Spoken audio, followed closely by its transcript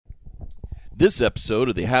This episode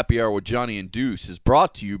of the Happy Hour with Johnny and Deuce is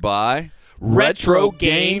brought to you by Retro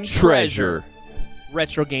Game Treasure.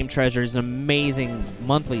 Retro Game Treasure is an amazing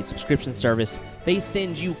monthly subscription service. They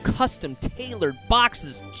send you custom-tailored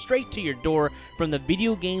boxes straight to your door from the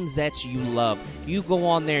video games that you love. You go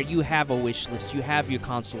on there, you have a wish list, you have your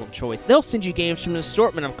console of choice. They'll send you games from an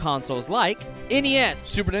assortment of consoles like NES,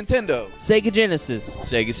 Super Nintendo, Sega Genesis,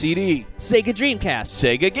 Sega CD, Sega Dreamcast,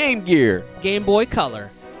 Sega Game Gear, Game Boy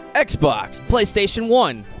Color, Xbox, PlayStation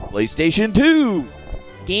 1, PlayStation 2,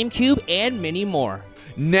 GameCube, and many more.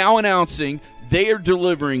 Now announcing they are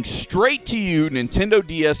delivering straight to you Nintendo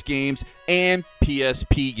DS games and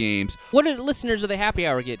PSP games. What do the listeners of the Happy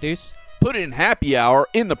Hour get, Deuce? Put in Happy Hour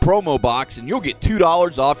in the promo box and you'll get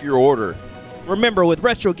 $2 off your order. Remember, with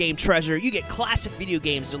Retro Game Treasure, you get classic video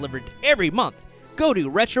games delivered every month. Go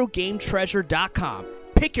to RetroGameTreasure.com.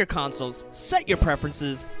 Pick your consoles, set your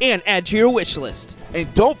preferences, and add to your wish list.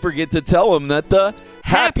 And don't forget to tell them that the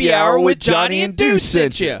Happy Hour with Johnny and Deuce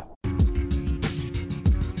sent you.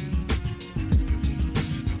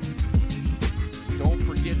 Don't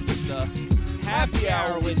forget that the Happy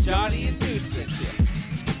Hour with Johnny and Deuce sent you.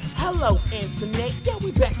 Hello, Internet. Yeah,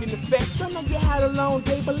 we back in effect. I know you had a long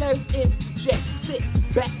day, but let us interject. Sit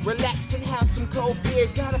back, relax, and have some cold beer.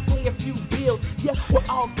 Gotta pay a few bills. Yeah, we're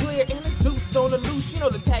all clear, and it's Deuce on the loose. You know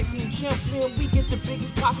the tag team champs, man. We get the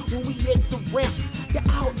biggest pop when we hit the ramp. The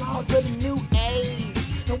outlaws of the new age,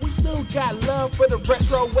 and we still got love for the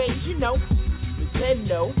retro ways. You know,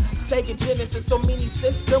 Nintendo, Sega Genesis, so many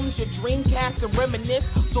systems, your Dreamcast and reminisce.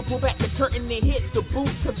 So pull back the curtain and hit the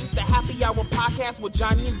booth, cause it's the Happy Hour podcast with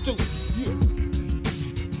Johnny and Deuce. Yeah.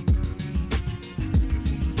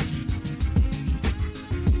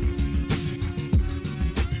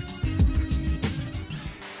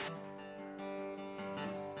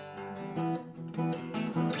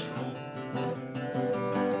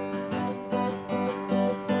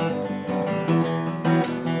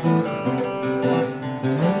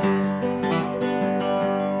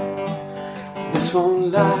 This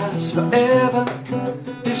won't last forever,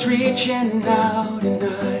 this reaching out at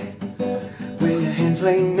night. Where your hands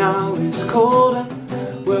lay now is colder,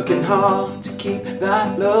 working hard to keep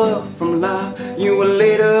that love from life. You were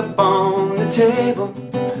laid up on the table,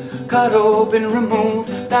 cut open, removed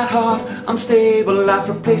that heart, unstable life,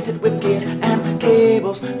 replaced it with gears and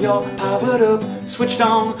cables. You're powered up, switched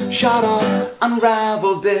on, shut off,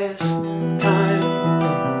 unraveled. This time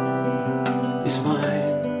is mine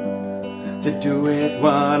to do with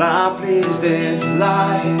what I please. This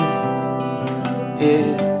life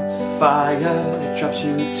is fire, it drops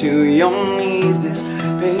you to your knees. This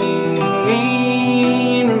pain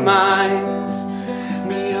reminds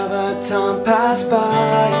me of a time passed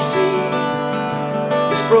by. You see,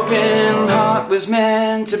 this broken heart was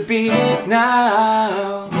meant to be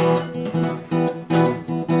now.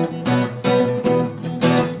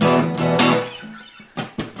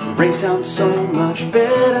 Rain sounds so much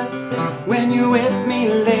better when you're with me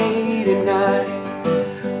late at night.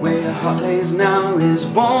 Where your heart lays now is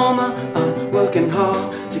warmer. I'm working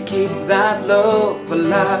hard to keep that love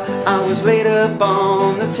alive. I was laid up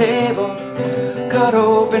on the table, cut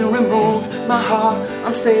open, removed my heart,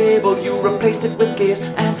 unstable. You replaced it with gears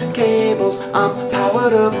and cables. I'm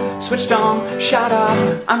powered up, switched on, shut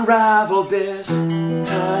off, unraveled. This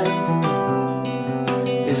time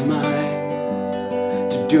is mine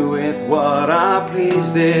to do with what I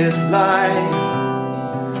please. This life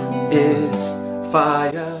is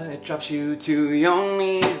fire, it drops you to your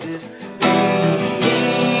knees. This pain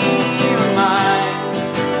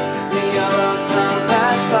reminds me of a time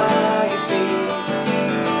passed by. You see,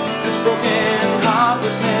 this broken heart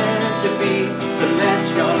was meant to be. So let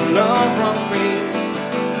your love run free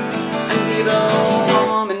and be the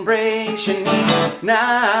warm embrace you need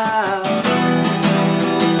now.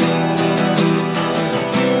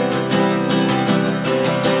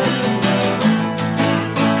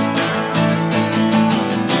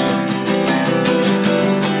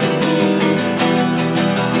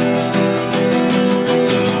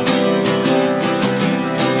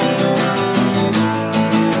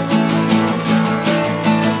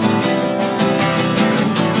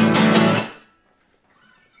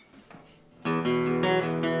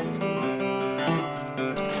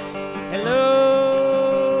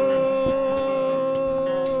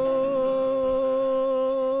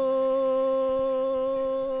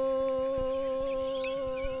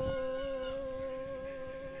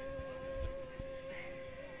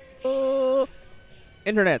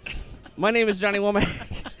 Internets. My name is Johnny Womack.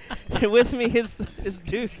 And with me is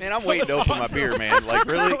Deuce. Man, I'm waiting to open my beer, man. Like,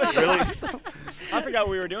 really? I forgot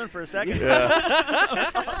what we were doing for a second.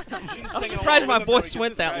 I'm surprised my voice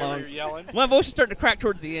went that long. My voice is starting to crack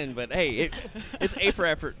towards the end, but hey, it's A for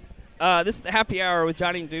effort. This is the Happy Hour with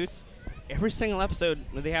Johnny and Deuce. Every single episode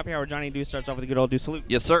of the Happy Hour, Johnny and Deuce starts off with a good old Deuce salute.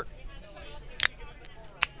 Yes, sir.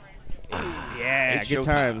 Yeah, It's good showtime.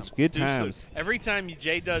 times. Good Deuce times. salute. Every time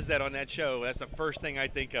Jay does that on that show, that's the first thing I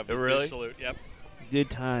think of. Is Really? Deuce salute. Yep. Good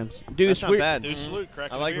times. Deuce, That's not bad. Deuce salute.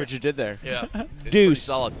 Crack I like what you did there. Yeah. It's Deuce. pretty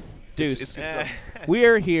solid. Deuce. It's good stuff. We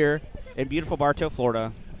are here in beautiful Bartow,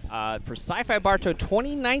 Florida, for Sci-Fi Bartow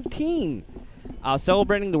 2019,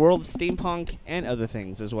 celebrating the world of steampunk and other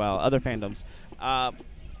things as well, other fandoms.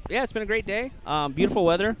 Yeah, it's been a great day. Beautiful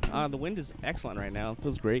weather. The wind is excellent right now. It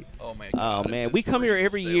feels great. Oh, man. Oh, God, if man. this We come here breeze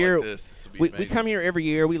every will stay year. Like this would be We amazing. come here every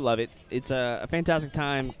year. We love it. It's a fantastic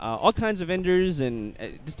time. All kinds of vendors and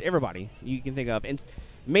just everybody you can think of. And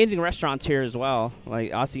amazing restaurants here as well,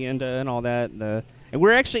 like Hacienda and all that. And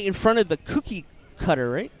we're actually in front of the cookie cutter,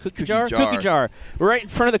 right? Cookie jar? Cookie jar. We're right in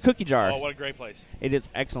front of the cookie jar. Oh, what a great place. It is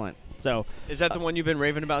excellent. So Is that the one you've been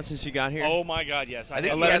raving about since you got here? Oh, my God, yes. I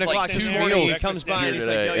think he 11 had, like, o'clock two this meals morning, he breakfast comes by dinner and he's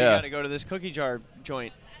today, like, yo, yeah. you got to go to this cookie jar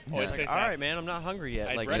joint. Oh, I it's was like, all fantastic. right, man, I'm not hungry yet. I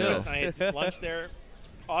had Like, breakfast chill. and I had lunch there.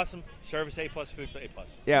 Awesome. Service A+, food A+.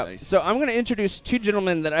 yeah. Nice. So I'm going to introduce two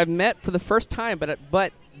gentlemen that I've met for the first time, but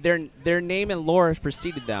their name and lore has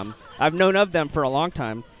preceded them. I've known of them for a long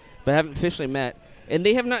time, but haven't officially met. And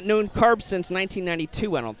they have not known carbs since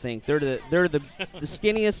 1992. I don't think they're the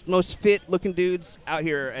skinniest, most fit-looking dudes out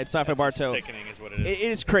here at Sci-Fi That's Bartow. sickening is what it is. It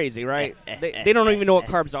is crazy, right? they don't even know what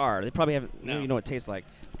carbs are. They probably haven't even know what it tastes like.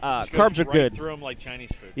 Just goes Carbs are right good. through them like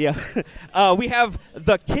Chinese food. Yeah. We have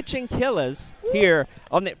the Kitchen Killers here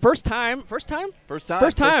on the first time First time?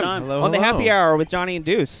 time. Hello, on the hello. Happy Hour with Johnny and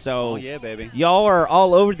Deuce. So Oh, yeah, baby. y'all are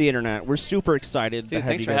all over the internet. We're super excited to Dude, have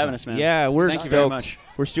thanks you for guys having on. us, man. Yeah, we're Thank you stoked. very much.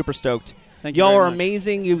 We're super stoked. Thank you Y'all very are much.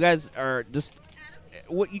 amazing. You guys are just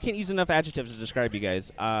you can't use enough adjectives to describe you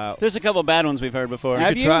guys. There's a couple bad ones we've heard before.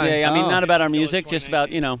 Have you? Yeah, yeah, I mean, Oh. not about our Killers music, just about,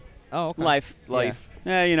 2019. Okay. life. Life.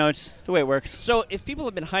 Yeah, it's the way it works. So, if people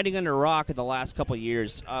have been hiding under a rock in the last couple of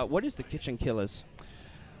years, what is the Kitchen Killers?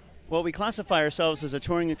 Well, we classify ourselves as a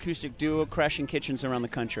touring acoustic duo crashing kitchens around the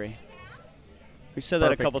country. We've said that a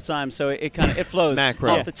Perfect. couple times, so it kind of it flows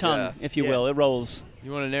Macro. off the tongue, Yeah. if you Yeah. will. It rolls.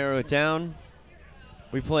 You want to narrow it down?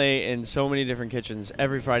 We play in so many different kitchens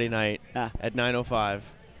every Friday night Ah. at 9:05,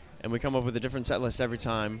 and we come up with a different set list every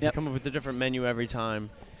time. Yep. We come up with a different menu every time.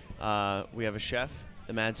 We have a chef,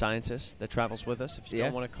 the mad scientist, that travels with us. If you Yeah.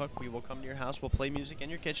 don't want to cook, we will come to your house. We'll play music in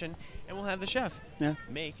your kitchen, and we'll have the chef Yeah.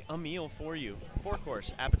 make a meal for you.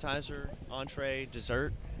 4-course, appetizer, entree,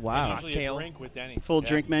 dessert. Wow. Usually a Cocktail. drink with Denny. Full Yeah.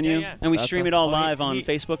 drink menu. yeah. And we That's stream a- it all Oh, live on he-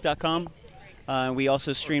 Facebook.com. We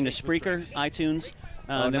also stream to cake with Spreaker, drinks. iTunes.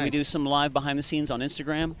 Oh, Then we nice. do some live behind the scenes on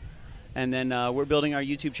Instagram. And then we're building our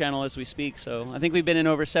YouTube channel as we speak. So I think we've been in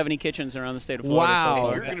over 70 kitchens around the state of Florida Wow. so You're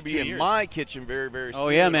far. going to That's be 2 in years. my kitchen very, very soon. Oh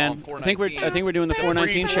yeah, on man! I think we're 419. doing the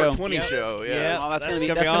 419 show. 420 show. Yeah. Oh, that's gonna It's be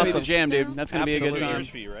gonna be awesome. the jam, dude. That's gonna be a good Absolutely. time. years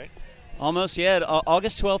for you, right? Almost, yeah.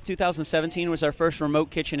 August 12th, 2017 was our first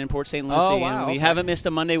remote kitchen in Port St. Lucie. Oh, wow, And we okay. haven't missed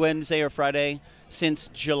a Monday, Wednesday, or Friday since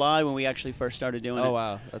July when we actually first started doing it. Oh,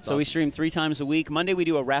 wow. That's So we awesome. stream 3 times a week. Monday we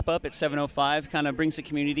do a wrap-up at 7:05, kind of brings the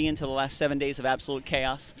community into the last 7 days of absolute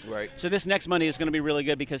chaos. Right. So this next Monday is going to be really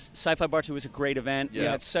good because Sci-Fi Bartow was a great event. We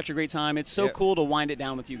Yeah. had such a great time. It's so Yeah. cool to wind it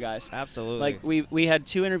down with you guys. Absolutely. Like we had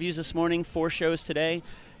 2 interviews this morning, 4 shows today,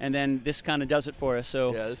 and then this kind of does it for us.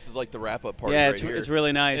 So Yeah, this is like the wrap-up party yeah, right it's, here. it's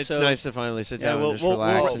really nice. It's So nice to finally sit Yeah, down we'll- and just we'll-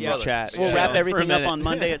 relax we'll- and yeah. chat. We'll Yeah. wrap For a everything up minute. on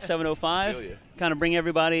Monday at Feel 7:05. ya. Kind of bring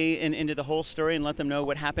everybody into the whole story and let them know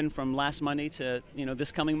what happened from last Monday to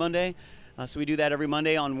this coming Monday. So we do that every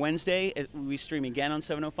Monday. On Wednesday, we stream again on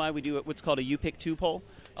 7:05. We do what's called a You Pick 2 poll.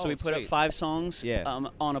 So Oh, we put up sweet. 5 songs Yeah.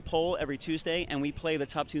 on a poll every Tuesday, and we play the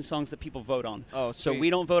top 2 songs that people vote on. Oh, So sweet. we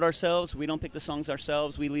don't vote ourselves. We don't pick the songs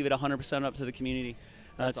ourselves. We leave it 100% up to the community.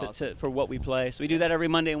 That's awesome. For what we play. So we do that every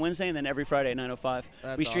Monday and Wednesday, and then every Friday at 9:05.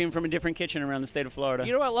 That's We stream awesome. from a different kitchen around the state of Florida.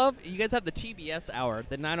 You know what I love? You guys have the TBS hour,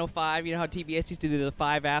 the 9:05. You know how TBS used to do the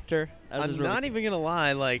 5 after? That was I'm just really not even gonna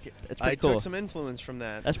lie. Like, It's I pretty cool. took some influence from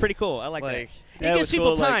that. That's pretty cool. I like Like, that. yeah, It it gives was people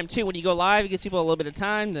cool, like- time too. When you go live, it gives people a little bit of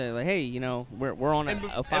time to like, hey, we're on and,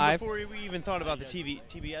 a 5. before we even thought about the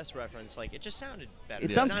TBS reference, like it just sounded better.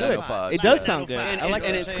 It sounds good. 905. It does sound good. 905. I like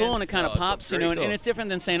and that. it's cool and it kind of No, it's pops, great. and it's different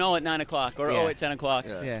than saying at 9 o'clock or Yeah. at 10 o'clock.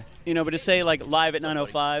 Yeah. Yeah. But to say like live at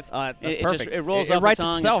 9:05, That's it perfect. Just, it rolls It off writes the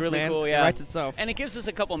tongue. itself, it's really man. cool. It Yeah, writes itself. And it gives us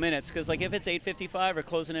a couple minutes because like if it's 8:55 or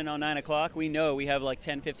closing in on 9 o'clock, we know we have like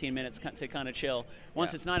 10-15 minutes to kind of chill.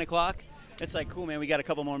 Once it's 9 o'clock. It's like, cool, man, we got a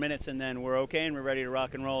couple more minutes, and then we're okay, and we're ready to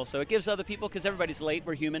rock and roll. So it gives other people, because everybody's late,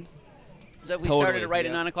 we're human. So if we Totally, started it right at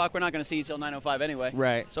yeah. 9 o'clock, we're not going to see you till 9:05 anyway.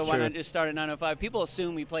 Right, So why true. not just start at 9:05? People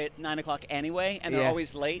assume we play at 9 o'clock anyway, and they're Yeah.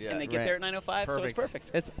 always late, Yeah. and they get Right. there at 9:05, so it's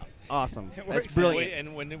perfect. It's awesome. It That's works. brilliant.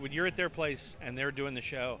 And when you're at their place and they're doing the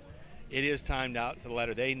show, it is timed out to the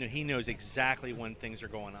letter. He knows exactly when things are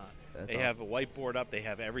going on. That's They have a whiteboard up. They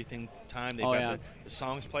have everything timed. They've Oh, got yeah. the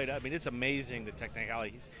songs played up. I mean, it's amazing, the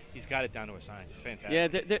technicality. He's got it down to a science. It's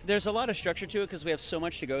fantastic. Yeah, there's a lot of structure to it because we have so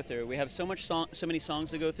much to go through. We have so many songs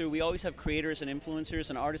to go through. We always have creators and influencers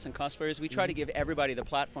and artists and cosplayers. We try to give everybody the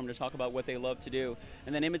platform to talk about what they love to do.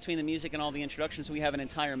 And then in between the music and all the introductions, we have an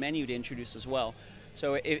entire menu to introduce as well.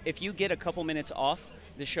 So if you get a couple minutes off,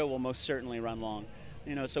 the show will most certainly run long.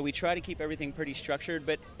 So we try to keep everything pretty structured,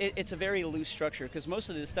 but it's a very loose structure because most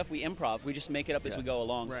of the stuff we improv, we just make it up as we go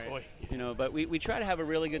along. Right. Boy. But we try to have a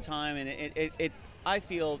really good time, and I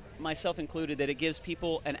feel, myself included, that it gives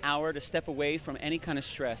people an hour to step away from any kind of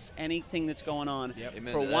stress, anything that's going on.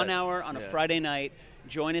 Amen For to 1 that. hour on a Yeah. Friday night,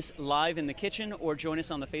 join us live in the kitchen or join us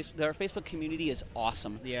on the Facebook. Our Facebook community is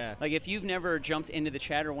awesome. Yeah. Like if you've never jumped into the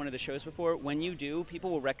chat or one of the shows before, when you do, people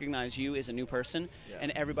will recognize you as a new person,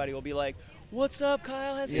 and everybody will be like, "What's up,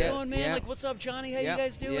 Kyle? How's it Yeah, going, man? yeah. Like, what's up, Johnny? How Yeah, you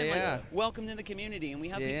guys doing? yeah. Like, welcome to the community." And we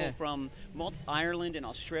have Yeah, people yeah. from Ireland and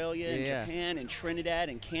Australia and Yeah. Japan and Trinidad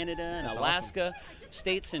and Canada and That's Alaska,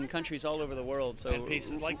 states and countries all over the world. So And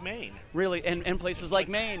places like Maine. really, and places like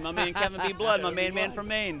Maine. My man Kevin B. Blood, my main man from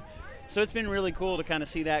Maine. So it's been really cool to kind of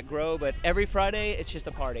see that grow. But every Friday, it's just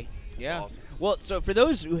a party. Yeah. awesome. Well, so for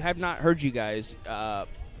those who have not heard you guys,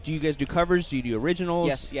 do you guys do covers? Do you do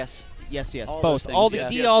originals? Yes. Yes. All Both. those All things,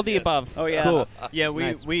 the yes. all the Yes. above. Oh, yeah. Cool. Yeah, we,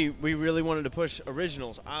 Nice. we really wanted to push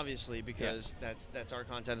originals, obviously, because that's our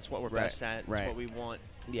content. It's what we're Right, best at. It's right. what we want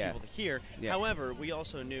Yeah. people to hear. Yeah. However, we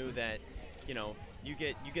also knew that, you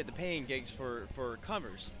get the paying gigs for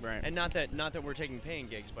covers, Right. and not that we're taking paying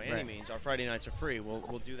gigs by any Right. means. Our Friday nights are free.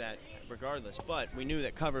 We'll do that regardless. But we knew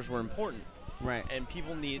that covers were important. Right. And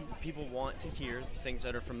people want to hear things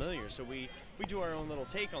that are familiar. So we do our own little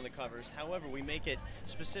take on the covers. However, we make it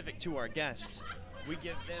specific to our guests. We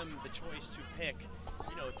give them the choice to pick,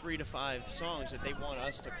 3 to 5 songs that they want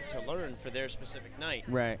us to learn for their specific night.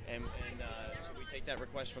 Right. And so we take that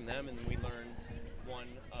request from them, and then we learn one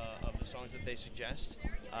of the songs that they suggest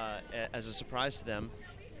as a surprise to them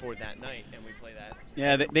for that night, and we play that.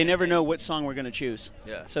 Yeah, they never know what song we're going to choose.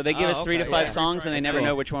 Yeah. So they give Oh, us 3 to okay. 5 Yeah. songs, and they That's never cool.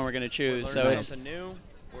 know which one we're going to choose. We're So learning it's something new.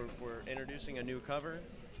 We're introducing a new cover.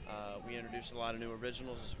 We introduce a lot of new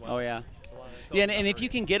originals as well. Oh, yeah. It's a lot of cool Yeah, stuff and if for you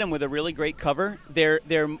can get them with a really great cover, they're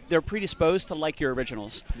predisposed to like your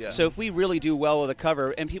originals. Yeah. So if we really do well with a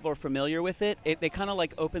cover and people are familiar with it, they kind of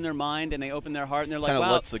like open their mind and they open their heart and they're like, Kind of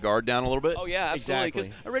wow. lets the guard down a little bit. Oh yeah, absolutely. Because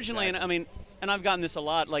Exactly. originally, and I mean, and I've gotten this a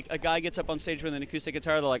lot. Like a guy gets up on stage with an acoustic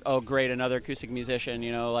guitar, they're like, "Oh, great, another acoustic musician."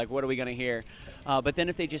 Like, what are we gonna hear? But then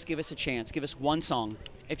if they just give us a chance, give us one song.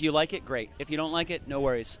 If you like it, great. If you don't like it, no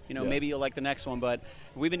worries. Yeah. Maybe you'll like the next one. But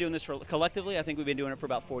we've been doing this collectively. I think we've been doing it for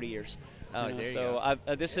about 40 years. Oh, there you so go.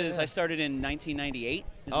 I started in 1998.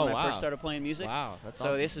 Is Oh, when I wow. first started playing music. Wow, that's so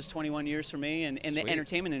awesome. this is 21 years for me, and in the Sweet.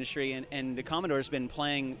 entertainment industry, and the Commodore's been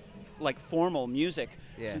playing like formal music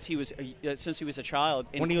Yeah. since he was a child.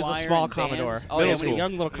 in When he was a choir small and bands. Commodore. Oh, When yeah, he was a when he-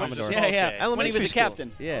 young little He was a Commodore. small yeah, yeah. J. When he was Elementary a school.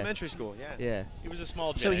 captain. Yeah. Elementary school, yeah. Yeah. He was a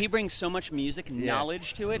small J. So he brings so much music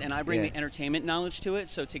knowledge to it, and I bring Yeah. the entertainment knowledge to it.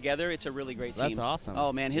 So together, it's a really great team. That's awesome.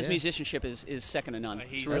 Oh man, his Yeah. musicianship is second to none.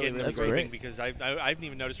 He's It's really, getting really that's great. improving great. because I didn't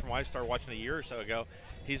even notice from when I started watching a year or so ago.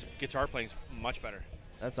 His guitar playing's much better.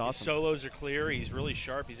 That's His awesome. solos are clear. He's really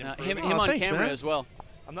sharp. He's Him improving. on thanks, camera man. as well.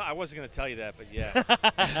 I wasn't going to tell you that, but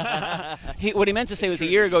yeah. What he meant to say was a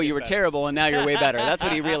year ago you were terrible, and now you're way better. That's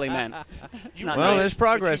what he really meant. It's not Well, nice. there's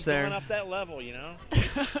progress But you've there. gone up that level,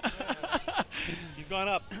 You've gone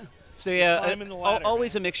up. So yeah, climbing the ladder,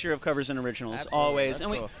 always man. a mixture of covers and originals, Absolutely, always. that's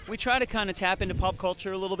And cool. we try to kind of tap into pop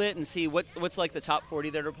culture a little bit and see what's like the top 40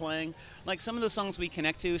 that are playing. Like some of those songs we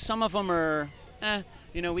connect to, some of them are,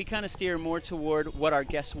 we kind of steer more toward what our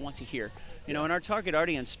guests want to hear. And our target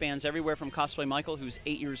audience spans everywhere from Cosplay Michael, who's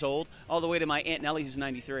 8 years old, all the way to my Aunt Nellie, who's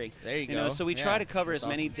 93. There you know, go. so we Yeah, try to cover that's as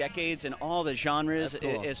many awesome. decades and all the genres That's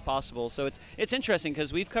cool. as possible. So it's interesting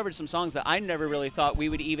because we've covered some songs that I never really thought we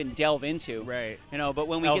would even delve into. Right. But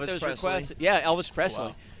when we Elvis get those Presley. requests, yeah, Elvis Presley.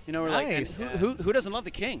 Wow. We're like, and Nice. who doesn't love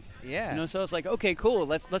the King? Yeah. So it's like, okay, cool.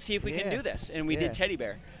 Let's see if we can Yeah. do this. And we Yeah. did Teddy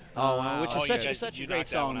Bear. Oh, wow. Which is Oh, such yeah, a such you a great knocked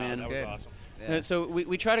that song, one out. man. That was good. awesome. So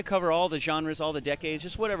we try to cover all the genres, all the decades,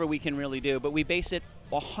 just whatever we can really do, but we base it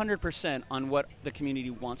 100% on what the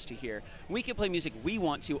community wants to hear. We can play music we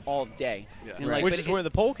want to all day. Yeah. And, Right. like, Which but is it- where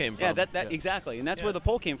the poll came from. yeah, that Yeah. exactly, and that's Yeah. where the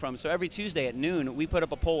poll came from. So every Tuesday at noon, we put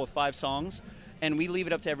up a poll with 5 songs, and we leave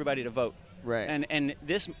it up to everybody to vote. Right. And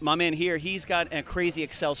this, my man here, he's got a crazy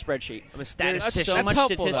Excel spreadsheet. I'm a There's statistician. so That's much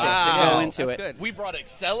helpful, statistics though. that Wow. go into That's it. good. We brought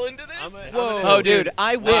Excel into this? Oh, dude,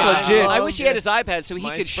 I wish. legit. I wish he had his iPad so he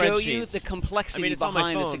My could show you spreadsheets. the complexity I mean, it's on my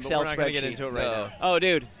behind phone, this Excel but we're not spreadsheet. going to get into it right No. now. Oh,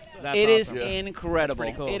 dude. That's It is awesome. Yeah. incredible. That's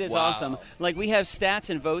pretty cool. It is Wow. awesome. Like, we have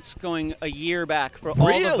stats and votes going a year back for all the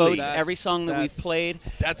Really? votes, That's- every song that we've that's- played.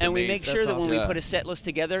 That's and we amazing. make sure That's that when awesome. we Yeah. put a set list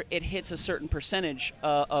together, it hits a certain percentage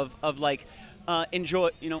of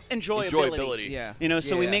enjoyability. Enjoyability. Yeah.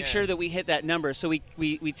 So we Yeah. make sure that we hit that number. So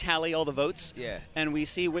we tally all the votes. Yeah. And we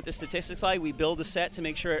see what the statistics like. We build a set to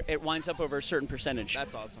make sure it winds up over a certain percentage.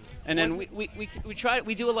 That's awesome. And then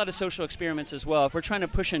we do a lot of social experiments as well. If we're trying to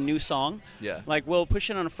push a new song, Yeah. like we'll push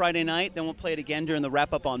it on a Friday night, then we'll play it again during the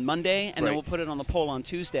wrap up on Monday, and then Right. we'll put it on the poll on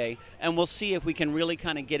Tuesday, and we'll see if we can really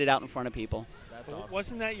kind of get it out in front of people. That's awesome.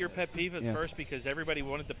 Wasn't that your pet peeve at Yeah. first because everybody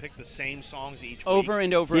wanted to pick the same songs each Over week?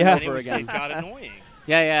 and over Yeah. and And it, over was, again. it got annoying.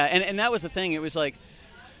 Yeah, and that was the thing. It was like,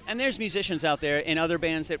 and there's musicians out there in other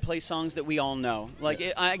bands that play songs that we all know. Like,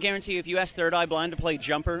 I guarantee you, if you ask Third Eye Blind to play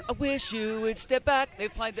Jumper, I wish you would step back,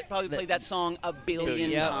 they've probably played that song a billion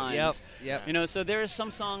Yep, times. Yep. So there are some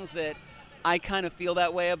songs that I kind of feel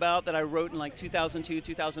that way about that I wrote in like 2002,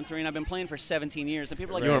 2003, and I've been playing for 17 years. And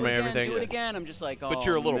people are like, You do remember it again, everything. do it again. I'm just like, oh, But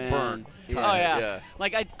you're a little man. burnt. Oh, yeah. Yeah.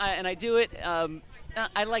 Like, I do it.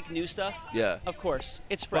 I like new stuff. Yeah. Of course.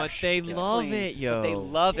 It's But fresh. they It's love clean. it, But they yo.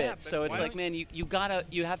 love Yeah, it. but So it's why like, man,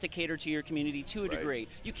 you have to cater to your community to a Right. degree.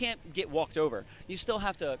 You can't get walked over. You still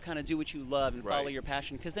have to kind of do what you love and follow Right. your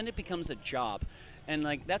passion, because then it becomes a job. And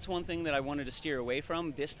like, that's one thing that I wanted to steer away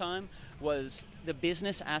from this time was the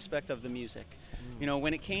business aspect of the music.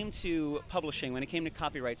 When it came to publishing, when it came to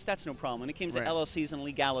copyrights, that's no problem. When it came to Right. LLCs and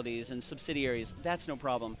legalities and subsidiaries, that's no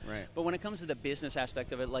problem. Right. But when it comes to the business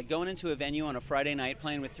aspect of it, like going into a venue on a Friday night,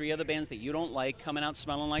 playing with 3 other bands that you don't like, coming out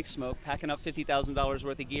smelling like smoke, packing up $50,000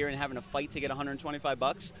 worth of gear, and having a fight to get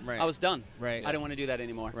 $125, Right. I was done. Right. I didn't want to do that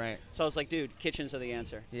anymore. Right. So I was like, dude, kitchens are the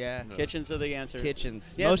answer. Yeah. Kitchens are the answer.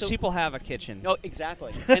 Kitchens. Yeah, Most so- people have a kitchen. No,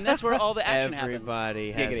 exactly. And that's where all the action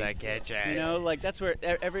Everybody happens. has Giggity. a kitchen. Like that's where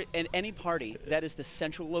in any party, that is the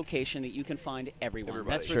central location that you can find everyone.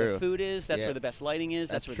 Everybody. That's where True. the food is. That's Yeah. where the best lighting is.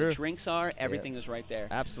 That's That's where true. the drinks are. Everything is right there.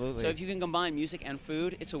 Absolutely. So if you can combine music and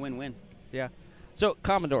food, it's a win-win. Yeah. So,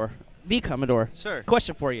 Commodore, Sir.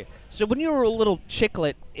 question for you. So, when you were a little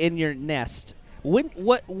chicklet in your nest, what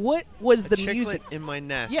was the Chicklet music? in my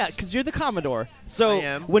nest. Yeah, because you're the Commodore. So, I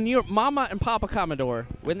am. when your Mama and Papa Commodore,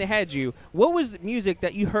 when they had you, what was the music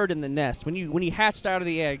that you heard in the nest when you hatched out of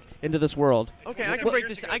the egg into this world? Okay, I can break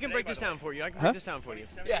this. I can break this down for you. I can Huh? break this down for you.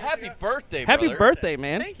 Yeah, happy birthday, Happy brother. birthday,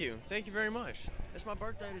 man! Thank you. Thank you very much. It's my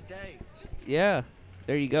birthday today. Yeah,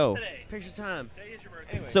 there you go. Picture time.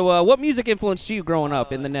 Anyway, So, what music influenced you growing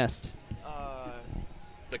up in the nest?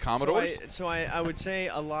 The Commodores? So I would say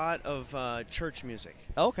a lot of church music.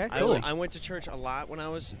 Okay, cool. I went to church a lot when I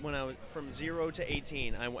was from 0 to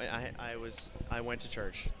 18. I went to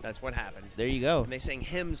church. That's what happened. There you go. And they sang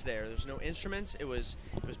hymns there. There was no instruments. It was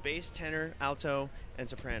bass, tenor, alto, and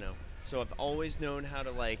soprano. So I've always known how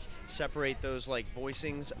to like separate those like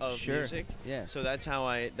voicings of Sure. music. Yeah. So that's how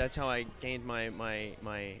I gained my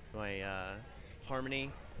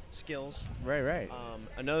harmony skills. Right.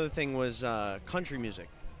 Another thing was country music.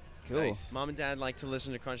 Cool. Nice. Mom and Dad liked to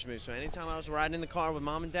listen to country music. So anytime I was riding in the car with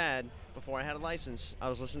Mom and Dad, before I had a license, I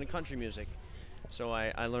was listening to country music. So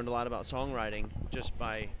I learned a lot about songwriting just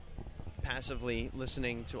by passively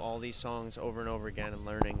listening to all these songs over and over again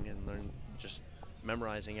and just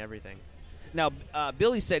memorizing everything. Now,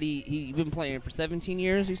 Billy said he been playing for 17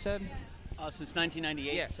 years, you said? Since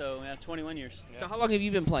 1998, Yeah. so 21 years. So how long have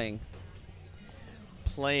you been playing?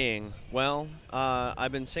 Playing. Well,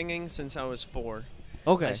 I've been singing since I was 4.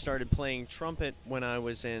 Okay. I started playing trumpet when I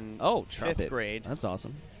was in trumpet. 5th grade. That's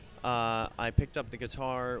awesome. I picked up the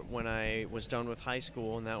guitar when I was done with high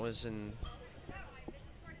school, and that was in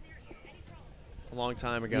a long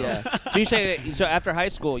time ago. Yeah. So you say so after high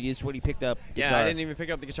school, you picked up Yeah, guitar. I didn't even pick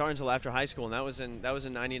up the guitar until after high school, and that was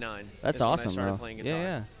in '99. That's is when awesome. I started though. playing guitar.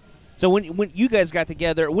 Yeah. So when you guys got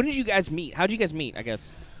together, when did you guys meet? How did you guys meet? I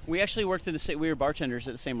guess. We actually worked in we were bartenders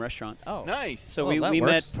at the same restaurant. Oh. Nice. So Well, that we met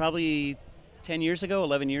works. probably 10 years ago,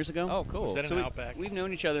 11 years ago. Oh, cool. Was that So an Outback? we've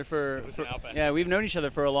known each other for, It was an Outback. yeah, we've known each other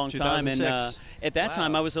for a long time. And 2006. at that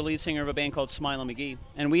time, Wow. I was the lead singer of a band called Smile and McGee,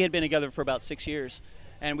 and we had been together for about 6 years.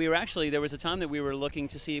 And we were actually, there was a time that we were looking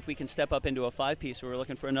to see if we can step up into a 5-piece. We were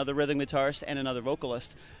looking for another rhythm guitarist and another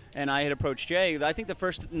vocalist. And I had approached Jay. I think the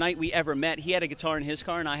first night we ever met, he had a guitar in his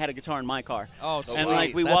car and I had a guitar in my car. Oh, and sweet.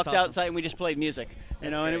 like we That's walked awesome. outside and we just played music,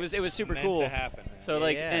 and it was super Meant cool. to happen, man. So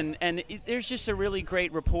like, Yeah. and there's just a really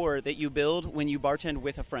great rapport that you build when you bartend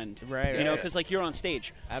with a friend. Right, You know, right. because like you're on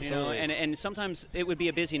stage. Absolutely. You know, and sometimes it would be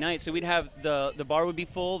a busy night, so we'd have the bar would be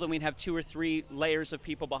full, then we'd have 2 or 3 layers of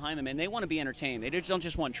people behind them, and they want to be entertained. They don't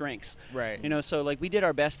just want drinks. Right. You know, so like we did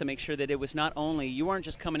our best to make sure that it was not only you weren't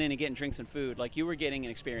just coming in and getting drinks and food, like you were getting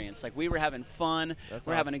an experience. Like we were having fun, That's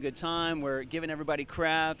we're having awesome. a good time, we're giving everybody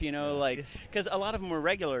crap, you know, like because a lot of them were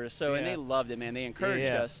regulars, so and Yeah. they loved it, man. They encouraged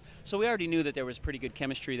Yeah. us, so we already knew that there was pretty good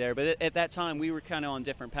chemistry there. But at that time, we were kind of on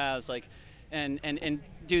different paths, like. And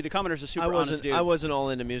dude, the Commodore's a super honest dude. I wasn't all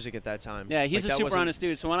into music at that time. Yeah, he's Like, a that super wasn't- honest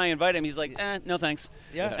dude. So when I invite him, he's like, no thanks.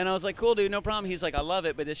 Yeah. And I was like, cool, dude, no problem. He's like, I love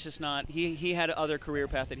it, but it's just not. He had other career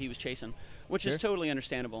path that he was chasing, which is Sure. totally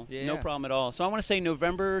understandable. Yeah, No yeah. problem at all. So I want to say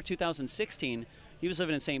November 2016, he was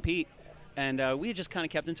living in St. Pete, and we just kind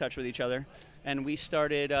of kept in touch with each other. And we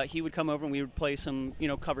started. He would come over and we would play some,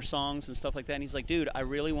 cover songs and stuff like that. And he's like, dude, I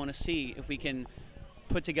really want to see if we can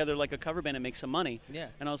put together like a cover band and make some money. Yeah.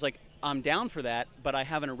 And I was like, I'm down for that, but I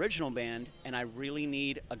have an original band and I really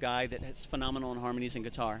need a guy that is phenomenal in harmonies and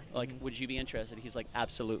guitar. Like, would you be interested? He's like,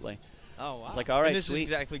 absolutely. Oh, wow. I was like, all right, And this sweet. is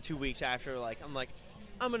exactly 2 weeks after.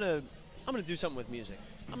 I'm gonna do something with music.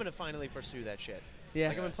 I'm gonna finally pursue that shit. Yeah.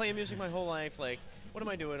 Like I've been playing music my whole life. Like, what am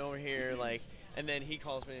I doing over here? Like, and then he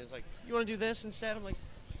calls me and he's like, you want to do this instead? I'm like,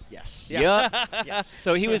 yes. Yeah. Yes.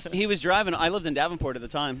 So he was driving. I lived in Davenport at the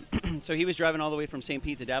time, so he was driving all the way from St.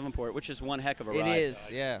 Pete to Davenport, which is one heck of a It ride. is,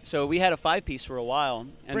 yeah. So we had a 5-piece for a while.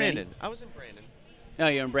 And Brandon. I was in Brandon. Oh,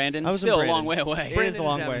 you're in Brandon. I was in still a Brandon. long way away. It is Brandon a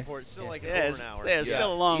long and way. Davenport, still like Yeah, over it's, an hour. yeah, it's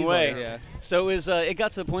still a long Easily, way. yeah. So it was. It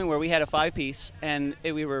got to the point where we had a 5-piece, and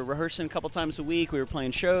we were rehearsing a couple times a week. We were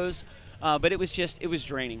playing shows, but it was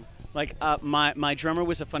draining. Like my drummer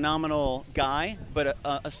was a phenomenal guy, but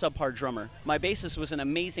a subpar drummer. My bassist was an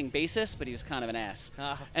amazing bassist, but he was kind of an ass.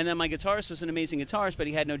 And then my guitarist was an amazing guitarist, but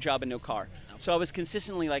he had no job and no car. So I was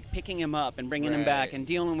consistently like picking him up and bringing him back, Right. and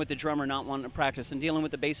dealing with the drummer not wanting to practice, and dealing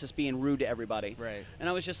with the bassist being rude to everybody. Right. And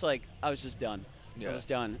I was just done. Yeah. I was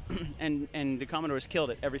done. and the Commodores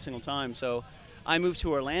killed it every single time. So I moved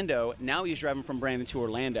to Orlando. Now he's driving from Brandon to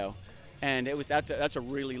Orlando. And that's a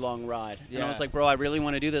really long ride. And I Yeah. was like, bro, I really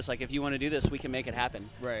want to do this. Like, if you want to do this, we can make it happen.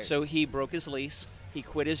 Right. So he broke his lease, he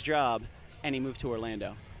quit his job, and he moved to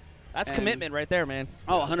Orlando. That's And- commitment right there, man.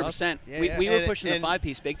 Oh, That's 100%. awesome. Yeah, we yeah. we were And- pushing and- the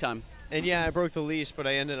 5-piece big time. And yeah, I broke the lease, but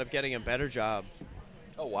I ended up getting a better job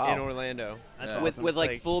Oh wow. in Orlando. That's Yeah. awesome. With like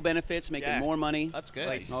Like- full benefits, making Yeah. more money. That's good.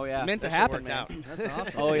 Like, Oh, yeah. Meant to That shit happen, worked man. out. That's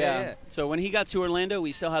awesome. Oh yeah. So when he got to Orlando,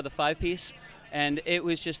 we still had the 5-piece, and it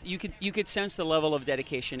was just you could sense the level of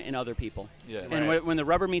dedication in other people. Yeah. And Right. when the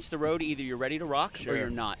rubber meets the road, either you're ready to rock Sure. or you're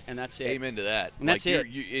not, and that's it. Amen to that. And that's like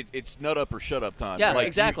it. It's nut up or shut up time. Yeah, like,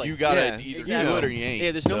 exactly. You gotta Yeah, either exactly. do it or you ain't.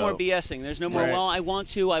 Yeah, there's no more So- BSing. There's no more, Right. well, I want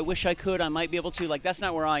to, I wish I could, I might be able to. Like, that's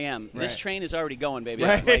not where I am. This Right. train is already going, baby.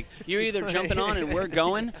 Right. Like, you're either jumping on and we're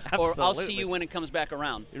going, or I'll see Absolutely. you when it comes back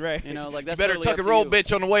around. Right. You know, like, You that's better totally tuck up and to roll, you.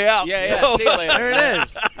 bitch, on the way out. Yeah, yeah. So- See you later. There it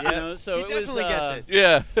is. You know, so He it was, definitely gets it.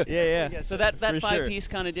 Yeah. Yeah, yeah. So that For sure. 5-piece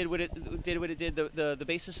kind of did what it did. The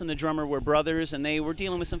bassist and the drummer were brothers, and they were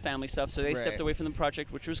dealing with some family stuff, so they Right. stepped away from the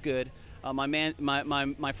project, which was good.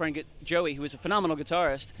 My friend Joey, who was a phenomenal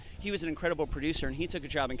guitarist, he was an incredible producer, and he took a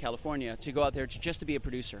job in California to go out there just to be a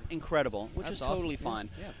producer. Incredible, which That's was awesome. totally Yeah, fine.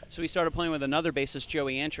 yeah. So we started playing with another bassist,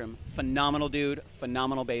 Joey Antrim, phenomenal dude,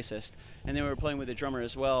 phenomenal bassist, and then we were playing with a drummer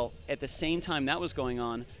as well. At the same time that was going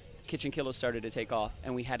on, Kitchen Killers started to take off,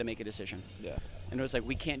 and we had to make a decision. Yeah. And it was like,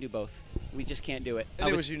 we can't do both. We just can't do it. And I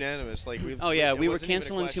it was unanimous. Like we. Oh yeah, it we were wasn't even a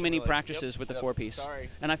canceling too question. many We're like, practices yep, with the yep, 4-piece, Sorry.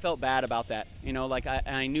 and I felt bad about that. You know, like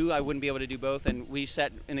I knew I wouldn't be able to do both, and we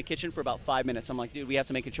sat in the kitchen for about 5 minutes. I'm like, dude, we have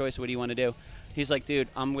to make a choice. What do you want to do? He's like, dude,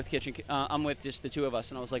 I'm with I'm with just the two of us,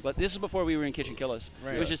 and I was like, this is before we were in Kitchen Killers.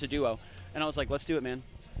 Right. It was just a duo, and I was like, let's do it, man.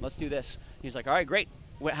 Let's do this. He's like, all right, great.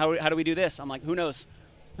 How do we do this? I'm like, who knows?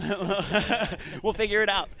 We'll figure it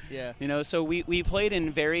out. Yeah. You know, so we played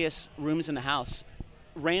in various rooms in the house,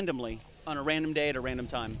 randomly, on a random day at a random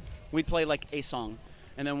time. We'd play like a song.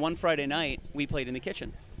 And then one Friday night, we played in the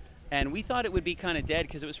kitchen. And we thought it would be kind of dead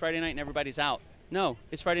because it was Friday night and everybody's out. No,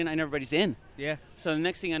 it's Friday night and everybody's in. Yeah. So the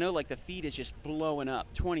next thing I know, like the feed is just blowing up.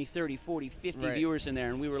 20, 30, 40, 50 Right. viewers in there.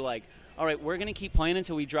 And we were like, all right, we're going to keep playing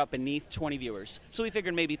until we drop beneath 20 viewers. So we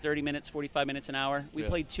figured maybe 30 minutes, 45 minutes, an hour. We Yeah.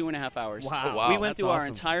 played 2.5 hours. Wow. Oh, wow. We went That's through our awesome.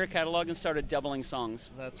 entire catalog and started doubling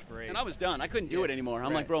songs. That's great. And I was done. I couldn't do Yeah. it anymore. I'm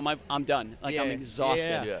Right. like, bro, I'm done. Like, I'm Yeah.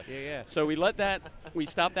 exhausted. Yeah. Yeah. Yeah. So we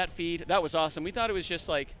stopped that feed. That was awesome. We thought it was just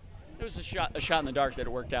like, It was a shot in the dark that it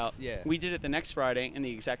worked out. Yeah. We did it the next Friday, and the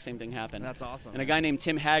exact same thing happened. That's awesome. And a guy named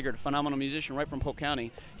Tim Haggard, phenomenal musician right from Polk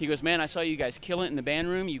County, he goes, man, I saw you guys kill it in the band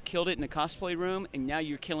room, you killed it in the cosplay room, and now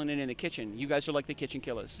you're killing it in the kitchen. You guys are like the kitchen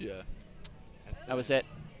killers. Yeah. That was it.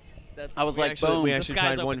 That's I was like, boom. We The actually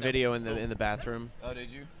sky's tried up one with them. video in the bathroom. Oh, did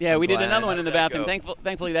you? Yeah, we did glad. another one in the How did that bathroom. go?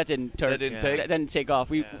 Thankfully, that didn't That didn't take? That didn't take off.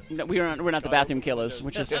 We're not the bathroom killers,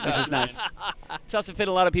 which is nice. Tough to fit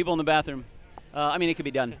a lot of people in the bathroom. I mean, it could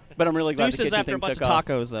be done, but I'm really glad the Deuces kitchen after a thing bunch took of off.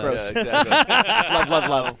 tacos, though. Gross. Yeah, exactly.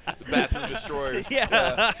 Love. Bathroom destroyers.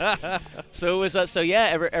 Yeah. So it was.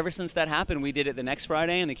 Ever since that happened, we did it the next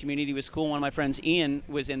Friday, and the community was cool. One of my friends, Ian,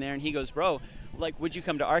 was in there, and he goes, "Bro, like, would you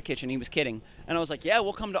come to our kitchen?" He was kidding, and I was like, "Yeah,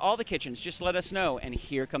 we'll come to all the kitchens. Just let us know." And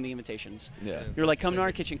here come the invitations. Yeah. You were like, "Come to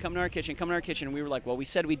our kitchen, come to our kitchen, come to our kitchen." And we were like, "Well, we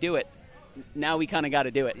said we'd do it. Now we kind of got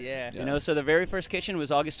to do it." Yeah. You know. So the very first kitchen was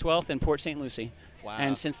August 12th in Port St. Lucie. Wow.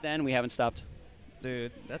 And since then, we haven't stopped.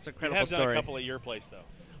 Dude, that's a We incredible have done story. a couple at your place though.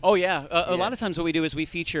 Oh yeah, a Yeah. lot of times what we do is we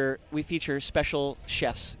feature special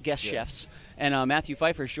chefs, guest Yeah. chefs, and Matthew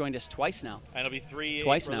Pfeiffer's joined us twice now. And it'll be 3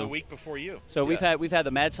 Twice for now. the week before you. So Yeah. we've had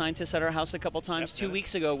the Mad Scientist at our house a couple times. Yep, 2 Dennis.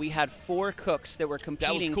 weeks ago, we had 4 cooks that were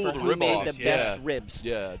competing cool, for the who made rib-offs, the yeah. best ribs.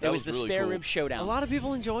 Yeah, it that was was the really spare cool. rib showdown. A lot of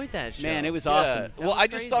people enjoyed that show. Man, it was Yeah. awesome. Well, I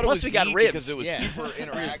just thought it Plus was we got neat ribs. because it was Yeah. super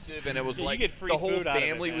interactive and it was Yeah, you like get free the whole food out of it,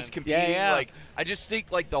 family man. was competing. Yeah. Like I just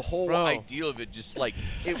think like the whole Bro. idea of it just like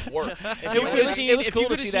it worked. If It you was- could've seen- it was if cool you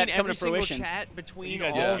to could've see that seen come to every single fruition. chat between You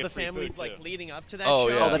guys all just of get the free family food, like too. leading up to that Oh,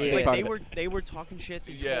 show. yeah. Oh, that's a big part they of were it. they were talking shit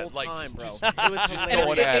the Yeah, whole like, time, bro. just- It was just And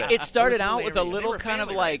going hilarious. at it. it started It was out with a hilarious. little They were kind of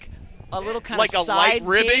family, like a little kind Like of a light side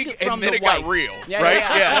ribbing, gig and from then the it got wife. real, Yeah, right?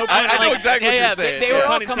 Yeah, Yeah, I know exactly what you're saying. They were Yeah.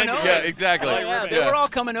 all Pun coming intended. over. Yeah, exactly. Oh, yeah, they Yeah. were all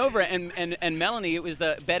coming over, and Melanie, it was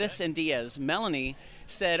the Bettis and Diaz. Melanie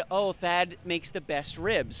said, "Oh, Thad makes the best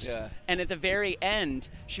ribs." Yeah. And at the very end,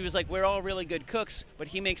 she was like, "We're all really good cooks, but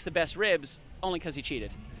he makes the best ribs only because he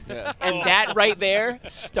cheated." Yeah. And that right there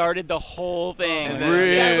started the whole thing. And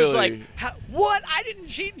Dad was like, really? "What? I didn't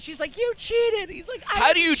cheat." And she's like, "You cheated." He's like, "I How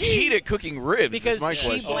do didn't you cheat cheat at cooking ribs? Because is my she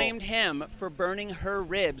question. blamed him for burning her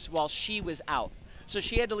ribs while she was out. So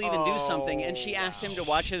she had to leave and do something, and she asked him to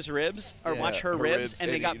watch his ribs or Yeah, watch her her ribs, ribs, and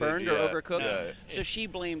they and got he burned did- or yeah, overcooked. yeah. So she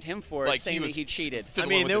blamed him for Like it, saying he that was he cheated. I fiddling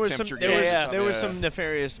mean, with there the was some temperature there was gauge. Yeah. there was Yeah. some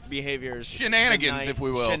nefarious behaviors, Shenanigans, the night- if we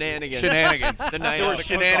will. Shenanigans. Shenanigans. The night There of were the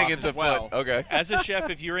shenanigans cook-off as afoot. well. Okay. As a chef,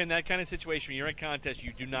 if you're in that kind of situation, you're in a contest,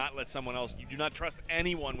 you do not let someone else. You do not trust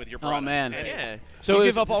anyone with your product. man. Anyone. Yeah. So you it give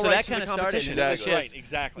was- up all so rights that to the kinda started. competition. It was Exactly. just- Right,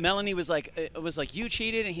 exactly. Melanie was like, "You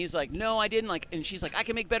cheated," and he's like, "No, I didn't." Like, and she's like, "I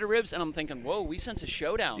can make better ribs," and I'm thinking, "Whoa, we sense a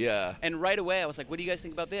showdown." Yeah. And right away, I was like, "What do you guys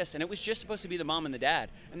think about this?" And it was just supposed to be the mom and the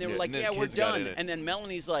dad, and they were Yeah, like, and then "Yeah, the we're kids got done." in it. And then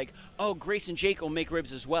Melanie's like, "Oh, Grace and Jake will make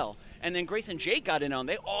ribs as well." And then Grace and Jake got in on.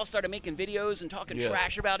 They all started making videos and talking Yeah.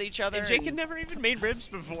 trash about each other. And Jake had never even made ribs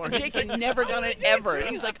before. Jake had never done it ever.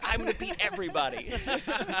 He's like, "I'm gonna beat everybody."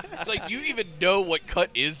 It's like, do you even know what cut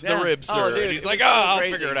is Yeah. the rib, Oh, sir? dude, and he's it like, was so I'll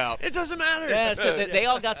crazy. figure it out. It doesn't matter. Yeah, so they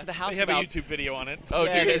all got to the house They have a about YouTube video on it. Oh,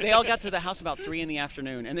 yeah, dude. they all got to the house about 3 in the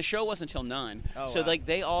afternoon, and the show wasn't until 9. Oh, so wow. like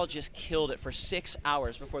they all just killed it for 6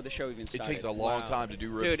 hours before the show even It started. takes a long time to do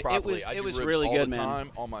ribs Dude, it properly. was- I it do was ribs really all good, the man.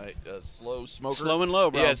 time on my slow smoker. Slow and low,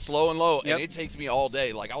 bro. Yeah, slow and low, Yep. and it takes me all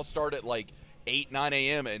day. Like I'll start at like 8, 9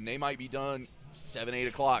 a.m. and they might be done 7, 8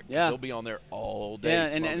 o'clock. 'Cause Yeah. they'll be on there all day. Yeah,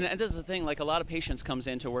 and smoking. that's the thing. Like a lot of patience comes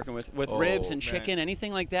into working with Oh, ribs and man. chicken,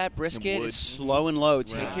 anything like that. Brisket wood. is slow and low.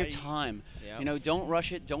 Take your Right. time. Yep. You know, don't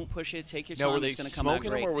rush it. Don't push it. Take your now, time. were they it's going to come out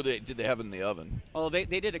smoking great. them, or did they have them in the oven? Oh, they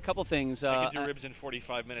did a couple things. I could do ribs in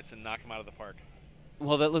 45 minutes and knock them out of the park.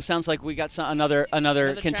 Well, that sounds like we got another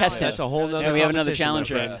Another contestant. challenge. That's a whole nother Yeah, we have another competition, my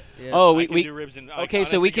challenger. friend. Yeah. Oh, I can we do ribs in. okay.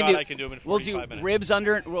 So honest we to can God, do. I can do them in We'll 45 do minutes.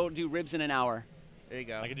 ribs We'll do ribs in an hour. There you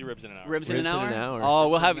go. I can do ribs in an hour. Ribs in Ribs an in hour. an hour. Oh,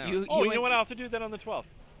 we'll Ribs have in an you. Oh, you and- know what? I'll have to do that on the 12th.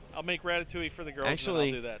 I'll make ratatouille for the girls. Actually,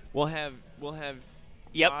 and then I'll do that. we'll have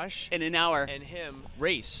Yep. Josh In an hour. and him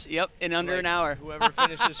race. Yep. In under Like, an hour. Whoever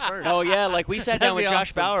finishes first. Oh yeah, like we sat down with That'd be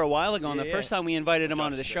Josh awesome. Bauer a while ago, and the Yeah. first time we invited him Josh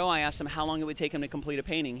onto the is show, I asked him how long it would take him to complete a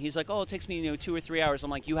painting. He's like, "Oh, it takes me 2 or 3 hours."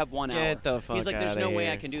 I'm like, "You have 1 hour." Get the fuck He's like, "There's outta no way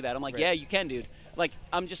here. I can do that." I'm like, Right. "Yeah, you can, dude. Like,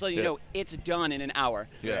 I'm just letting you Yeah. know, it's done in an hour.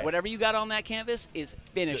 Yeah. Whatever you got on that canvas is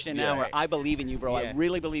finished in an Yeah. hour. I believe in you, bro. I Yeah.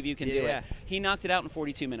 really believe you can do Yeah. it." He knocked it out in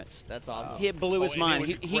 42 minutes. That's awesome. It blew his and it mind. was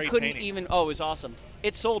He, a he great couldn't painting. even. Oh, it was awesome.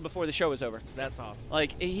 It sold before the show was over. That's awesome.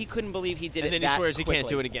 Like he couldn't believe he did and it. then he that swears he can't quickly.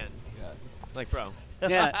 do it again. Like, bro.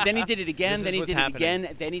 Yeah, then he did it again, This then is he what's did it happening.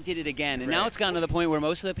 again, then he did it again. And now Right. it's gotten to the point where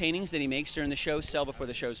most of the paintings that he makes during the show sell before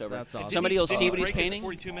the show's over. That's awesome. Somebody will Didn't see he what he's break his painting.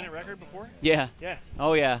 42-minute record before? Yeah. Yeah.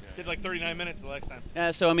 Oh yeah. Did like 39 minutes the last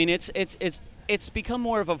time. So I mean it's it's become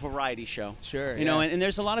more of a variety show. Sure, You know, yeah. and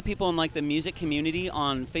there's a lot of people in like the music community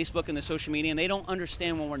on Facebook and the social media, and they don't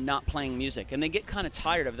understand when we're not playing music, and they get kind of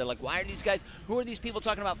tired of it. They're like, why are these guys? Who are these people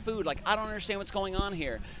talking about food? Like, I don't understand what's going on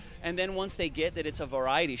here. And then once they get that it's a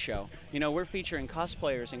variety show, you know, we're featuring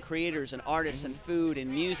cosplayers and creators and artists and food and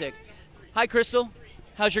music. Hi, Crystal.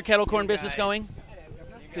 How's your kettle corn business going?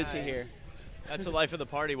 Good to hear. That's the life of the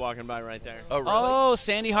party walking by right there. Oh, really? Oh,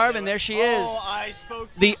 Sandy Harbin, there she is. Oh, I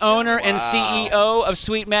spoke to The owner and Wow. CEO of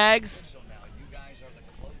Sweet Mags.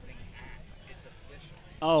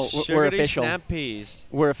 Oh, we're official. Snap peas.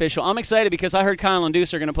 We're official. I'm excited because I heard Kyle and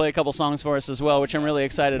Deuce are going to play a couple songs for us as well, which I'm really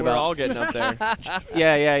excited We're about. all getting up there.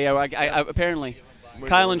 Yeah. I apparently,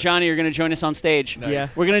 Kyle and Johnny are going to join us on stage. Yeah.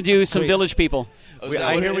 We're going to do some Sweet. Village People.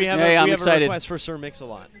 I hear we have, Yeah, I'm we have a excited. request for Sir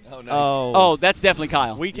Mix-a-Lot. Oh, nice. Oh, that's definitely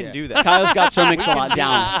Kyle. We can do that. Kyle's got Sir Mix-a-Lot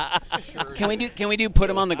down. Can we do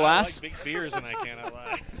Put 'Em on the I Glass? like big beers, and I cannot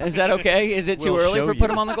lie. Is that okay? Is it too We'll early show for you.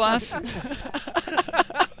 Put 'Em on the Glass?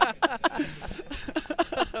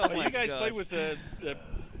 Well, you guys played with the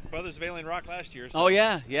Brothers of Alien Rock last year. So Oh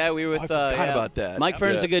yeah, we were with. I forgot yeah. about that. Mike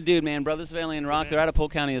Fern's Yeah. a good dude, man. Brothers of Alien Rock. They're out of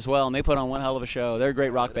Polk County as well, and they put on one hell of a show. They're a great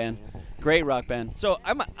rock band. Great rock band. So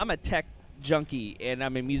I'm a tech junkie and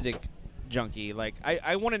I'm a music junkie. Like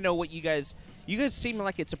I want to know what you guys seem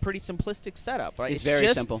like it's a pretty simplistic setup. Right? It's very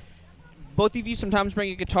just, simple. Both of you sometimes bring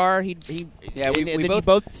a guitar. He Yeah, and we then you both-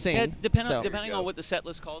 both sing. Yeah, depending Go. on what the set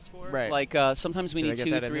list calls for. Right. Like sometimes we Did I need get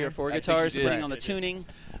 2, that in 3, or there? 4 I think guitars you did. depending on the tuning.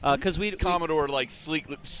 Because we Commodore like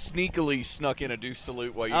sneakily snuck in a deuce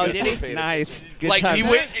salute while you Oh, guys did were he? paying Nice. attention. Good Like time. he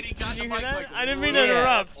went and he got Did the you mic hear that? like, I didn't mean to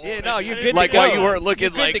interrupt. Yeah, no, you're good like to go. while you weren't looking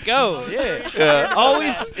Good like to go. Yeah.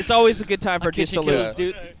 Yeah. It's always a good time for a Kitchen salute. Kills,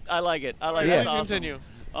 dude. I like it. I like Yeah. it. That's Please awesome. continue.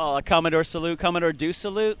 Oh, a Commodore salute, Commodore Deuce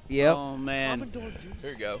salute. Yep. Oh man.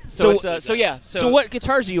 There you go. So So- it's yeah. So what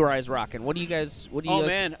guitars are you guys rocking? What do you guys? What do you? Oh like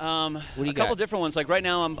man, do you a couple got? different ones. Like right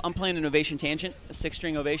now, I'm playing an Ovation Tangent, a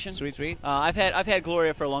 6-string Ovation. Sweet. I've had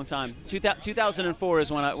Gloria for a long time. 2004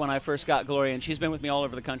 is when I first got Gloria, and she's been with me all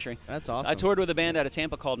over the country. That's awesome. I toured with a band out of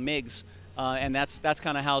Tampa called Migs, and that's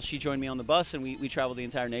kind of how she joined me on the bus, and we traveled the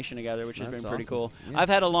entire nation together, which has That's been pretty awesome. cool. Yeah. I've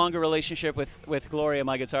had a longer relationship with Gloria,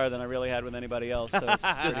 my guitar, than I really had with anybody else. So it's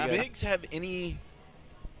Does pretty good. Miggs have any?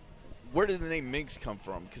 Where did the name Miggs come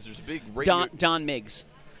from? Because there's a big radio. Don Miggs.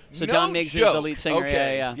 So No Don Miggs joke. is the lead singer.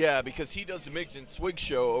 Okay. Yeah. because he does the Miggs and Swig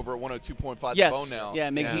show over at 102.5 Yes. The Bone now. Yeah,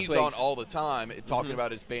 Miggs and and he's on Swigs. all the time talking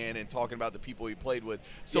about his band and talking about the people he played with.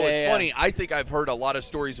 So Yeah, it's yeah. funny. I think I've heard a lot of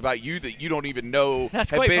stories about you that you don't even know That's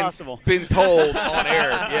have quite been, possible. been told on air.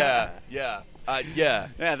 Yeah. Yeah,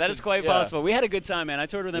 that is quite Yeah. possible. We had a good time, man. I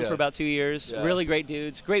toured with them Yeah. for about 2 years. Yeah. Really great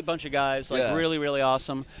dudes, great bunch of guys, like Yeah. really, really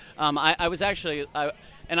awesome. I was actually,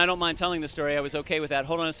 and I don't mind telling the story, I was okay with that.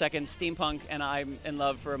 Hold on a second. Steampunk and I'm in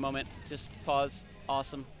love for a moment. Just pause.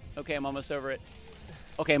 Awesome. Okay, I'm almost over it.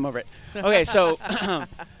 Okay, I'm over it. Okay, so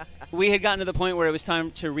we had gotten to the point where it was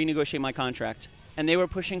time to renegotiate my contract, and they were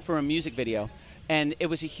pushing for a music video. And it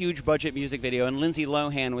was a huge budget music video, and Lindsay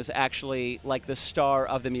Lohan was actually like the star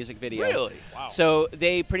of the music video. Really? Wow. So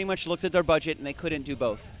they pretty much looked at their budget, and they couldn't do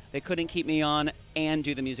both. They couldn't keep me on and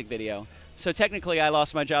do the music video. So technically, I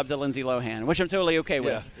lost my job to Lindsay Lohan, which I'm totally okay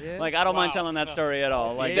with. Yeah. Like, I don't mind Wow. telling that story at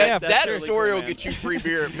all. Like, Yeah, that's that really story cool, will man. get you free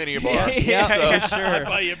beer at many a bar. Yeah, So- for sure. I'd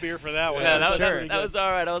buy you a beer for that one. Yeah, that was, Sure. that was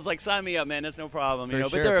all right. I was like, sign me up, man. That's no problem. You For know,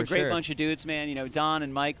 sure, but they're a for great sure. bunch of dudes, man. You know, Don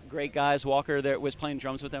and Mike, great guys. Walker, there was playing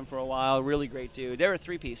drums with them for a while. Really great dude. They're a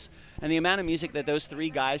 3-piece, and the amount of music that those 3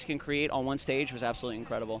 guys can create on one stage was absolutely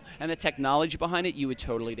incredible. And the technology behind it, you would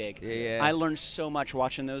totally dig. Yeah. I learned so much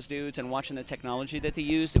watching those dudes and watching the technology that they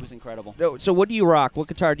used. It was incredible. No, so what do you rock? What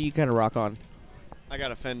guitar do you kind of rock on? I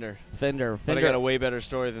got a Fender, Fender. but I got a way better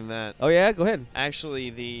story than that. Oh yeah, go ahead.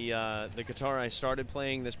 Actually, the guitar I started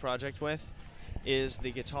playing this project with is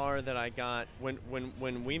the guitar that I got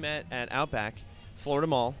when we met at Outback, Florida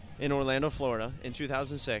Mall in Orlando, Florida in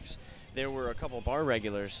 2006. There were a couple bar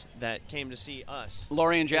regulars that came to see us.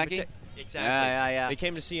 Lori and Jackie? Exactly. Yeah. They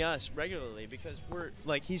came to see us regularly because we're,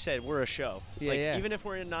 like he said, we're a show. Yeah, like yeah. even if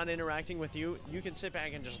we're not interacting with you, you can sit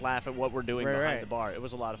back and just laugh at what we're doing Right, behind right. the bar. It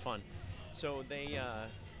was a lot of fun. So they,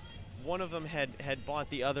 one of them had bought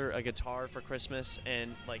the other a guitar for Christmas,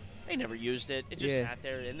 and like they never used it. It just Yeah. sat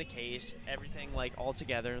there in the case, everything like all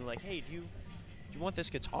together, and like, hey, do you want this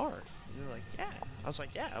guitar? And they're like, yeah. I was like,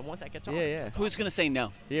 yeah, I want that guitar. Yeah. Who's going to say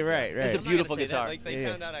no? Yeah, right. It's a I'm not gonna beautiful say that. guitar. Like they Yeah.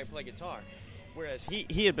 found out I play guitar, whereas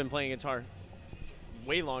he had been playing guitar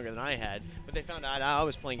way longer than I had. But they found out I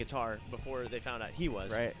was playing guitar before they found out he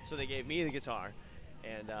was. Right. So they gave me the guitar,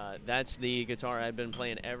 And that's the guitar I've been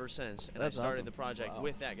playing ever since. And That's I started awesome. the project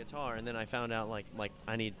with that guitar, and then I found out like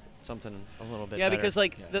I need something a little bit Yeah, better. because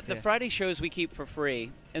like the Friday shows we keep for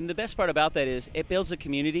free, and the best part about that is it builds a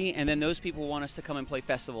community, and then those people want us to come and play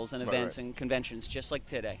festivals and events and conventions, just like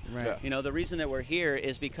today. Right. Yeah. You know, the reason that we're here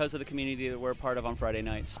is because of the community that we're a part of on Friday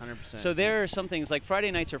nights. 100%. So there are some things like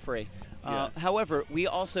Friday nights are free. However, we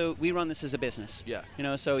run this as a business. Yeah. You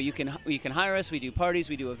know, so you can hire us. We do parties,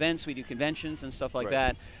 we do events, we do conventions and stuff like Right.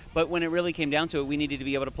 that. But when it really came down to it, we needed to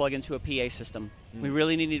be able to plug into a PA system. We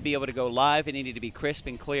really needed to be able to go live. It needed to be crisp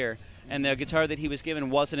and clear. And the guitar that he was given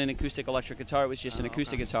wasn't an acoustic electric guitar. It was just an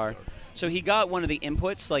acoustic guitar. So he got one of the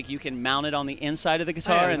inputs, like you can mount it on the inside of the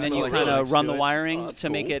guitar, and then you really kind cool. of run the Oh, wiring that's to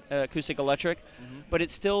make cool. it acoustic electric. But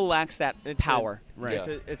it still lacks that It's power. Right.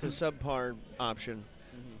 It's a subpar option.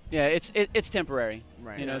 Yeah, it's temporary.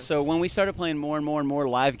 Right. You know, Yeah. so when we started playing more and more and more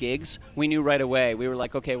live gigs, we knew right away. We were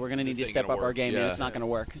like, okay, we're going to need This to ain't step gonna up our work. game, and Yeah. it's not going to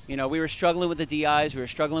work. You know, we were struggling with the DIs, we were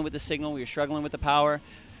struggling with the signal, we were struggling with the power,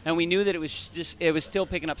 and we knew that it was still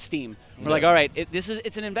picking up steam. We're like, all right,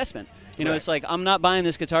 it's an investment. You know, Right. it's like I'm not buying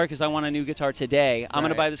this guitar because I want a new guitar today. I'm going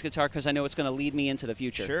to Right. buy this guitar because I know it's going to lead me into the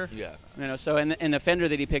future. Sure. Yeah. You know, so and the Fender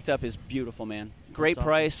that he picked up is beautiful, man. Great That's awesome.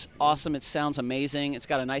 price, awesome. It sounds amazing. It's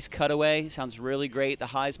got a nice cutaway. It sounds really great. The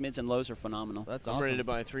highs, mids, and lows are phenomenal. That's I'm awesome. ready to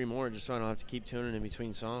buy 3 more just so I don't have to keep tuning in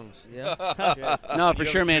between songs. Yeah. No, for You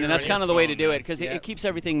sure, have man, to and that's tune kind of your the way to phone, do it man. because Yeah. it keeps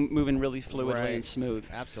everything moving really fluidly Right. and smooth.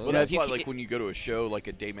 Absolutely. Well, know, that's if you why, c- like, when you go to a show, like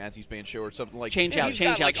a Dave Matthews Band show or something, like Change out, he's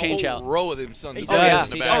change got, out, like, change a whole out. row of them sons He of does.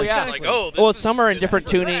 bands in the He back. does. It's Oh, yeah. like, oh, this Well, is- some are in this different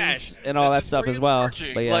is for tunings Thrash. and all that This is stuff as brilliant well.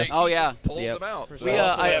 marching. But yeah. Like, Oh, he yeah. just pulls Yep. them out. We, So- So uh,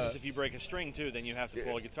 also I- happens if you break a string too, then you have to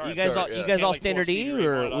pull a guitar. You guys Sure, all yeah. you guys Can't, all like, pull standard E Stevie Ray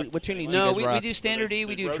or Vaughan what tunings No, you guys we rock? do standard E,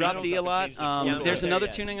 we do the drop Roadies D a have to lot. change the full There's code. another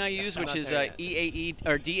Yeah. tuning I use, I'm which not is saying that. EAE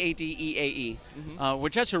or DADEAE,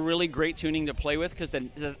 which that's a really great tuning to play with because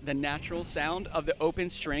the natural sound of the open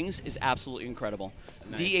strings is absolutely incredible.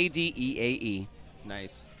 Nice. DADEAE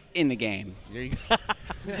Nice. in the game. There you go.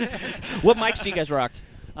 What mics do you guys rock?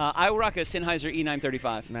 I rock a Sennheiser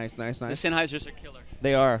E935. Nice, nice, The nice. Sennheisers are killer.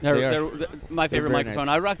 They are. They are. They're my They're favorite very microphone.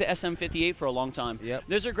 nice. I rocked the SM58 for a long time. Yep.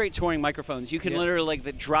 Those are great touring microphones. You can Yep. literally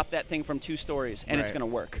drop that thing from 2 stories and it's Right. going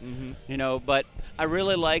to work. Mhm. You know, but I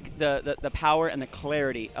really like the power and the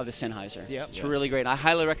clarity of the Sennheiser. Yep. It's Yeah. really great. I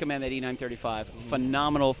highly recommend that E935.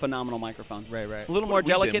 Phenomenal microphone. Right, right. A little What more have we been?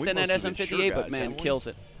 delicate We than that must have been SM58, Shure but guys, man, haven't we? kills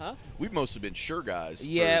it. We must have been Sure guys.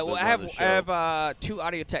 Yeah, for well, the I show. have 2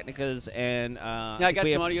 Audio Technicas and Yeah, I got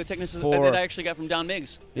some audio technicians that I actually got from Don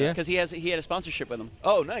Miggs. Yeah. Because he had a sponsorship with him.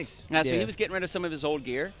 Oh, nice. Yeah, so Yeah. he was getting rid of some of his old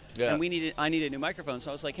gear, Yeah. and I needed a new microphone. So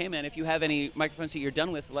I was like, hey man, if you have any microphones that you're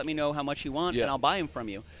done with, let me know how much you want, Yeah. and I'll buy them from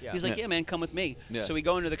you. Yeah. He's like, Yeah. yeah man, come with me. Yeah. So we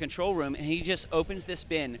go into the control room, and he just opens this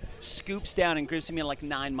bin, scoops down, and gives me like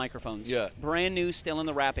 9 microphones. Yeah. Brand new, still in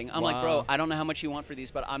the wrapping. I'm like, Wow. bro, I don't know how much you want for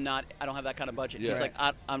these, but I don't have that kind of budget. Yeah. He's like,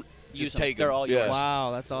 I'm Just use 'em. take 'em. They're all Yeah. yours.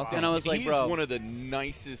 Wow, that's awesome. And I was like, he's bro. one of the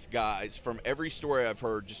nicest guys from every story I've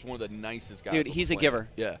heard. Just one of the nicest guys. Dude, on he's the a planet. giver.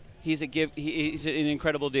 Yeah. He's an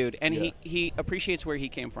incredible dude, and Yeah. he appreciates where he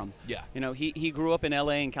came from. Yeah. You know, he grew up in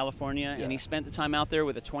L.A. and California, Yeah. and he spent the time out there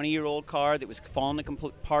with a 20-year-old car that was falling to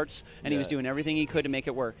complete parts, and he was Yeah. doing everything he could to make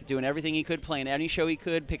it work, doing everything he could, playing any show he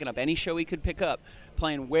could, picking up any show he could pick up,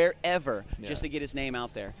 playing wherever just Yeah. to get his name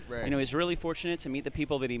out there. Right. You know, he's really fortunate to meet the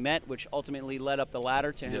people that he met, which ultimately led up the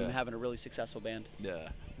ladder to him Yeah. having a really successful band. Yeah.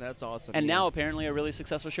 That's awesome. And yeah. now apparently a really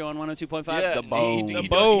successful show on 102.5. Yeah, The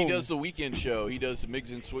Bone. he does the weekend show. He does the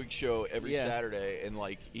Miggs and Swig show every Yeah. Saturday, and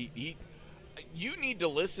like he you need to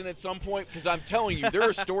listen at some point because I'm telling you, there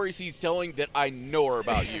are stories he's telling that I know are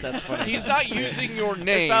about you. That's funny. He's not using your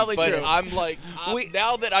name, probably but true. I'm like,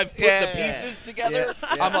 now that I've put Yeah. the pieces together,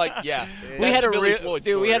 I'm like, yeah. We that's had a Billy real Floyd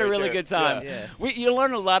dude. We story had a right really there. good time. Yeah. Yeah. You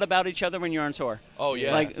learn a lot about each other when you're on tour. Oh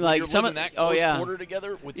yeah, Like You're some living of that oh close yeah. quarter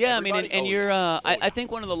together with Yeah, I mean, everybody? and Oh, you're. yeah. I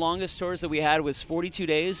think one of the longest tours that we had was 42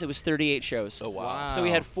 days. It was 38 shows. Oh wow. So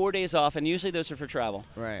we had 4 days off, and usually those are for travel.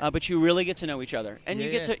 Right. But you really get to know each other, and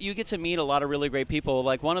Yeah, you get to meet a lot of really great people.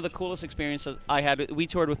 Like one of the coolest experiences I had, we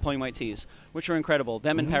toured with Plain White T's, which were incredible.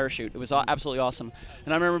 Them and Parachute. It was absolutely awesome.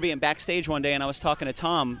 And I remember being backstage one day, and I was talking to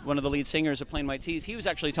Tom, one of the lead singers of Plain White T's. He was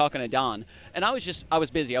actually talking to Don, and I was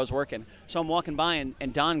busy. I was working, so I'm walking by,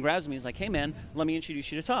 and Don grabs me. He's like, "Hey man, let me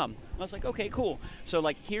introduce you to Tom." I was like, "Okay, cool." So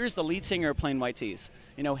like, here's the lead singer of Plain White T's.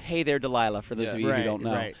 You know, hey there, Delilah, for those Yeah. of you Right, who don't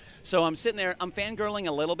know. right. So I'm sitting there, I'm fangirling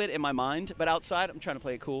a little bit in my mind, but outside I'm trying to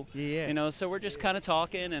play it cool. Yeah. You know, so we're just kind of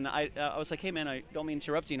talking, and I was like, hey man, I don't mean to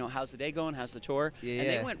interrupt you. You know, how's the day going? How's the tour? Yeah, And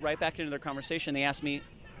yeah. they went right back into their conversation. They asked me,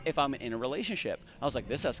 if I'm in a relationship. I was like,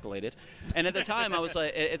 this escalated. And at the time, I was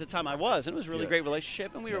like, and it was a really great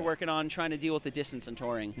relationship, and we were working on trying to deal with the distance and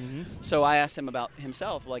touring. So I asked him about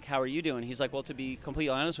himself, like, how are you doing? He's like, well, to be completely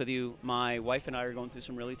honest with you, my wife and I are going through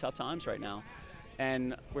some really tough times right now,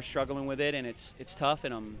 and we're struggling with it, and it's tough,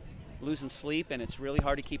 and I'm losing sleep, and it's really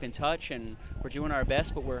hard to keep in touch, and we're doing our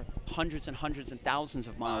best, but we're hundreds and hundreds and thousands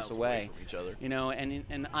of miles away from each other. You know,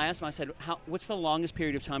 and I asked him, I said, what's the longest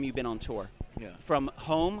period of time you've been on tour? Yeah. From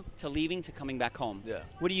home to leaving to coming back home. Yeah.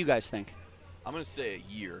 What do you guys think? I'm gonna say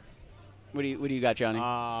a year. What do you got, Johnny?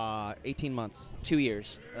 18 months. 2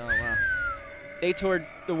 years. Oh, wow. They toured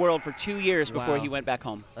the world for 2 years before Wow. he went back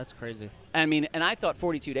home. That's crazy. I mean, and I thought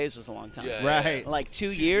 42 days was a long time. Yeah, Right. Like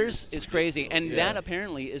 2 years is crazy, and Yeah. that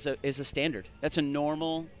apparently is a standard. That's a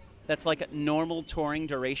normal. That's like a normal touring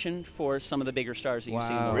duration for some of the bigger stars that you see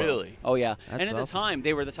in the Wow. world. Really? Oh yeah. That's And at the awesome. time,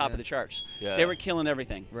 they were the top Yeah. of the charts. Yeah. They were killing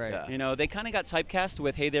everything. Right. Yeah. You know, they kind of got typecast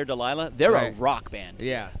with "Hey There, Delilah." They're a Right. rock band.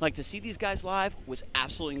 Yeah. Like to see these guys live was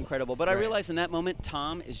absolutely incredible. But I Right. realized in that moment,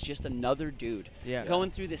 Tom is just another dude. Yeah.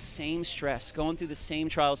 Going through the same stress, going through the same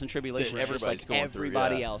trials and tribulations, just everybody's like going through,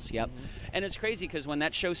 everybody yeah. else. Yep. And it's crazy because when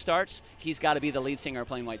that show starts, he's got to be the lead singer of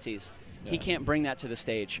Plain White T's. He can't bring that to the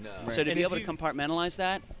stage. No. So Right. to And be if able to you- compartmentalize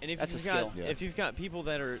that, And if that's a you've skill. got Yeah. if you've got people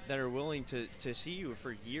that are willing to see you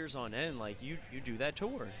for years on end, like you do that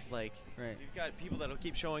tour. Like Right. you've got people that'll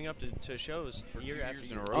keep showing up to shows For year 2 after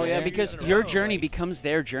years in year. a row. Oh yeah, Yeah. because Years in a your row, journey like- becomes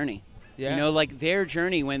their journey. Yeah. You know, like their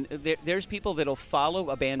journey when there's people that'll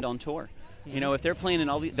follow a band on tour. You know, if they're playing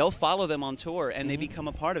in they'll follow them on tour and they become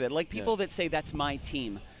a part of it. Like people that say that's my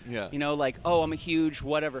team. Yeah. You know, like, oh, I'm a huge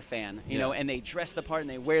whatever fan. You Yeah. know, and they dress the part and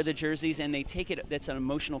they wear the jerseys and they take it. That's an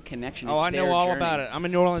emotional connection. Oh, It's I know their all journey. about it. I'm a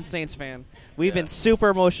New Orleans Saints fan. We've Yeah. been super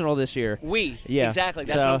emotional this year. Yeah, exactly.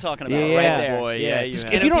 That's what I'm talking about. Right yeah. there. Boy, yeah, you Just-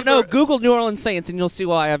 have. if you don't know, Google New Orleans Saints and you'll see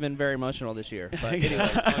why I've been very emotional this year. But anyways.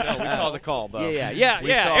 I know, we saw the call, Bo. Yeah.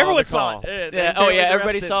 We saw Everyone the saw call. it. Yeah. Oh yeah.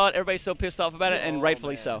 Everybody saw it. Everybody's so pissed off about it, and Oh,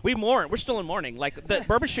 rightfully man. so. We mourn. We're still in mourning. Like the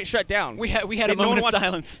Bourbon Street shut down. We had a No one moment of wants to-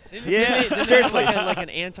 silence. Yeah, Didn't they seriously. have like an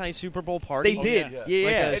anti-Super Bowl party? They did. yeah. Yeah.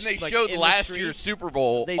 Like a- And they like showed in the last streets? year's Super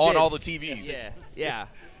Bowl They on did. all the TVs. Yeah.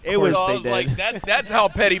 It So was. I was like, that's how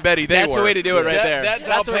petty Betty they That's were. the way to do it right there. That's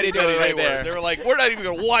That's how the way petty to do it Betty right they there. were. They were like, we're not even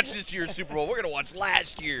going to watch this year's Super Bowl. We're going to watch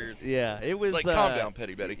last year's. Yeah, it was. It's like, calm down,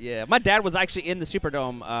 petty Betty. Yeah, my dad was actually in the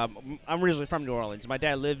Superdome. I'm originally from New Orleans. My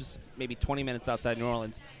dad lives maybe 20 minutes outside New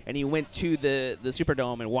Orleans, and he went to the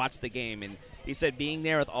Superdome and watched the game. And he said being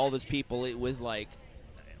there with all those people, it was like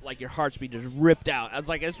your hearts be just ripped out. I was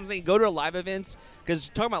like, I was saying, go to live events, because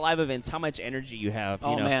talking about live events, how much energy you have. You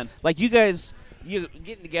Oh, know? man. Like you guys. You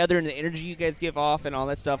getting together and the energy you guys give off and all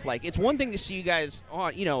that stuff. Like it's one thing to see you guys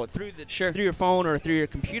on, through your phone or through your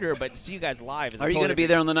computer, but to see you guys live is. Are you going to be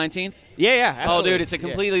there on the 19th? Yeah, Oh, absolutely. dude, it's a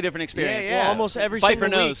completely different experience. Yeah. Well, almost every Pfeiffer single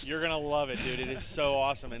knows. week. You're gonna love it, dude. It is so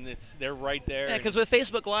awesome, and they're right there. Yeah, and because with it's-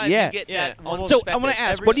 Facebook Live, Yeah. you get Yeah, that. almost So unexpected. I want to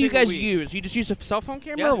ask, every what do you single guys week. use? You just use a cell phone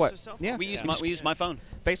camera Yeah, or just what? a cell phone. Yeah, We use my phone.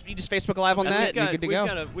 you just Facebook Live on And that. we've and you're got, good to we've go.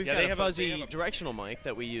 got a, we've Yeah, got they a have a- fuzzy they have a- directional mic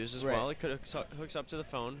that we use as Right. well. It hooks up to the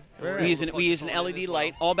phone. Right. We use an LED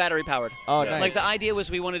light, all battery powered. Oh, Yeah. nice. Like the idea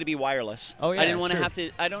was we wanted to be wireless. Oh, yeah, I didn't want to true. have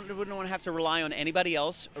to. Wouldn't want to have to rely on anybody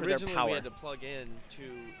else for Originally, their power. we had to plug in to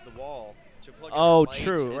the wall to plug in Oh, our lights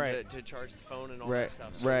true, and right. to charge the phone and all Right, that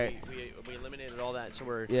stuff. So right. we eliminated all that. So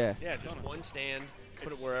we're Yeah. Yeah, it's just on. one stand, put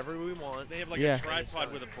it It's- wherever we want. They have like Yeah. a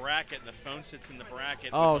tripod with a bracket, and the phone sits in the bracket.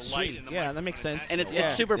 Oh, with the light sweet. and the Yeah, that microphone makes sense. attached and to it's it. Yeah.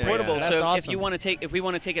 it's super Yeah, portable. yeah. So That's if you want to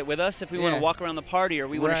take it with us, if we want Yeah. to walk around the party or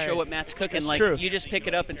we want to show Right. what Matt's cooking, That's like true. you just pick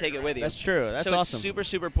it up and take it with you. That's true. That's so awesome. it's super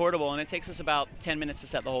super portable, and it takes us about 10 minutes to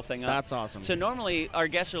set the whole thing up. That's awesome. So normally our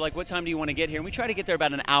guests are like, "What time do you want to get here?" And we try to get there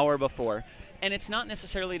about an hour before. And it's not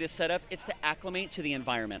necessarily to set up; it's to acclimate to the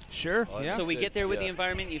environment. Sure. Oh, Yeah. So we get there with the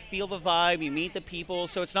environment, you feel the vibe, you meet the people.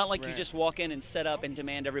 So it's not like you Right. just walk in and set up and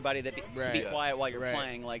demand everybody to be Right. quiet while you're Right.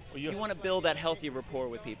 playing. Like Well, you you- want to build that healthy rapport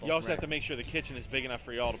with people. You also have to make sure the kitchen is big enough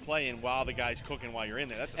for y'all to play in while the guy's cooking while you're in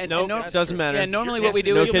there. That's a And- Nope, no- it doesn't matter. Yeah, normally Your what we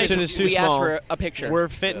do no is kitchen is too we ask small. for a picture. We're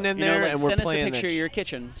fitting in You know, there like, and we're send playing us a picture next. of your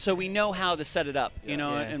kitchen, so we know how to set it up. You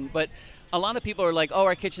know, Yeah. but a lot of people are like, "Oh,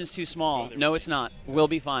 our kitchen's too small." No, it's not. We'll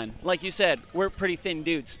be fine. Like you said, we're pretty thin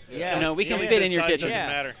dudes. Yeah. You know, we The can only fit in your size kitchen. doesn't Yeah.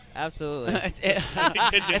 matter. Absolutely.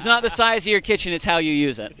 It's not the size of your kitchen; it's how you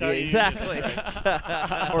use it. It's how you use it. exactly.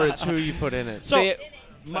 Or it's who you put in it. So, See,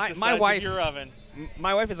 my Like the my size of wife your oven.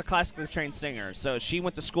 my wife is a classically trained singer, so she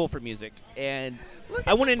went to school for music, and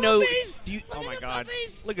I want to know. Do you, oh my God!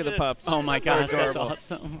 Look at the pups. Oh my gosh, that's adorable.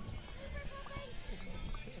 awesome.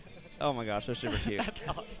 Oh my gosh, they're super cute. That's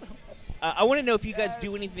awesome. I want to know if you guys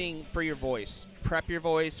do anything for your voice prep your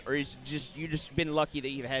voice, or is just you just been lucky that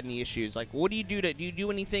you've had any issues? Like, what do you do do you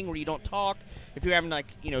do anything where you don't talk? If you're having like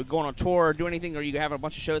going on tour, or do anything, or you have a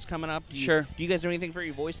bunch of shows coming up? Sure. Do you guys do anything for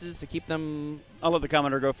your voices to keep them? I'll let the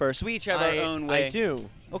commenter go first. We each have our own way. I do.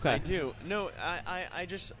 Okay. I do. No,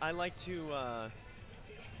 I like to.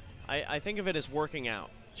 I think of it as working out.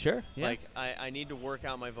 Sure. Yeah. Like I need to work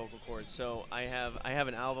out my vocal cords. So I have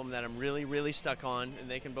an album that I'm really, really stuck on, and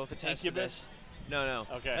they can both attest to this. No.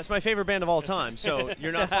 Okay. That's my favorite band of all time, so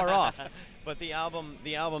you're not far off. But the album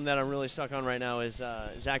that I'm really stuck on right now is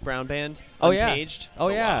Zac Brown Band, Uncaged. Oh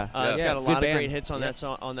yeah. It's got a lot of band. great hits on that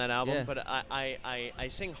song, on that album. Yeah. But I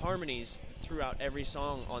sing harmonies throughout every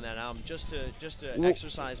song on that album just to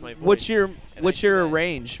exercise my voice. What's your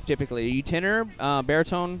range typically? Are you tenor,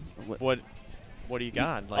 baritone? What do you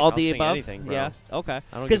got? Like, all I'll the sing above. anything, bro. Yeah. Okay.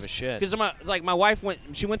 I don't give a shit. Because my wife went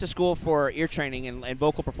to school for ear training and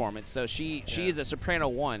vocal performance. So she is a soprano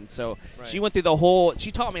 1. So she went through the whole.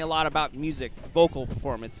 She taught me a lot about music, vocal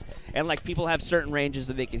performance, and like people have certain ranges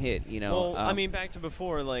that they can hit. Well, I mean, back to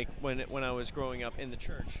before, like when I was growing up in the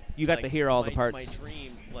church. You got to hear all the parts. My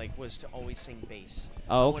dream was to always sing bass.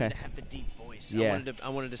 Oh, okay. I wanted to have the deep voice. Yeah. I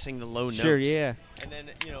wanted to sing the low notes. Sure. Yeah. And then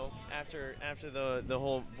after the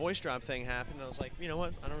whole voice drop thing happened, I was like, you know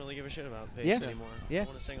what? I don't really give a shit about bass anymore. Yeah. I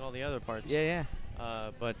want to sing all the other parts. Yeah.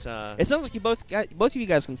 But it sounds like you both of you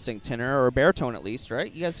guys can sing tenor or baritone at least,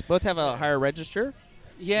 right? You guys both have a higher register.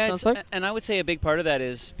 Yeah, sounds like? And I would say a big part of that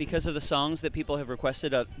is because of the songs that people have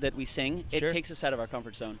requested that we sing. Sure. It takes us out of our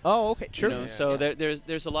comfort zone. Oh, okay, sure. So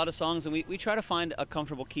there's a lot of songs, and we try to find a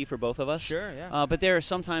comfortable key for both of us. Sure, yeah. But there are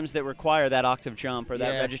some times that require that octave jump or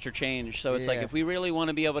that Yeah. register change. So it's like if we really want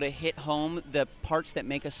to be able to hit home the parts that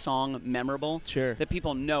make a song memorable, Sure. that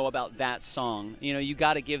people know about that song, you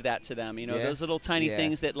got to give that to them. Yeah. Those little tiny Yeah.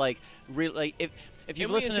 things that if you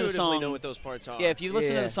and we listen to the intuitively song, know what those parts are. yeah, if you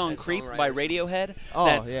listen to Yeah. the song As "Creep" by songwriters. Radiohead, Oh,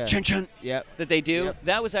 that yeah. chun chun Yep. that they do, Yep.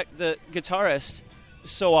 that was the guitarist,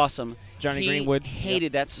 so awesome. Johnny He Greenwood.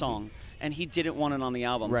 hated that song, and he didn't want it on the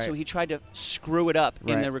album, Right. so he tried to screw it up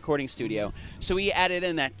in Right. the recording studio. So he added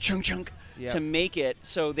in that chunk chunk Yep. to make it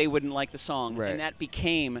so they wouldn't like the song, Right. and that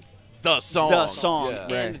became The song. the song Yeah.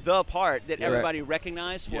 and Right. the part that Yeah. everybody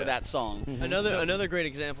recognized for Yeah. that song. Another great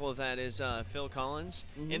example of that is Phil Collins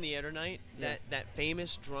in the Eder Night. That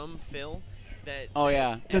famous drum fill. That Oh,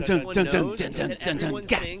 yeah. that Dun, everyone dun, dun, knows, dun, dun, that dun, dun, everyone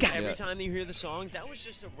ga, sings ga. every Yeah. time they hear the song. That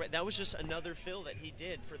was just another fill that he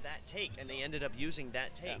did for that take, and they ended up using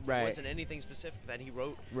that take. Right. It wasn't anything specific that he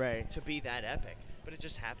wrote Right. to be that epic, but it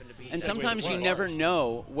just happened to be. And that's what it sometimes you was. never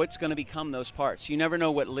know what's going to become those parts. You never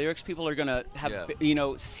know what lyrics people are going to have,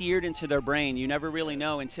 Yeah. seared into their brain. You never really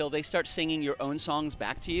know until they start singing your own songs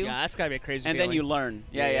back to you. Yeah, that's gotta be a crazy. and then you learn.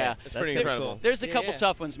 Yeah. It's pretty That's incredible. cool. There's a Yeah, couple yeah.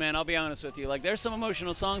 tough ones, man. I'll be honest with you. Like, there's some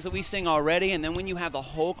emotional songs that we sing already, and then when you have the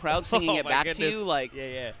whole crowd singing it my back to goodness. you, like,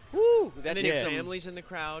 Yeah. woo, And that then takes your some. family's in the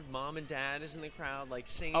crowd, mom and dad is in the crowd, like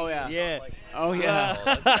singing. Oh, yeah. the song, Yeah. like, Oh, yeah. Oh,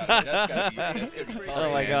 that's gotta be tough.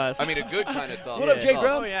 Oh my gosh. I mean, a good kind of tough. What up, Jake,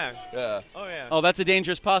 bro? Oh yeah. Yeah. Oh yeah. Oh, that's a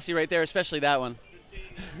dangerous posse right there, especially that one.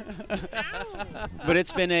 But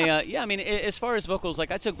it's been as far as vocals,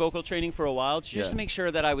 like I took vocal training for a while just Yeah. to make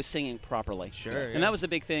sure that I was singing properly. Sure, And yeah. that was a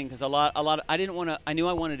big thing because I knew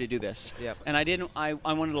I wanted to do this. Yep. And I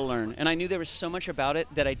wanted to learn. And I knew there was so much about it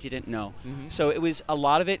that I didn't know. Mm-hmm. So it was, a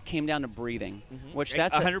lot of it came down to breathing, which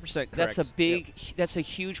that's 100% That's a correct. that's a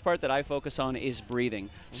huge part that I focus on is breathing.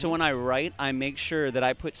 So Mm-hmm. when I write, I make sure that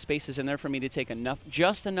I put spaces in there for me to take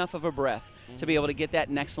just enough of a breath to be able to get that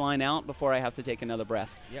next line out before I have to take another breath.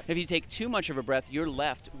 Yep. If you take too much of a breath, you're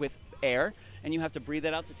left with air, and you have to breathe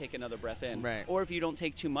that out to take another breath in. Right. Or if you don't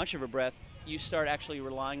take too much of a breath, you start actually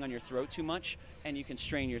relying on your throat too much, and you can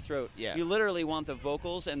strain your throat. Yeah. You literally want the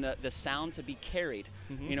vocals and the sound to be carried,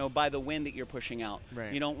 by the wind that you're pushing out.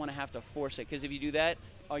 Right. You don't want to have to force it, because if you do that,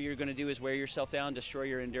 all you're going to do is wear yourself down, destroy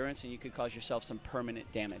your endurance, and you could cause yourself some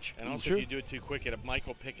permanent damage. And also, if you do it too quick, Mike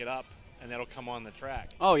will pick it up, and that'll come on the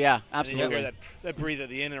track. Oh, yeah, And then absolutely. you hear that breathe at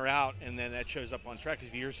the in or out, and then that shows up on track. Because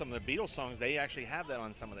if you hear some of the Beatles songs, they actually have that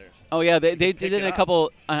on some of theirs. Oh, yeah, they pick did it in a up.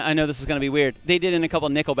 couple. I know this is going to be weird. They did in a couple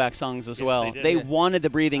Nickelback songs as Yes, well. they did. wanted the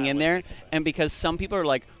breathing I in like there, Nickelback. and because some people are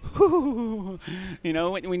like, when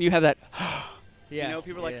you have that, Yeah.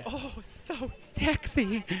 people are Yeah. like, oh, so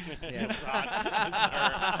sexy. It's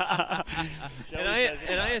hot.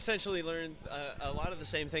 And I essentially learned a lot of the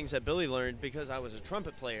same things that Billy learned because I was a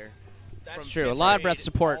trumpet player. That's from true. A fifth lot of grade breath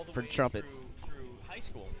support all the for way trumpets. through high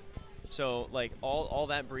school. So like all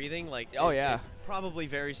that breathing, like Oh, it- yeah. it probably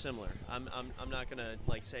very similar. I'm not gonna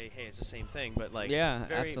like say hey it's the same thing, but like Yeah,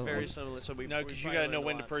 very absolutely. very similar. So we No, we because you probably got to know learned a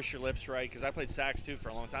when to lot. purse your lips right. Because I played sax too for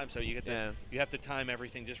a long time, so you get to Yeah. you have to time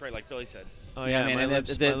everything just right, like Billy said. Oh yeah, man. my And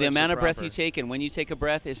lips- the my lips amount are of breath proper. you take and when you take a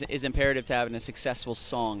breath is imperative to having a successful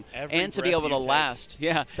song. Every and to be breath able to you take. last.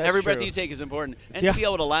 Yeah, That's every breath true. you take is important. And Yeah. to be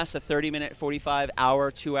able to last a 30-minute,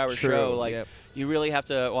 45-hour, 2-hour True, show, like yep. you really have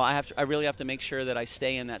to. Well, I really have to make sure that I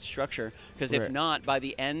stay in that structure because if Right. not, by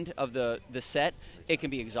the end of the set, it can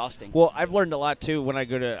be exhausting. Well, I've learned a lot too when I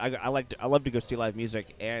go to. I love to go see live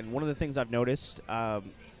music, and one of the things I've noticed, one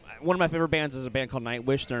of my favorite bands is a band called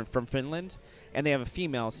Nightwish. They're from Finland, and they have a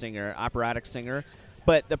female singer, operatic singer.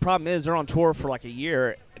 But the problem is they're on tour for like a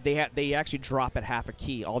year. They actually drop at half a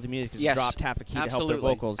key. All the music is Yes, dropped half a key to help absolutely, their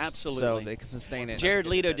vocals, so absolutely. they can sustain it. Jared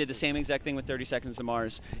Leto did the same exact thing with 30 Seconds to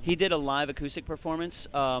Mars. He did a live acoustic performance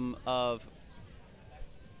of.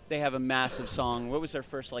 They have a massive song. What was their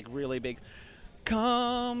first like really big?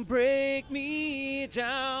 Come break me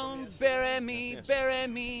down, bury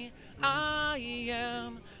me, I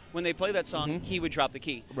am. When they play that song, he would drop the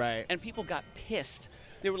key. Right. And people got pissed.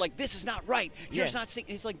 They were like, "This is not right. You're Yeah. not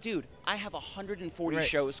singing." He's like, "Dude, I have 140 Right.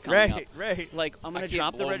 shows coming Right, up. right. Like, I'm gonna I can't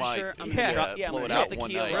drop the blow my- register. I'm Yeah. gonna drop, I'm blow gonna it drop out the one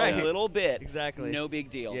key night, over yeah. a little bit. Exactly. No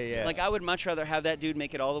big deal. Yeah, yeah. Like, I would much rather have that dude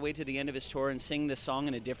make it all the way to the end of his tour and sing this song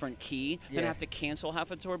in a different key than Yeah. have to cancel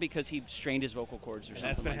half a tour because he strained his vocal cords or And something.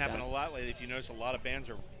 that's been like happening that. a lot lately. If you notice, a lot of bands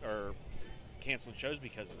are canceling shows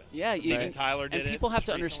because of it. Yeah, Steven Tyler did and it people have just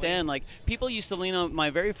to recently. understand. Like, people used to lean on.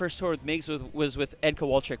 My very first tour with Migs was with Ed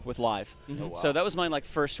Kowalczyk with Live. Oh, wow. So that was my like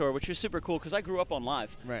first tour, which was super cool because I grew up on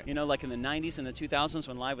Live. Right. You know, like in the '90s and the 2000s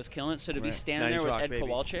when Live was killing it. So to be Right. standing there 90s with rock, Ed baby.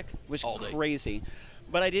 Kowalczyk was All day. crazy.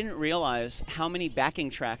 But I didn't realize how many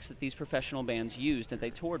backing tracks that these professional bands used that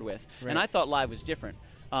they toured with, Right. and I thought Live was different.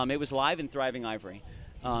 It was Live and Thriving Ivory.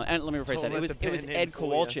 And let me rephrase Don't that. let It the was band name Ed fool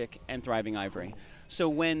ya. Kowalczyk and Thriving Ivory. So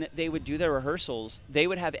when they would do their rehearsals, they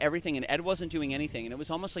would have everything, and Ed wasn't doing anything, and it was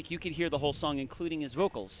almost like you could hear the whole song, including his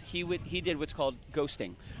vocals. He did what's called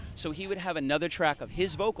ghosting. So he would have another track of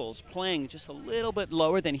his vocals playing just a little bit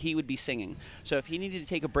lower than he would be singing. So if he needed to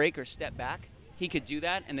take a break or step back, he could do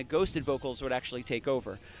that, and the ghosted vocals would actually take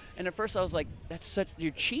over. And at first I was like,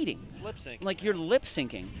 you're cheating. It's lip sync. Like, you're lip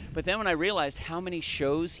syncing. But then when I realized how many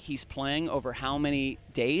shows he's playing over how many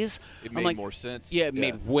days, It I'm made like, more sense. Yeah, it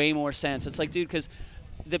made way more sense. It's like, dude, because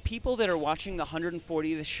the people that are watching the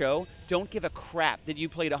 140th show don't give a crap that you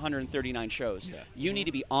played 139 shows. Yeah. You need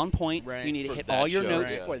to be on point. Right. You need to For hit that all your show,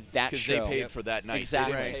 notes yeah. for that Because show. they paid for that night.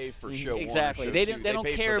 Exactly. They didn't pay for show Exactly. one or They show don't. two. They don't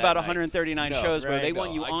paid care for about that night. 139 No, shows, bro. right. They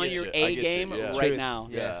want No, you I on get your you. I A get game you. Yeah. right True. now.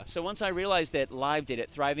 Yeah. So once I realized that Live did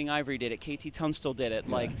it, Thriving Ivory did it, KT Tunstall did it,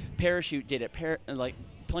 like Parachute did it, like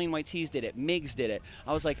Plain White Tees did it, Migs did it.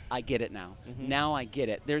 I was like, I get it now. Now I get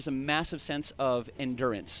it. There's a massive sense of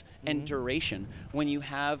endurance and duration when you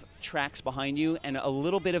have tracks behind you and a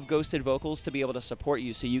little bit of ghosted vocals to be able to support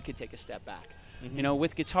you so you could take a step back. You know,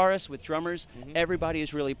 with guitarists, with drummers, everybody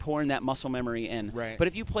is really pouring that muscle memory in. Right. But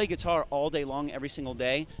if you play guitar all day long, every single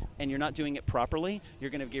day, and you're not doing it properly, you're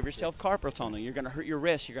going to give yourself carpal tunnel. You're going to hurt your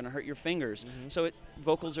wrists. You're going to hurt your fingers. So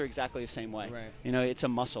vocals are exactly the same way. Right. You know, it's a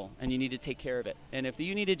muscle, and you need to take care of it. And if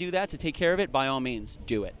you need to do that to take care of it, by all means,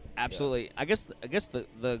 do it. Absolutely. I guess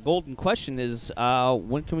the golden question is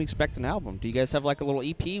when can we expect an album? Do you guys have like a little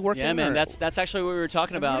EP working? Yeah, man, or- that's actually what we were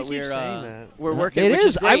talking about. Everybody keeps saying that. We're working. It which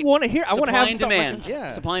is. I great. want to hear. I want to Supply have and something demand. like- yeah.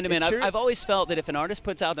 Supply and demand. It sure- I've always felt that if an artist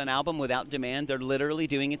puts out an album without demand, they're literally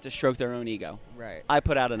doing it to stroke their own ego. Right. I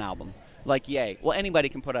put out an album. Like, yay. Well, anybody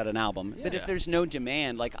can put out an album. But if Yeah. there's no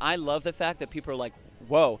demand, like, I love the fact that people are like,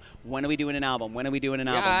 whoa, when are we doing an album? When are we doing an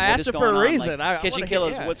album? I What asked is it for going a on? reason. Like, I Kitchen wanna hear-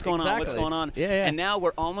 Killers, yeah, what's going on? What's exactly. going on? Yeah, yeah. And now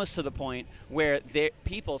we're almost to the point where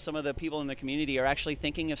some of the people in the community are actually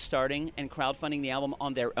thinking of starting and crowdfunding the album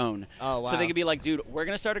on their own. Oh, wow. So they could be like, dude, we're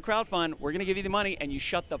going to start a crowdfund. We're going to give you the money, and you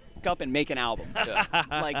shut the fuck up and make an album.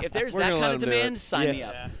 Like, if there's We're that gonna kind let of 'em do demand, it. sign Yeah. me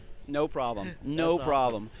up. No problem. No That's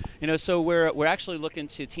problem. You know, so we're actually looking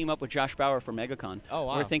to team up with Josh Bauer for MegaCon. Oh,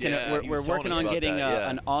 wow. We're thinking Yeah, we're he was working telling us on about getting that, yeah.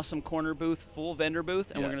 an awesome corner booth, full vendor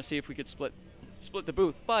booth, and Yeah. we're going to see if we could split the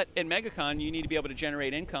booth. But in MegaCon, you need to be able to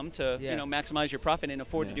generate income to Yeah. you know maximize your profit and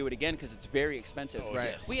afford to Yeah. do it again because it's very expensive. Oh, Right.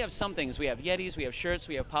 yes. We have some things. We have Yetis, we have shirts,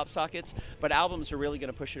 we have pop sockets, but albums are really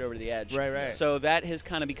going to push it over the edge. Right, right. So that has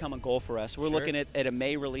kind of become a goal for us. We're Sure. looking at a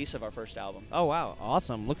May release of our first album. Oh wow,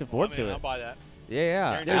 awesome! Looking forward to I'll it. buy that.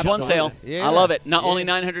 Yeah, yeah. There's one sale. Absolutely. Yeah. I love it. Not Yeah. only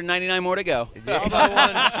 999 more to go. I'll buy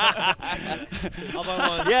one. I'll buy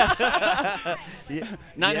one. Yeah. Yeah.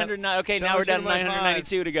 909. Okay, Shout now we're out down to to my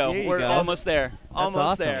 992 to go. There you We're go. almost there. Almost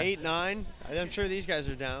awesome. there. 8, 9. I'm sure these guys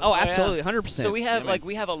are down. Oh, yeah. absolutely, 100%. So we have Yeah, man.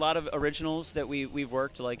 we have a lot of originals that we've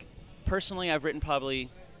worked like personally, I've written probably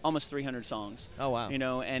almost 300 songs. Oh, wow. You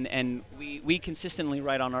know, and we consistently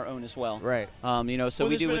write on our own as well. Right. You know, so well,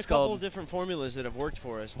 we there's do been what's a couple called. of different formulas that have worked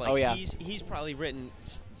for us. Like Oh, yeah. he's probably written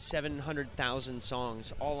 700,000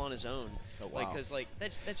 songs all on his own. Oh, wow. Like, cause like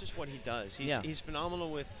that's just what he does. Yeah. He's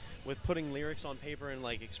phenomenal with putting lyrics on paper and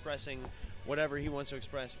like expressing whatever he wants to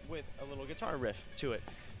express with a little guitar riff to it.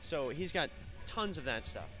 So he's got tons of that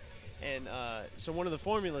stuff. And so one of the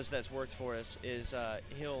formulas that's worked for us is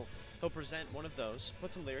he'll present one of those,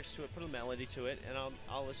 put some lyrics to it, put a melody to it, and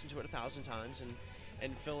I'll listen to it 1,000 times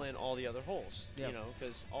and fill in all the other holes. Yep. You know,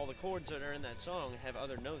 because all the chords that are in that song have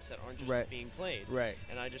other notes that aren't just Right. being played. Right.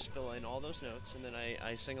 And I just fill in all those notes, and then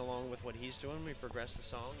I sing along with what he's doing. We progress the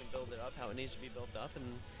song and build it up how it needs to be built up,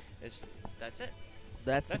 and that's it.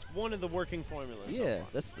 That's That's one of the working formulas. so yeah. far.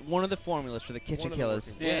 That's one of the formulas for the Kitchen One of the Killers.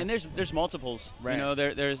 working Yeah, and there's multiples. Right. You know,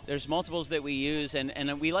 there's multiples that we use,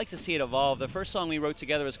 and we like to see it evolve. The first song we wrote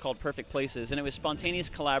together was called Perfect Places, and it was spontaneous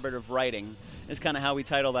collaborative writing. Is kind of how we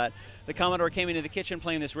title that. The Commodore came into the kitchen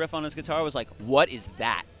playing this riff on his guitar. I was like, "What is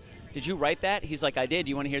that? Did you write that?" He's like, "I did.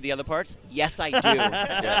 You want to hear the other parts?" "Yes, I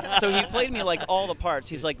do." So he played me like all the parts.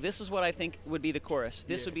 He's like, "This is what I think would be the chorus.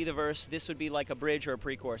 This would be the verse. This would be like a bridge or a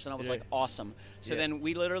pre-chorus." And I was like, "Awesome." So then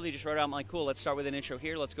we literally just wrote out, I'm like, "Cool, let's start with an intro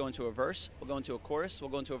here. Let's go into a verse. We'll go into a chorus. We'll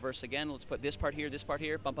go into a verse again. Let's put this part here,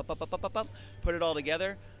 bump, bump, bump, bump, bump, bump, bump. Put it all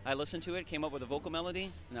together." I listened to it, came up with a vocal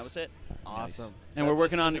melody, and that was it. Awesome. And we're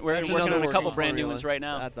working on that's working another on a couple working brand new formula. ones right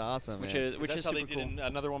now, That's awesome. which man. is which That's is how super they cool. did in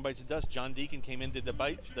Another One Bites the Dust. John Deacon came in, did the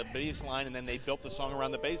bass line, and then they built the song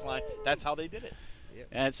around the bass line. That's how they did it.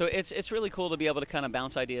 And so it's really cool to be able to kind of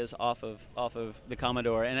bounce ideas off of the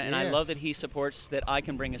Commodore, and I Yeah. love that he supports that I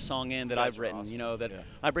can bring a song in that Guys I've are written. awesome. You know that Yeah.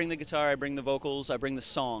 I bring the guitar, I bring the vocals, I bring the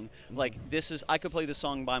song. Like I could play the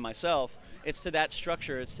song by myself. It's to that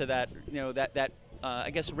structure, it's to that that I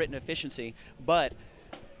guess written efficiency, but.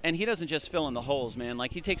 And he doesn't just fill in the holes, man.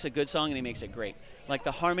 Like, he takes a good song and he makes it great. Like,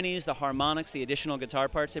 the harmonies, the harmonics, the additional guitar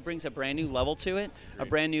parts, it brings a brand new level to it, a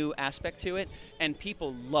brand new aspect to it, and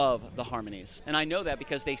people love the harmonies. And I know that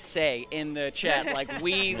because they say in the chat, like,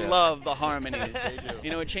 we love the harmonies. You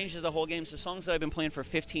know, it changes the whole game. So songs that I've been playing for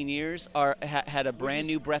 15 years had a brand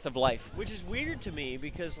new breath of life. Which is weird to me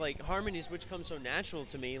because like harmonies, which come so natural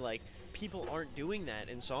to me, like people aren't doing that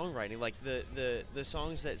in songwriting. Like the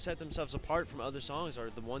songs that set themselves apart from other songs are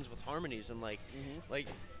the ones with harmonies, and like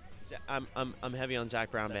I'm heavy on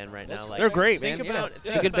Zach Brown Band right now. Like, They're great, think man. about Yeah. think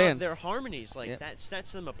It's a good about band. their harmonies. Like Yeah. that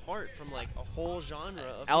sets them apart from like a whole genre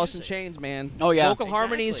of Alice in music. Chains, man. Oh, yeah. Vocal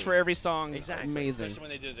harmonies Exactly. for every song. Exactly. Amazing. Especially when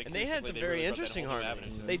they did it And they had acoustically, some they very really brought that interesting whole new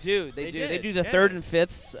harmonies. avenue. They do. They They do. did, They do the yeah. third and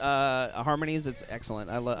fifths harmonies. It's excellent.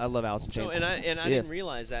 I love Alice in Chains. So and I Yeah. didn't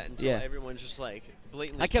realize that until Yeah. everyone's just like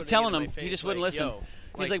blatantly. I kept putting it telling in him. my He face, just wouldn't like, listen. Yo,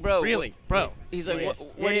 He's like, bro, really, bro. He's like, Yeah.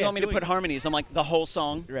 where do you want me to do put it. harmonies? I'm like, the whole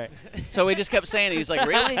song. Right. So he just kept saying it. He's like,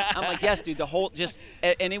 really? I'm like, yes, dude. The whole, just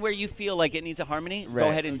anywhere you feel like it needs a harmony, Right. go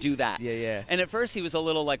ahead and do that. Yeah, yeah. And at first he was a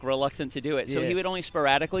little like reluctant to do it, so Yeah. he would only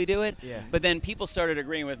sporadically do it. Yeah. But then people started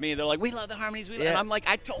agreeing with me. They're like, we love the harmonies. And Yeah. I'm like,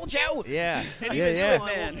 I told you. Yeah. And yeah, even yeah. so,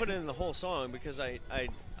 I won't put it in the whole song because I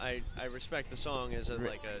respect the song as a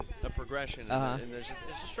progression, and there's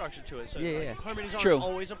a structure to it. So Yeah, like, yeah. harmonies aren't True.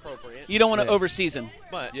 always appropriate, You don't want to Yeah. over-season.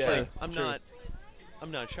 but Yeah. like, I'm True.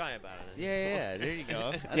 not shy about it. Yeah. There you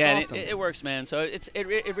go. That's yeah, and awesome. it works, man. So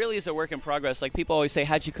it really is a work in progress. Like, people always say,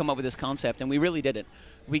 how'd you come up with this concept? And we really didn't.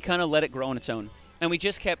 We kind of let it grow on its own. And we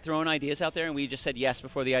just kept throwing ideas out there, and we just said yes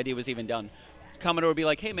before the idea was even done. Commodore would be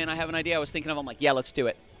like, hey, man, I have an idea I was thinking of. I'm like, yeah, let's do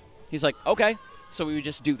it. He's like, okay. So we would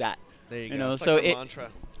just do that. There you You go. know, It's so like a it, mantra.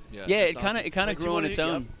 yeah, That's it kind of Like, grew on its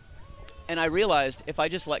own. And I realized if I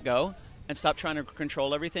just let go and stop trying to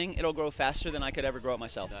control everything, it'll grow faster than I could ever grow it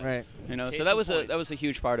myself. Right. You know, Case so that in was point. that was a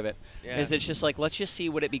huge part of it. Yeah. Is it's just like, let's just see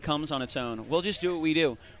what it becomes on its own. We'll just do what we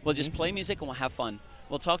do. We'll just play music and we'll have fun.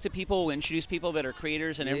 We'll talk to people, we'll introduce people that are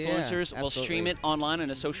creators and Yeah, influencers. We'll stream absolutely. it online on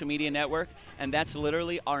a social media network, and that's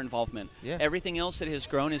literally our involvement. Yeah. Everything else that has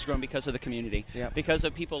grown because of the community. Yeah. Because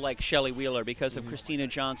of people like Shelley Wheeler, because of Christina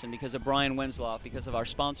Johnson, because of Brian Winslow, because of our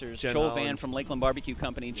sponsors, Jen Joel Van Holland. from Lakeland Barbecue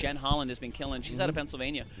Company. Jen Holland has been killing. She's out of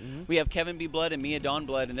Pennsylvania. We have Kevin B. Blood and Mia Dawn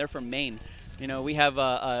Blood, and they're from Maine. You know, we have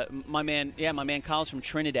my man Kyle's from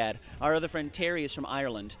Trinidad. Our other friend Terry is from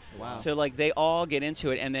Ireland. Wow. So like they all get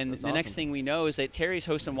into it, and then That's the next awesome. thing we know is that Terry's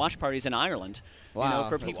hosting watch parties in Ireland. You know, Wow,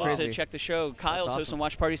 for that's people crazy. to check the show. Kyle's awesome. hosting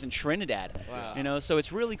watch parties in Trinidad. Wow. You know, so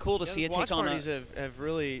it's really cool to Yeah, see those it take watch on parties a. have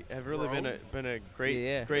really been a great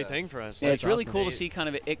Yeah. great thing for us. Yeah, Like, it's really awesome. cool to see kind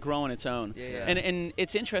of it grow on its own. Yeah, yeah. And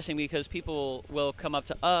it's interesting because people will come up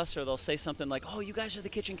to us or they'll say something like, "Oh, you guys are the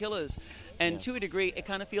Kitchen Killers," and to a degree, it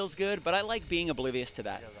kind of feels good. But I like being oblivious to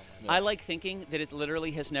that. I like thinking that it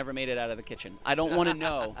literally has never made it out of the kitchen. I don't want to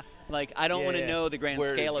know. Like, I don't want to know the grand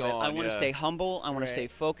Where it scale is of it. gone, I want to yeah. stay humble. I want Right. to stay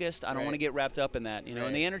focused. I don't want to Right. get wrapped up in that. You know, in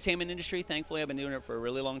Right. the entertainment industry, thankfully, I've been doing it for a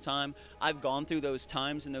really long time. I've gone through those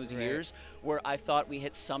times and those Right. years where I thought we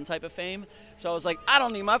hit some type of fame. So I was like, I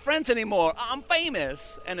don't need my friends anymore. I'm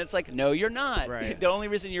famous. And it's like, no, you're not. Right. The only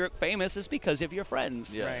reason you're famous is because of your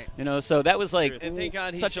friends. Yeah. Right. You know, so that was like And thank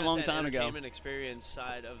God he's such a got long that time ago. entertainment experience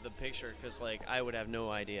side of the picture, because like I would have no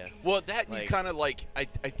idea. Well, that you Like- kind of like, I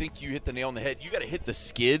think you hit the nail on the head. You got to hit the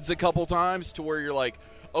skids a couple times to where you're like,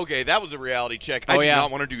 okay, that was a reality check. I Oh, do yeah.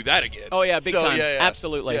 not want to do that again. Oh, yeah, big So, time. Yeah, yeah.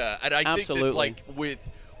 Absolutely. Yeah, and I think Absolutely. that like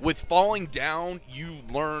with falling down, you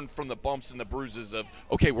learn from the bumps and the bruises of,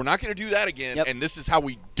 okay, we're not going to do that again, Yep. and this is how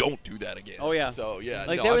we don't do that again. Oh, yeah. So yeah,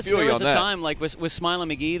 Like no, there I was feel you a on that. time like with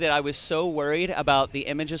Smiley McGee that I was so worried about the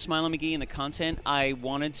image of Smiley McGee and the content. I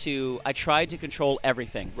tried to control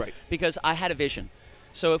everything. Right. Because I had a vision.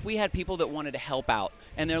 So if we had people that wanted to help out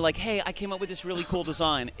and they're like, hey, I came up with this really cool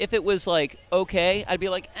design. If it was like, okay, I'd be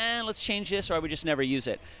like, let's change this, or I would just never use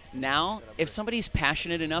it. Now, if somebody's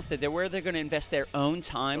passionate enough that they're going to invest their own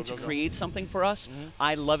time to create something for us,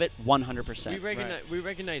 I love it 100%. We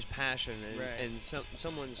recognize passion and, Right. and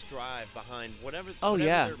someone's drive behind whatever. Oh, whatever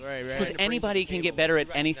yeah. they're Right, right. trying Because to bring to anybody the can table, get better we at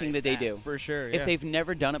anything that recognize they do. For sure. If they've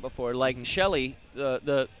never done it before. Like Shelly,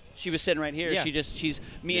 she was sitting right here. Yeah. She's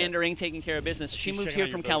meandering, taking care of business. She She's moved checking here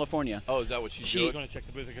out from your booth. California. Oh, is that what she's She- doing? Going to check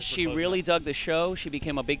the booth because She really dug the show. She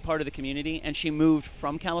became a big part of the community, and she moved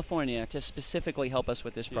from California to specifically help us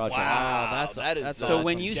with this project. Wow, that is So awesome.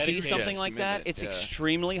 when you see Dedicated something like that, commitment, it's yeah.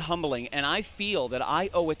 extremely humbling, and I feel that I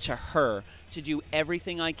owe it to her to do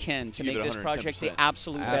everything I can to give make it this project the 110%.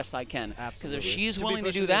 absolute best I can. Because Absolutely. if she's To be willing to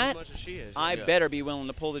pushing do it as that, much as she is. I Yeah. better be willing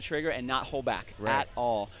to pull the trigger and not hold back at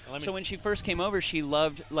all. Let me So when she first came over, she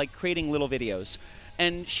loved like creating little videos.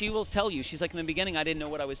 And she will tell you, she's like, in the beginning, I didn't know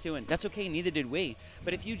what I was doing. That's okay, neither did we.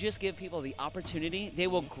 But if you just give people the opportunity, they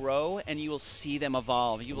will grow and you will see them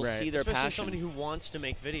evolve. You will Right. see their Especially passion. somebody who wants to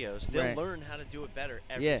make videos, they'll Right. learn how to do it better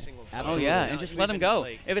every Yeah, single time. Oh absolutely. yeah, Not and just even let them go.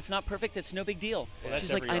 like- If it's not perfect, it's no big deal. Well, that's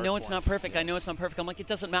She's like, every I know art it's form. not perfect. I know it's not perfect. I'm like, it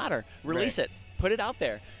doesn't matter. Release it. Put it out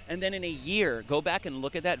there. And then in a year, go back and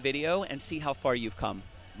look at that video and see how far you've come.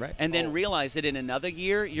 Right. And then realize that in another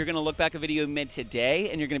year, you're going to look back at a video you made today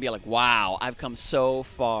and you're going to be like, wow, I've come so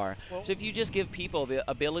far. So if you just give people the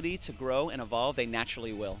ability to grow and evolve, they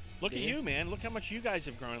naturally will. Look at you, man. Look how much you guys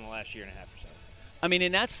have grown in the last year and a half or so. I mean,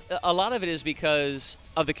 and that's a lot of it is because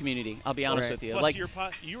of the community. I'll be honest Right. with you. Plus,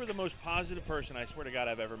 Like, you were the most positive person, I swear to God,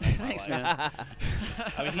 I've ever met in my thanks, life. man.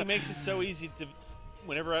 I mean, he makes it so easy to.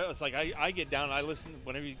 Whenever it's like I get down, and I listen.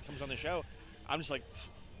 Whenever he comes on the show, I'm just like,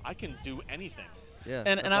 I can do anything. Yeah.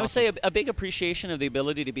 And that's I would awesome. say a big appreciation of the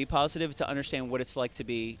ability to be positive, to understand what it's like to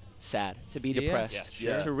be sad, to be Yeah. depressed, Yes.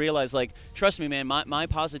 Yeah. to realize, like, trust me, man, my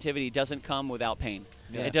positivity doesn't come without pain.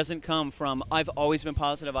 Yeah. It doesn't come from, I've always been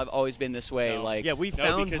positive, I've always been this way. No. Like, Yeah, we No,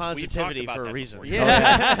 found because we've talked positivity about for a that reason. before.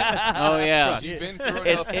 oh, yeah. You've been through It's,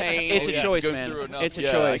 enough pain. it's a You've choice, been man. through enough. It's a Yeah,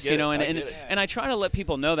 I choice, get you know. it. And, I and, get it. and I try to let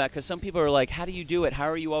people know that because some people are like, "How do you do it? How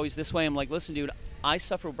are you always this way?" I'm like, "Listen, dude, I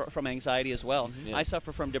suffer from anxiety as well. Yeah. I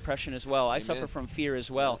suffer from depression as well. I suffer from fear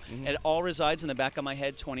as well. It all resides in the back of my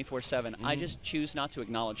head 24/7. I just choose not to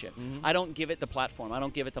acknowledge it. I don't give it the platform. I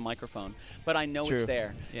don't give it the microphone. But I know it's True.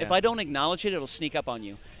 there. Yeah. If I don't acknowledge it, it'll sneak up on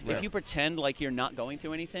you. Yeah. If you pretend like you're not going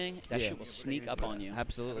through anything, that Yeah. shit will sneak up on you.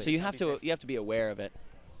 Absolutely. So you have to be aware of it.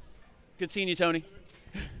 Good seeing you, Tony.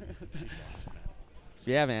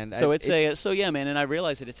 Yeah, man. So so yeah, man, and I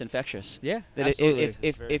realize that it's infectious. Yeah, That absolutely.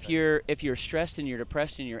 if you're stressed and you're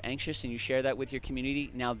depressed and you're anxious and you share that with your community,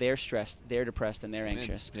 now they're stressed, they're depressed, and they're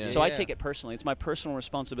anxious. Yeah. So I Yeah. take it personally. It's my personal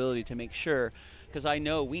responsibility to make sure, because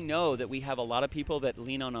we know that we have a lot of people that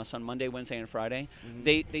lean on us on Monday, Wednesday, and Friday.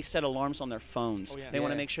 They set alarms on their phones. Oh, yeah. They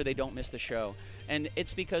want to Yeah. make sure they don't miss the show, and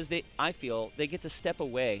it's because I feel they get to step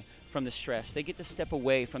away from the stress. They get to step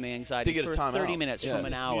away from the anxiety They get a for time 30 out. minutes Yeah. from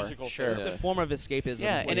an It's hour. musical Sure. therapy. It's a form of escapism.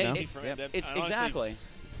 Yeah, and you know? Easy for him. it's Honestly, exactly.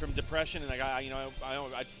 from depression and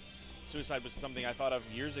like suicide was something I thought of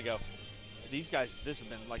years ago. These guys, this has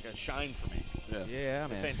been like a shine for me. Yeah. Yeah,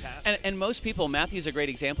 man. Fantastic. And most people, Matthew's a great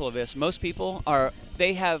example of this. Most people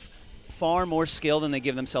they have far more skill than they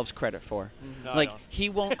give themselves credit for. No, I Like don't. he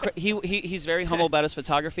won't. He's very humble about his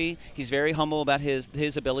photography. He's very humble about his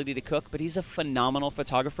ability to cook. But he's a phenomenal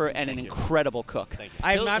photographer and an Thank you. incredible cook. Thank you.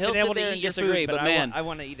 I have He'll- not he'll been sit able there to and eat your disagree, food, but but man, I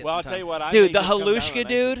want to eat it Well, I'll sometime. tell you what. I Dude, think the just come down halushka, and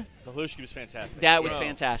dude, The halushka was fantastic. that was Bro.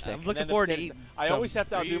 fantastic. I'm And looking then the forward to potato eating I some. always have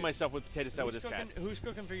to Are outdo you- myself with potato salad with this cat. Who's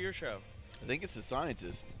cooking for your show? I think it's the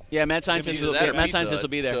scientist. Yeah, Mad Scientist Either will that or Mad pizza Scientist will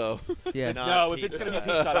be there. So. Yeah. Not No, if pizza. it's going to be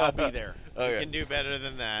Pizza Hut, I'll be there. We Okay. can do better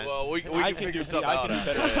than that. Well, we I can can figure do- something I out. can do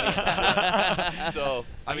after better than that. So,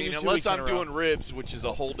 I I can mean, do 2 unless weeks in I'm a row. doing ribs, which is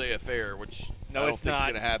a whole day affair, which No, I don't it's think is not.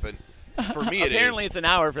 going to happen. For me, it is. Apparently, it's an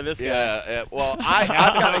hour for this guy. Yeah, well, I've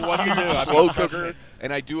got what a to huge do. slow cooker,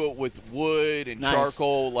 and I do it with wood and Nice.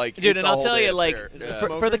 charcoal. Like, Dude, it's and a I'll whole tell day you, like, affair. Is it a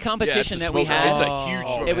Yeah. for the competition Yeah, that we it's a had, smoker. It's a huge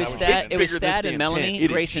smoker. it was It's Thad, bigger than Thad this and damn Melanie, tent. It is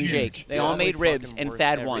Grace, and huge. Jake. They Yeah. all Probably made ribs, fucking and worth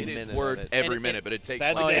Thad every won. It is minute worth of it. every And- minute, but it takes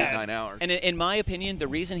Thad like the 8 dad. 9 hours. And in my opinion, the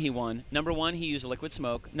reason he won, number one, he used liquid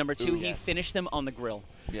smoke. Number two, Ooh. he Yes. finished them on the grill.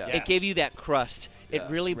 Yeah. Yes. It gave you that crust. It Yeah.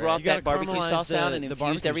 really Right. brought You gotta that barbecue caramelize sauce out the- and the infused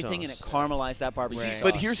barbecue everything, and it sauce. caramelized that barbecue Right. sauce.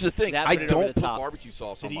 But here's the thing: That I put it over don't the put top. barbecue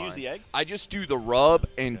sauce Did on he use mine. the egg? I just do the rub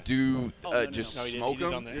and do no, just no. No, he smoke did it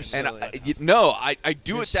them. on the- You're And silly. no, I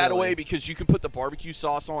do You're it that way silly. because you can put the barbecue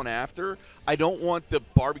sauce on after. I don't want the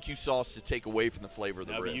barbecue sauce to take away from the flavor of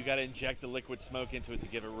the No, but rib. you got to inject the liquid smoke into it to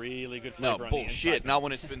give it really good No flavor on the bullshit. inside. Not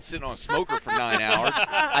when it's been sitting on a smoker for 9 hours.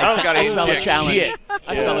 I don't gotta smell a inject challenge. shit.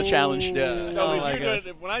 I smell a challenge. Yeah. No, Oh if my you're doing gosh.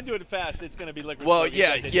 it, when I do it fast, it's going to be liquid Well, smoke. yeah,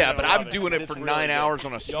 injected, yeah, you're but gonna I'm love doing it It's for really 9 good. hours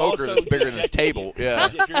on a You smoker also that's bigger than this inject it- table. Yeah.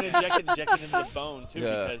 If you're going to inject it into the bone, too,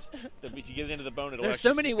 Yeah. because if you get it into the bone, it'll There's so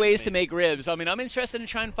actually many stick ways the to meat. make ribs. I mean, I'm interested in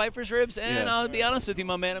trying Pfeiffer's ribs, and Yeah. I'll be honest with you,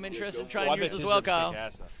 my man, I'm interested in trying Well, I yours bet as his well, ribs kick Kyle.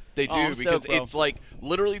 ass, though. They do Oh, I'm because stoked, bro. it's like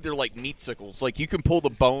literally they're like meat sickles. Like you can pull the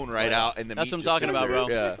bone right out and the That's meat what I'm just talking sits about,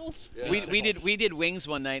 there. bro. Yeah. We did wings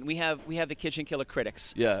one night. And we have the Kitchen Killer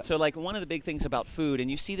critics. Yeah. So like one of the big things about food,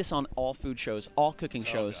 and you see this on all food shows, all cooking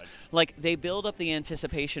shows, God. like they build up the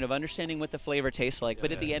anticipation of understanding what the flavor tastes like.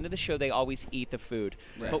 But at the end of the show, they always eat the food.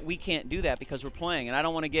 Right. But we can't do that because we're playing, and I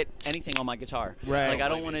don't want to get anything on my guitar. Right. Like I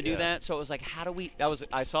don't want to do Yeah. that. So it was like, how do we?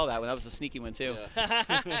 I saw that one. That was a sneaky one too.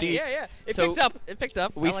 See, yeah. It So- picked up. It picked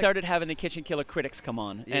up. We I like- started having the Kitchen Killer critics come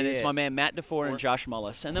on, and it's Yeah. my man Matt DeFore and Josh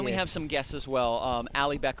Mullis, and then we Yeah. have some guests as well.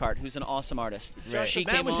 Allie Beckhart, who's an awesome artist. Right. She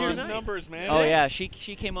Matt came was here on. tonight. Numbers, man. Oh yeah, she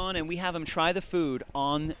came on, and we have them try the food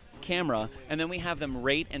on camera, and then we have them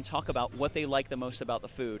rate and talk about what they like the most about the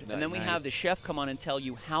food, and then we Nice. have the chef come on and tell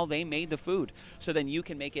you how they made the food, so then you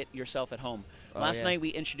can make it yourself at home. Last yeah. night we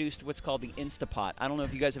introduced what's called the Instapot. I don't know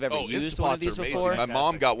if you guys have ever Oh, used one of Instapots these are amazing. before. My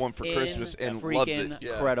mom got one for Christmas and loves it. Freaking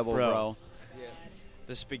Yeah. incredible, Bro. bro.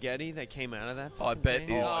 The spaghetti that came out of that. Oh, I fucking bet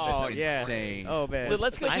thing? it's Oh, just yeah. insane. Oh man. So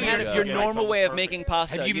let's go I through had your, it your the normal other way of night. making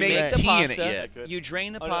pasta. Have you make made the tea in pasta, it yet? You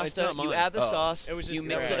drain the Oh, no, it's pasta, not you mine. add the Oh. sauce, It was you just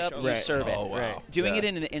mix the it up, fresh you oven. serve it. Oh, wow. Right. Doing Yeah. it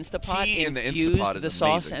in an Instapot Tea in the infused Instapot is the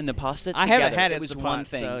sauce amazing. and the pasta I together. haven't had it was Instapot, one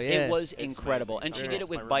thing. so, yeah. It was It's incredible, amazing. and she Something did it else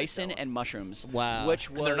with my roommate bison sells. and mushrooms. Wow. Which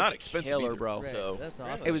was And they're not expensive killer, either. bro. So That's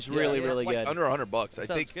awesome. It was really, Yeah, really like good. under $100. I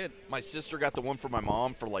Sounds think good. my sister got the one for my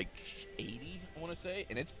mom for like 80, I want to say,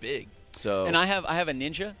 and it's big. So And I have a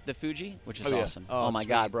Ninja, the Fuji, which is Oh, yeah. awesome. Oh, my sweet.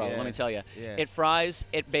 God, bro! Yeah. Let me tell you, Yeah. it fries,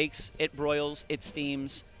 it bakes, it broils, it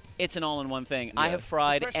steams. It's an all-in-one thing. I Yeah. have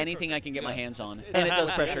fried pressure anything cooker. I can get my Yeah. hands on, and it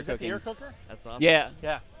does pressure Is that the air cooking. cooker? That's awesome. Yeah,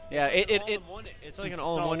 Yeah. yeah. It's like an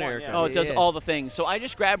all-in-one air yeah. cooker. Oh, it does Yeah. all the things. So I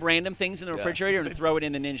just grab random things in the Yeah. refrigerator and throw it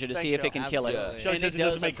in the Ninja to Thanks, see if Joe. it can kill it. Absolutely. Joe And says it it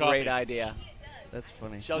doesn't does a make great coffee. idea. That's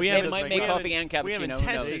funny. Shelly We says It doesn't might make make coffee. coffee and cappuccino. We haven't who knows?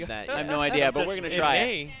 tested that I have yet. no idea, but we're gonna try it.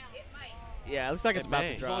 may. Yeah, it looks like it's It about may.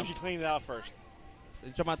 to As long drop. as you clean it out first. You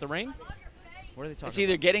talking about the rain? What are they talking It's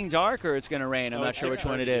either getting dark or it's gonna rain. I'm No, not it's sure which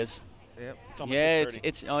one it 6:30. is. about? Yep. It's almost Yeah, 6:30.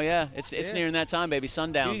 it's Yeah. nearing that time, baby.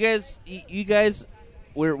 Sundown. You guys,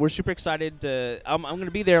 we're super excited. I'm going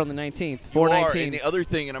to be there on the 19th. You are, 4/19. and the other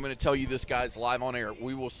thing, and I'm going to tell you this, guys, live on air.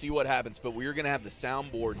 We will see what happens, but we are going to have the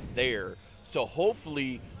soundboard there. So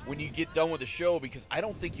hopefully, when you get done with the show, because I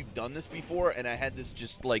don't think you've done this before, and I had this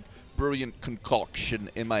just like brilliant concoction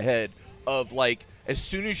in my head of like, as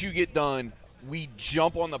soon as you get done, we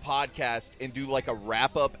jump on the podcast and do like a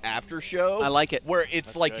wrap up after show. I like it. Where it's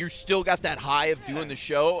That's like good. you still got that high of doing the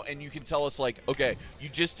show, and you can tell us like, okay, you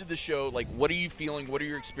just did the show. Like, what are you feeling? What are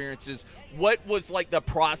your experiences? What was like the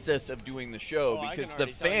process of doing the show? Oh, I because can the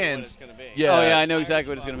already tell you what fans, it's gonna be. yeah, Oh yeah, I know exactly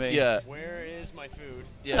what it's gonna be. yeah, Where is my food?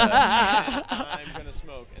 yeah. I'm gonna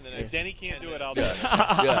smoke. And then If Denny can't do it, I'll do Yeah.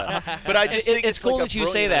 it. Yeah. But I just think it's cool like that a you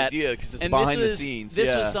say brilliant that. idea because it's And behind this was, the scenes. This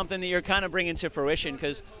yeah. was something that you're kind of bringing to fruition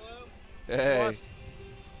because Hey.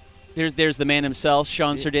 there's the man himself,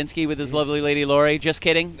 Sean Sardinsky, with his lovely lady Lori. Just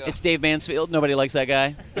kidding. No. It's Dave Mansfield. Nobody likes that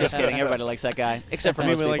guy. Just kidding. Everybody likes that guy, except for I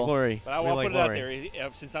mean, most we like people. Lori. But I We will like put it out Lori. there.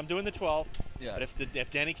 Since I'm doing the 12th, Yeah. but if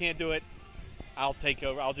Danny can't do it, I'll take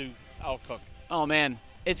over. I'll cook. Oh man,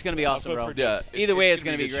 it's gonna be awesome, cook bro. for Yeah. Either way, it's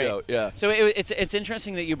gonna gonna be a good great. show. Yeah. So it's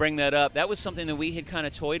interesting that you bring that up. That was something that we had kind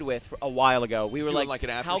of toyed with a while ago. We were Doing like, like an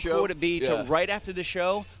after how show? cool would it be Yeah. to right after the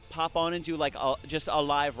show pop on and do like just a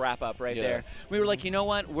live wrap up right there. We were like, you know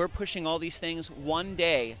what? We're pushing all these things. One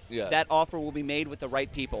day, that offer will be made with the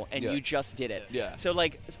right people, and you just did it. Yeah. So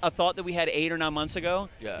like a thought that we had 8 or 9 months ago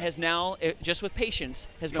has now, just with patience,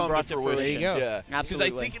 has been brought to fruition. There you go. Yeah, absolutely.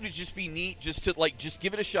 Because I think it would just be neat just to like just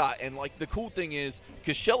give it a shot. And like the cool thing is,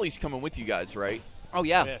 because Shelly's coming with you guys, right? Oh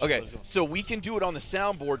yeah. Okay, so we can do it on the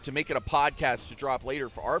soundboard to make it a podcast to drop later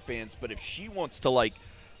for our fans. But if she wants to like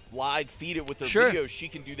live feed it with their videos, she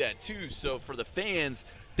can do that too. So for the fans,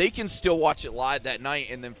 they can still watch it live that night,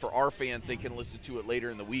 and then for our fans, they can listen to it later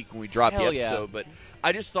in the week when we drop the episode. But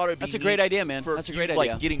I just thought it'd be That's a great idea, man. For That's a you, great like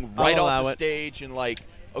idea. getting right off the stage and like.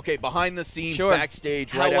 Okay, behind the scenes,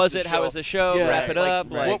 backstage, right How was after it? the How show. was the show? Wrap it up.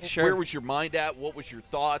 Like, Where was your mind at? What was your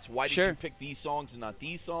thoughts? Why did you pick these songs and not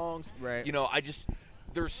these songs? Right. You know,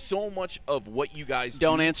 there's so much of what you guys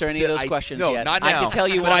don't do answer any of those questions no, yet. not now. I can tell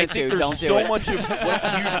you what I I think do. there's Don't do so it. much of what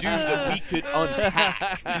you do that we could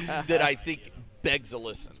unpack that I think begs a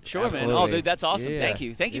listen. Sure, Absolutely. man. Oh, dude, that's awesome. Yeah. Thank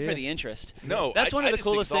you. Thank you for the interest. No, that's one of the just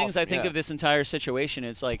think coolest it's things I awesome. think of this entire situation.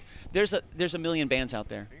 It's like there's a million bands out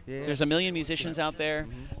there. Yeah. There's a million musicians out there,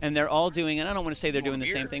 and they're all doing. And I don't want to say they're doing the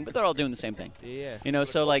same thing, but they're all doing the same thing. Yeah. You know,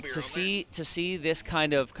 so like to see this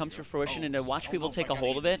kind of come to fruition and to watch people take a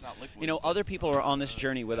hold of it. You know, other people are on this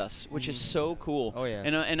journey with us, which is so cool. Oh, yeah.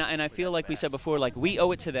 And I feel like we said before, like we owe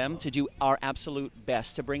it to them to do our absolute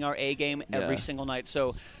best to bring our A game every single night.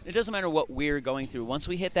 So it doesn't matter what we're going through. Once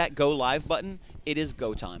we hit that go live button, it is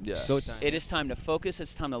go time. Yeah. Go time. It is time to focus.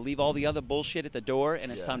 It's time to leave all the other bullshit at the door, and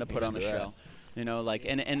it's time to put on a show. You know, like,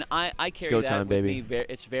 and I carry go that time, with baby. me.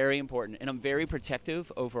 It's very important, and I'm very protective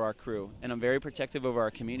over our crew, and I'm very protective over our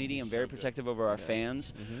community. I'm very protective over our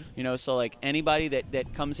fans. You know, so like anybody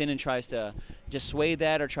that comes in and tries to dissuade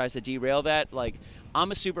that or tries to derail that, like I'm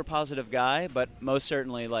a super positive guy, but most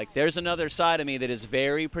certainly, like, there's another side of me that is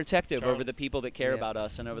very protective over the people that care about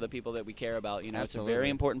us and over the people that we care about. You know, Absolutely. it's a very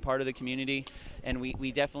important part of the community, and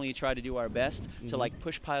we definitely try to do our best to, like,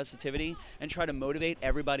 push positivity and try to motivate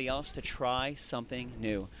everybody else to try something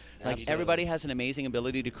new. Like, Absolutely. everybody has an amazing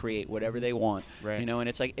ability to create whatever they want. Right. You know, and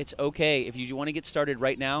it's like, it's okay. If you want to get started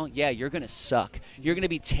right now, yeah, you're going to suck. You're going to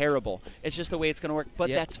be terrible. It's just the way it's going to work, but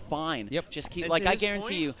that's fine. Yep. Just keep, And like, to I his guarantee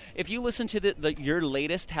point- you, if you listen to your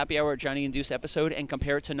latest Happy Hour at Johnny and Deuce episode and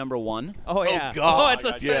compare it to number 1, Oh yeah. God. Oh,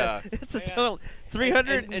 it's a Yeah. it's a total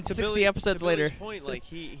 360 and to Billy, episodes to later. Billy's point, like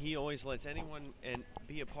he always lets anyone and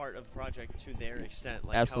be a part of the project to their extent.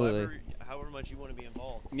 Like Absolutely. however much you want to be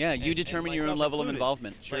involved. yeah, you And determine your own myself level of included.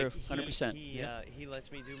 involvement. True, Like, 100%. He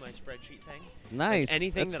lets me do my spreadsheet thing. Nice. Like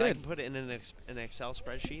anything That's that I good. can put in an Excel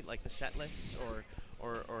spreadsheet, like the set lists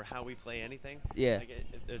or how we play anything. Yeah. Like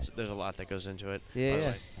there's a lot that goes into it. Yeah, by the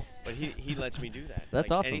yeah. way. But he lets me do that.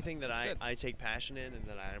 That's like awesome. Anything that That's good. I take passion in and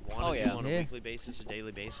that I want Oh, to yeah. do on Yeah. a weekly basis, a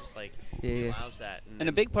daily basis, like Yeah, he yeah. allows that. And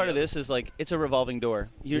a big part of this is, like, it's a revolving door.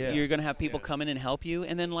 You're, Yeah. you're going to have people Yeah. come in and help you,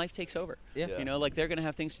 and then life takes over. Yeah. Yeah. You know, like, they're going to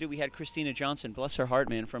have things to do. We had Christina Johnson, bless her heart,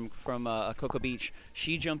 man, from Cocoa Beach.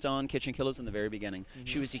 She jumped on Kitchen Killers in the very beginning.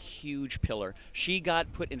 She was a huge pillar. She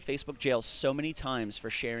got put in Facebook jail so many times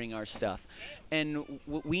for sharing our stuff. And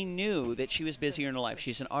we knew that she was busier in her life.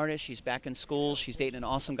 She's an artist. She's back in school. She's dating an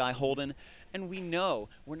awesome guy, Holden. And we know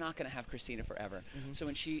we're not going to have Christina forever. So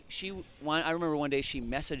when I remember one day she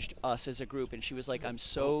messaged us as a group, and she was like, I'm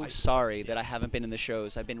so sorry that I haven't been in the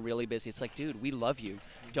shows. I've been really busy. It's like, dude, we love you.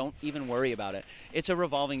 Don't even worry about it. It's a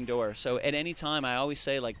revolving door. So at any time, I always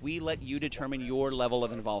say, like, we let you determine your level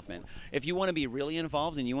of involvement. If you want to be really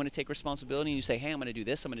involved and you want to take responsibility and you say, hey, I'm going to do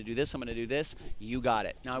this, I'm going to do this, I'm going to do this, you got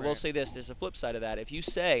it. Now, I will say this. There's a flip side of that. If you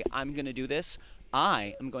say, I'm going to do this,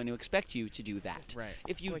 I am going to expect you to do that. Right.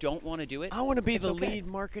 If you don't want to do it, I want to be it's the okay. lead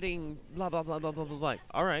marketing, blah, blah, blah, blah, blah, blah, blah.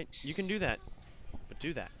 All right, you can do that, but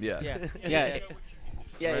do that. Yeah. Yeah. Yeah.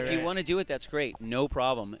 Yeah, Right, if you right. want to do it, that's great. No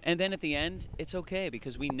problem. And then at the end, it's okay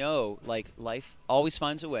because we know, like, life always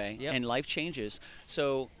finds a way Yep. and life changes.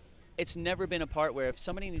 So it's never been a part where if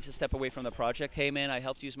somebody needs to step away from the project, hey, man, I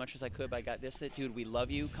helped you as much as I could, but I got this, that, dude, we love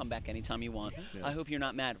you. Come back anytime you want. I hope you're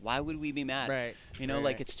not mad. Why would we be mad? Right. You know, Right,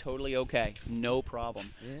 like, right. it's totally okay. No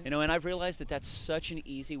problem. Yeah. You know, and I've realized that that's such an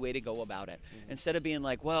easy way to go about it. Instead of being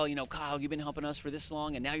like, well, you know, Kyle, you've been helping us for this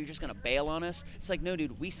long, and now you're just going to bail on us. It's like, no,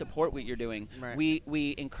 dude, we support what you're doing. Right.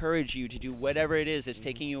 We encourage you to do whatever it is that's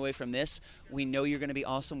taking you away from this. We know you're going to be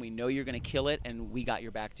awesome. We know you're going to kill it, and we got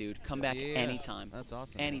your back, dude. Come back Yeah. anytime. That's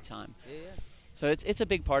awesome. Anytime. Yeah, yeah. So it's a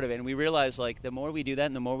big part of it, and we realize like the more we do that,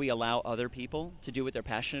 and the more we allow other people to do what they're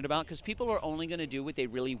passionate about, because people are only going to do what they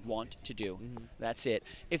really want to do. That's it.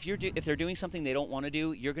 If they're doing something they don't want to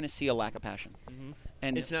do, you're going to see a lack of passion.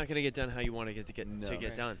 And It's not going to get done how you want to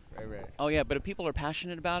get done. Right. oh yeah, but if people are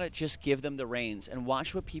passionate about it, just give them the reins and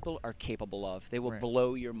watch what people are capable of. They will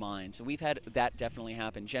blow your minds. And we've had that definitely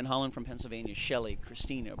happen. Jen Holland from Pennsylvania, Shelly,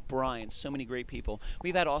 Christina, Brian, so many great people.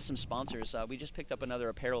 We've had awesome sponsors. We just picked up another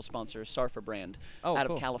apparel sponsor, Sarfa brand, out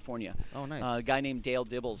cool. of California. Oh, nice. A guy named Dale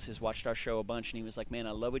Dibbles has watched our show a bunch, and he was like, "Man,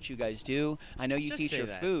 I love what you guys do. I know you Just feature say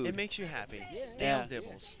that. food." It makes you happy. Yeah. Dale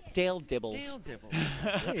Dibbles. Dale Dibbles. Dale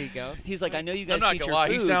Dibbles. There you go. He's like, "I know you guys I'm not feature gonna lie,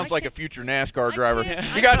 food." he sounds like a future NASCAR driver.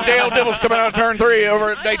 can't- You got Dale Dibbles coming out of turn 3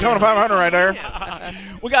 over at Daytona 500 right there.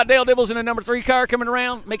 We got Dale Dibbles in a number 3 car coming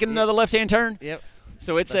around, making another left-hand turn. Yep.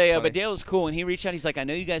 So it's That's funny. but Dale's cool, and he reached out. He's like, "I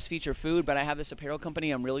know you guys feature food, but I have this apparel company.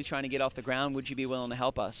 I'm really trying to get off the ground. Would you be willing to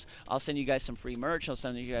help us? I'll send you guys some free merch. I'll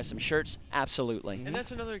send you guys some shirts. Absolutely." And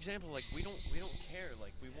that's another example. Like we don't care.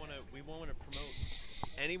 Like we want to promote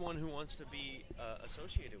anyone who wants to be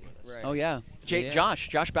associated with us. Right. Oh yeah, Yeah.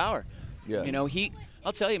 Josh Bauer. Yeah. You know,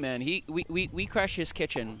 I'll tell you, man. We crashed his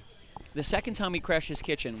kitchen. The second time we crashed his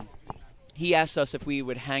kitchen, he asked us if we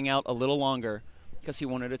would hang out a little longer because he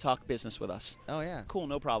wanted to talk business with us. Oh yeah. Cool,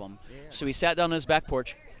 no problem. Yeah. So we sat down on his back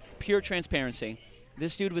porch, pure transparency.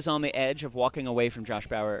 This dude was on the edge of walking away from Josh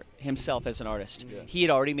Bauer himself as an artist. Yeah. He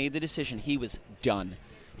had already made the decision. He was done.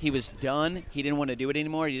 He was done. He didn't want to do it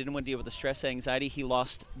anymore. He didn't want to deal with the stress, anxiety. He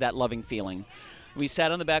lost that loving feeling. We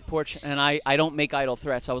sat on the back porch, and I don't make idle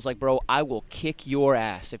threats. I was like, "Bro, I will kick your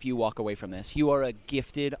ass if you walk away from this. You are a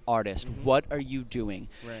gifted artist. What are you doing?"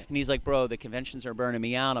 Right. And he's like, "Bro, the conventions are burning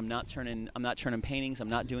me out. I'm not turning paintings. I'm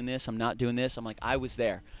not doing this. I'm not doing this." I'm like, "I was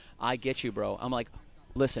there. I get you, bro." I'm like,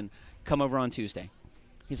 "Listen, come over on Tuesday."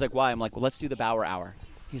 He's like, "Why?" I'm like, "Well, let's do the Bauer Hour."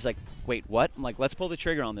 He's like, "Wait, what?" I'm like, "Let's pull the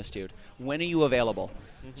trigger on this, dude. When are you available?"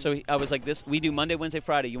 So I was like, we do Monday, Wednesday,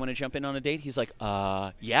 Friday. You want to jump in on a date?" He's like,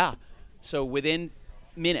 yeah. So within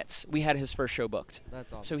minutes, we had his first show booked.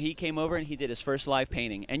 That's awesome. So he came over and he did his first live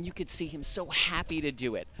painting, and you could see him so happy to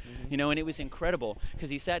do it, you know, and it was incredible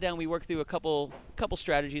because he sat down. We worked through a couple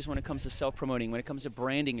strategies when it comes to self-promoting, when it comes to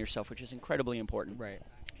branding yourself, which is incredibly important. Right.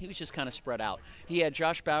 He was just kind of spread out. He had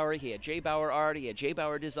Josh Bauer, he had Jay Bauer Art, he had Jay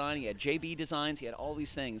Bauer Design, he had JB Designs, he had all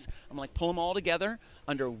these things. I'm like, pull them all together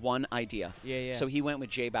under one idea. Yeah. So he went with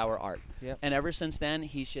Jay Bauer Art. Yep. And ever since then,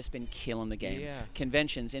 he's just been killing the game. Yeah.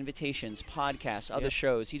 Conventions, invitations, podcasts, other Yep.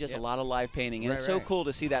 shows. He does Yep. a lot of live painting. And it's so Right. cool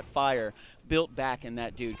to see that fire built back in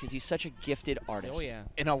that dude because he's such a gifted artist. Oh yeah.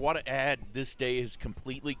 And I want to add, this day has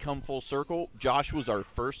completely come full circle. Josh was our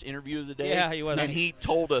first interview of the day. Yeah, he was. And Nice. he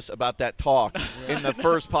told us about that talk in the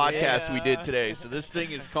first podcast we did today. So this thing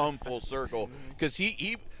has come full circle. Because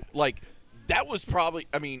he like, that was probably,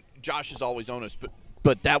 I mean, Josh is always honest,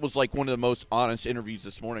 but that was like one of the most honest interviews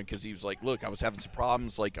this morning because he was like, look, I was having some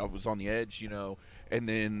problems. Like, I was on the edge, you know. And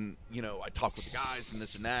then, you know, I talked with the guys and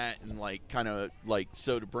this and that. And, like, kind of, like,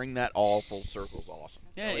 so to bring that all full circle is awesome.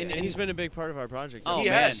 Yeah, And he's been a big part of our project. Oh, he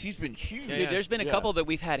man. has. He's been huge. Dude, there's been a Yeah. couple that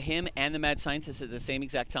we've had him and the Mad Scientist at the same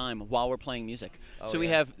exact time while we're playing music. So we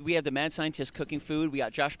have the Mad Scientist cooking food, we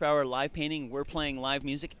got Josh Bauer live painting, we're playing live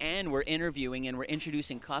music, and we're interviewing and we're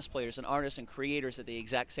introducing cosplayers and artists and creators at the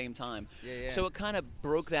exact same time. Yeah. So it kind of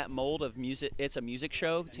broke that mold of music. It's a music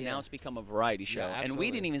show to now it's become a variety show. And we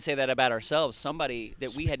absolutely. didn't even say that about ourselves. Somebody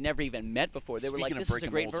that we had never even met before, they were Speaking like, of "This is a breaking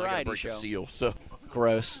great molds, I gotta variety break the show." seal, so.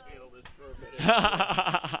 Gross.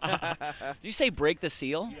 Did you say break the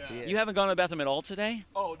seal? Yeah. You haven't gone to the bathroom at all today?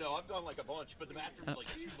 Oh, no, I've gone like a bunch, but the bathroom's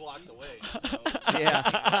like 2 blocks away. So.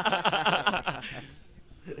 Yeah.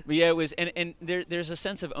 But yeah, it was, and there's a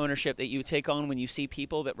sense of ownership that you take on when you see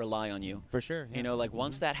people that rely on you. For sure. You know, like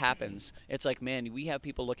once that happens, it's like, man, we have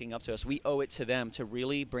people looking up to us. We owe it to them to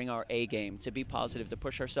really bring our A game, to be positive, to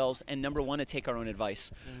push ourselves, and number one, to take our own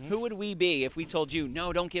advice. Who would we be if we told you,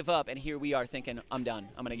 no, don't give up, and here we are thinking, I'm done,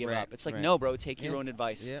 I'm going to give Right, up. It's like, right. no, bro, take your Yeah. own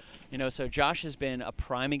advice. Yep. You know, so Josh has been a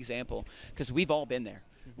prime example because we've all been there.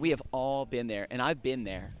 We have all been there, and I've been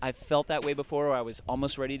there. I've felt that way before where I was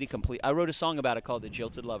almost ready to complete. I wrote a song about it called The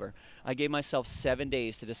Jilted Lover. I gave myself 7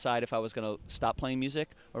 days to decide if I was going to stop playing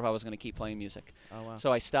music or if I was going to keep playing music. Oh, wow.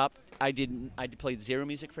 So I stopped. I played zero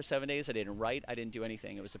music for 7 days. I didn't write. I didn't do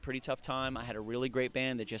anything. It was a pretty tough time. I had a really great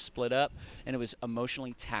band that just split up, and it was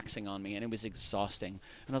emotionally taxing on me, and it was exhausting.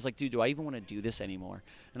 And I was like, dude, do I even want to do this anymore?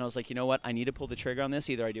 And I was like, you know what? I need to pull the trigger on this.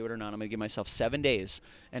 Either I do it or not. I'm going to give myself 7 days,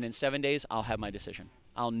 and in 7 days, I'll have my decision.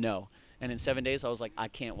 I'll know. And in 7 days, I was like, I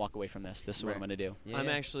can't walk away from this. This is what I'm going to do. Yeah. I'm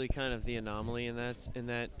actually kind of the anomaly in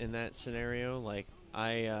that scenario. Like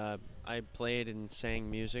I played and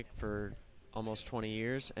sang music for almost 20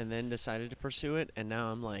 years, and then decided to pursue it, and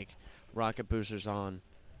now I'm like, rocket boosters on.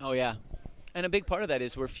 Oh yeah, and a big part of that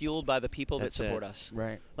is we're fueled by the people That's that support it. us.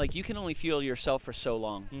 Right. Like you can only fuel yourself for so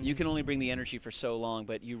long. You can only bring the energy for so long,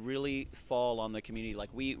 but you really fall on the community. Like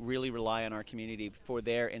we really rely on our community for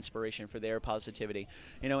their inspiration, for their positivity.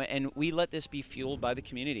 You know, and we let this be fueled by the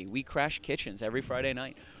community. We crash kitchens every Friday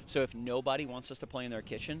night. So if nobody wants us to play in their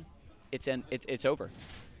kitchen, it's over.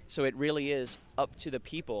 So it really is up to the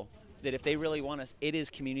people that if they really want us, it is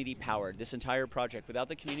community powered. This entire project, without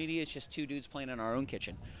the community, it's just two dudes playing in our own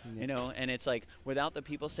kitchen, you know. And it's like without the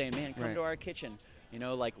people saying, "Man, come Right. to our kitchen," you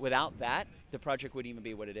know, like without that, the project wouldn't even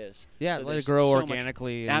be what it is. Yeah, So let it there's grow so much-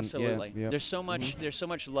 organically. Absolutely. Yeah. There's so much. There's so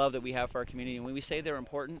much love that we have for our community, and when we say they're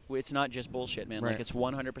important, it's not just bullshit, man. Right. Like it's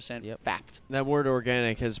 100% fact. That word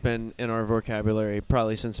organic has been in our vocabulary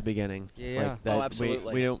probably since the beginning. Yeah. Like that Oh,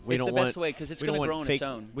 absolutely. We don't It's don't the want best way, 'cause it's we don't gonna want grow on fake, its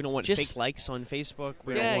own. We don't want Just- fake likes on Facebook.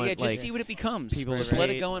 We Yeah, don't want just like see what it becomes. people Just to let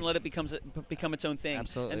it rate. go and let it become its own thing.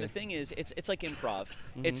 Absolutely. And the thing is, it's like improv.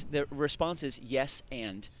 It's the response is yes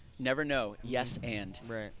and. Never no, yes and.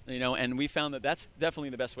 Right. You know, and we found that that's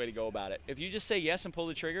definitely the best way to go about it. If you just say yes and pull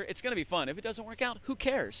the trigger, it's going to be fun. If it doesn't work out, who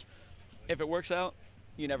cares? If it works out,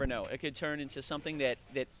 you never know. It could turn into something that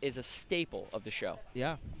is a staple of the show.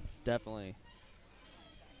 Yeah, definitely.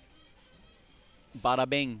 Bada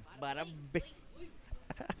bing. Bada bing.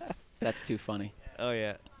 That's too funny. Oh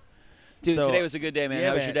yeah. Dude, So- today was a good day, man. Yeah,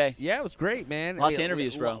 How was your day? Yeah, it was great, man. Lots of Yeah,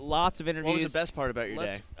 interviews, bro. Lots of interviews. What was the best part about your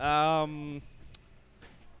day?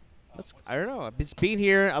 I don't know. Just being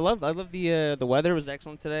here. I love the weather was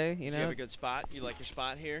excellent today. You Did know. you have a good spot? You like your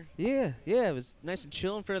spot here? Yeah. It was nice and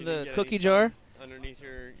chill in front You of didn't the get cookie any jar. sun underneath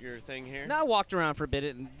your thing here. No, I walked around for a bit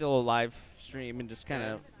and did a little live stream and just kind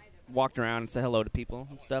of walked around and said hello to people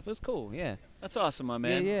and stuff. It was cool. Yeah. That's awesome, my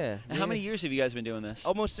man. Yeah. And how many years have you guys been doing this?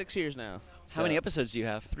 Almost 6 years now. How many episodes do you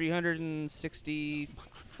have?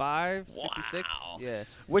 365, 66. Wow. Yeah.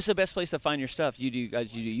 Where's the best place to find your stuff? You do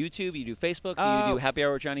YouTube? You do Facebook? Do you do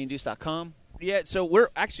happyhourwithjohnnyandeuce.com? Yeah, so we're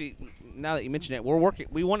actually, now that you mention it, we're working.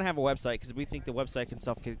 We want to have a website because we think the website can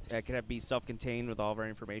be self-contained with all of our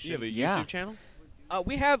information. You have a Yeah. YouTube channel?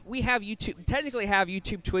 We have YouTube, technically have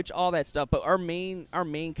YouTube, Twitch, all that stuff. But our main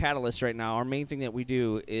catalyst right now, our main thing that we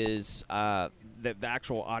do is the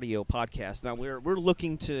actual audio podcast. Now we're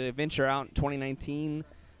looking to venture out in 2019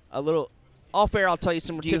 a little. All fair, I'll tell you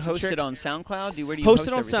some Do you tips and host it tricks. on SoundCloud? Where do you Host host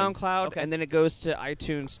it on everything? SoundCloud, Okay. and then it goes to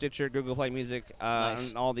iTunes, Stitcher, Google Play Music, Nice.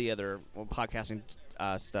 and all the other podcasting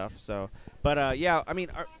stuff. So, but yeah, I mean,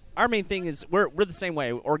 our main thing is we're the same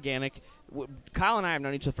way, organic. Kyle and I have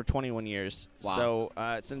known each other for 21 years. Wow. So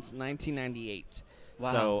since 1998.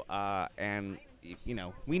 Wow. So and you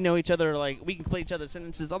know we know each other, like we can play each other's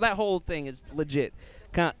sentences. All that whole thing is legit,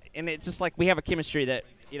 and it's just like we have a chemistry that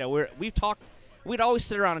we've talked. We'd always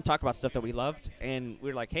sit around and talk about stuff that we loved, and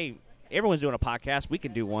we're like, hey, everyone's doing a podcast. We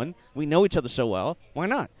can do one. We know each other so well. Why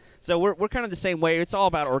not? So we're kind of the same way. It's all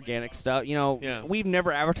about organic stuff. You know, Yeah. we've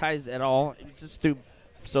never advertised at all. It's just through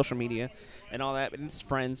social media and all that. And it's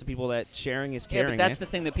friends and people that sharing is Yeah, caring. but that's man.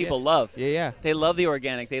 the thing that people love. Yeah. They love the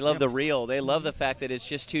organic. They love the real. They love the fact that it's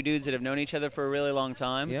just two dudes that have known each other for a really long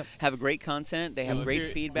time, Yep. have great content, they have Well, if great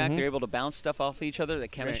you're- feedback, they're able to bounce stuff off each other, the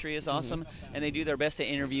chemistry is Mm-hmm. awesome, and they do their best to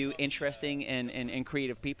interview interesting and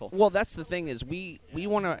creative people. Well, that's the thing is we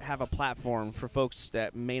want to have a platform for folks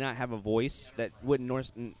that may not have a voice, that wouldn't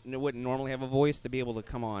normally have a voice, to be able to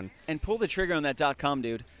come on. And pull the trigger on that .com,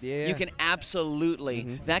 dude. Yeah. You can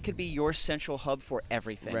absolutely, that could be your central hub for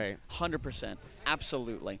everything. Right. 100%.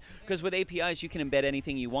 Absolutely. Because with APIs, you can embed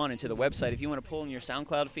anything you want into the website. If you want to pull in your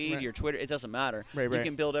SoundCloud feed, Right. your Twitter, it doesn't matter. Right, You right.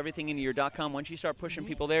 can build everything into your .com. Once you start pushing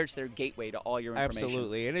people there, it's their gateway to all your information.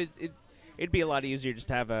 Absolutely, and it'd be a lot easier just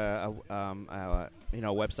to have a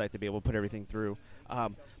website to be able to put everything through.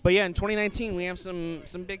 But yeah, in 2019 we have some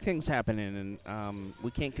big things happening, and we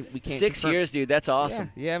can't 6 confirm- years, dude. That's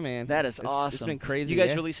awesome. Yeah, man, That is It's- awesome. It's been crazy. You guys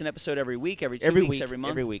yeah. release an episode every week, every 2 Every weeks, week, every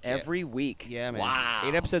month? every week, yeah. Every week. Yeah, man. Wow.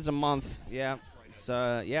 8 episodes a month. Yeah,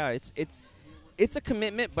 it's a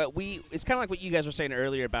commitment, but it's kind of like what you guys were saying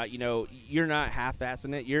earlier about you're not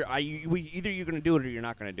half-assing it. Either you're going to do it or you're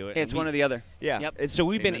not going to do it. It's And one or the other. Yeah. Yep. And so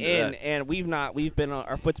we've been Amen to in, that. and we've been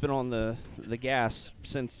our foot's been on the gas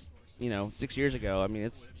since 6 years ago. I mean,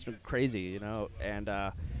 it's been crazy, and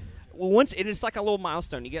Well, once it's like a little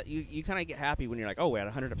milestone. You kind of get happy when you're like, oh, we're at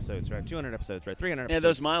 100 episodes, right? 200 episodes, right? 300 Yeah,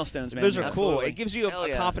 episodes. those milestones, man. Those are Absolutely. cool. It gives you Hell a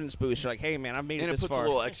yeah. confidence boost. You're like, hey, man, I've made And it it this puts far. a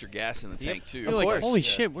little extra gas in the tank too. Of course. Holy Yeah.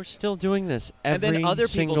 shit, we're still doing this every And then other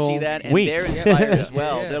single people see that and week. they're inspired as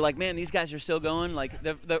well. Yeah. They're like, man, these guys are still going. Like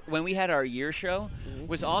when we had our year show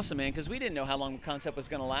was awesome, man, because we didn't know how long the concept was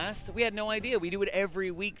going to last. We had no idea. We do it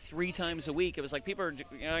every week, 3 times a week. It was like people are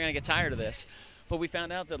going to get tired of this. But we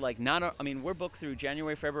found out that we're booked through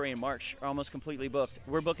January, February, and March are almost completely booked.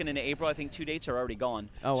 We're booking into April. I think 2 dates are already gone.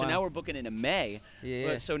 Oh, so wow. now we're booking into May.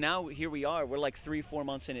 Yeah. So now here we are. We're like 3-4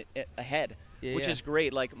 months in it ahead, Yeah, which yeah. is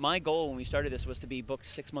great. Like my goal when we started this was to be booked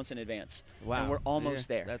 6 months in advance. Wow. And we're almost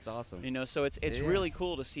Yeah, there. That's awesome. You know, so it's Yeah. really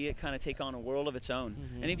cool to see it kind of take on a world of its own.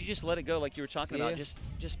 And if you just let it go, like you were talking about, Yeah.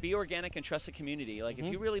 just be organic and trust the community. Like if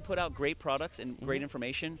you really put out great products and great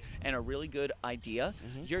information and a really good idea,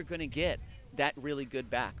 you're going to get that really good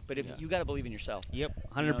back. But if you got to believe in yourself. Yep,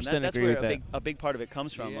 You 100% know, and that's agree where with that. a big part of it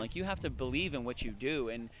comes from. Yeah. Like you have to believe in what you do,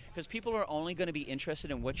 and because people are only going to be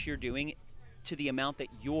interested in what you're doing to the amount that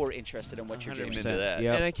you're interested in what you're doing. Amen to that.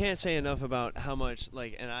 Yep. And I can't say enough about how much,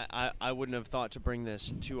 and I wouldn't have thought to bring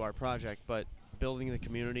this to our project, but building the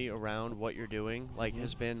community around what you're doing,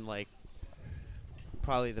 has been,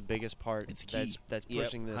 probably the biggest part It's key. that's Yep,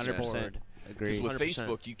 pushing this 100%. forward. Because Agreed. with 100%.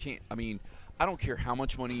 Facebook, you can't. I mean, I don't care how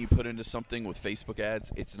much money you put into something with Facebook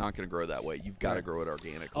ads, it's not going to grow that way. You've got to grow it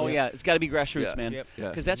organically. Oh yeah, it's got to be grassroots, Yeah. man. Yep. Yeah.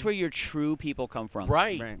 Because that's where your true people come from.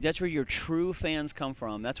 Right. Right. That's where your true fans come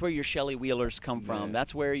from. That's where your Shelley Wheelers come from. Yeah.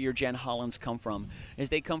 That's where your Jen Hollands come from. Is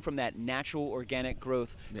they come from that natural, organic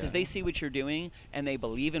growth because Yeah. they see what you're doing and they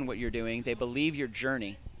believe in what you're doing. They believe your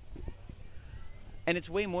journey. And it's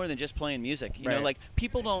way more than just playing music. You know, Right. like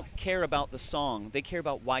people don't care about the song. They care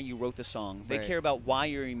about why you wrote the song. They Right. care about why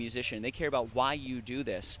you're a musician. They care about why you do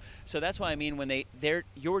this. So that's why I mean when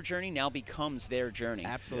your journey now becomes their journey.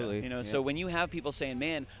 Absolutely. You know, Yeah. so when you have people saying,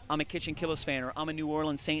 "Man, I'm a Kitchen Killers fan," or "I'm a New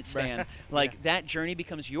Orleans Saints Right. fan," like that journey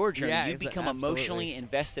becomes your journey. Yeah, You it's become absolutely. emotionally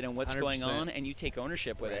invested in what's going 100%. on, and you take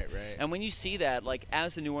ownership with it. Right, right. And when you see that, like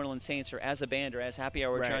as the New Orleans Saints, or as a band, or as Happy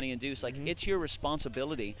Hour, Right. Johnny and Deuce, like it's your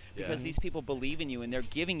responsibility because Yeah. these people believe in you and they're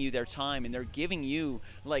giving you their time and they're giving you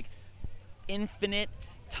like infinite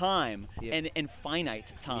time Yep. and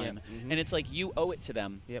finite time. Yep. And it's like you owe it to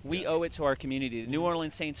them. Yep. We owe it to our community. The New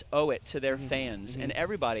Orleans Saints owe it to their fans and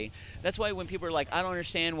everybody. That's why when people are like, I don't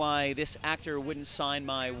understand why this actor wouldn't sign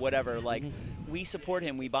my whatever, like we support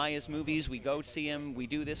him, we buy his movies, we go see him, we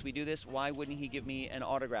do this, why wouldn't he give me an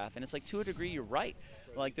autograph? And it's like, to a degree, you're right.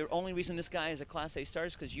 Like the only reason this guy is a Class A star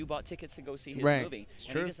is because you bought tickets to go see his Right. movie, It's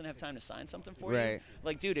and true. he doesn't have time to sign something for you. Right.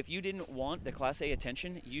 Like, dude, if you didn't want the Class A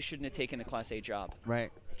attention, you shouldn't have taken the Class A job.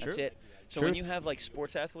 Right. That's True. it. So when Truth. you have like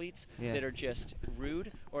sports athletes Yeah. that are just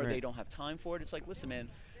rude or Right. they don't have time for it, it's like, listen, man,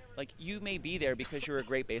 like you may be there because you're a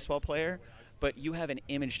great baseball player, but you have an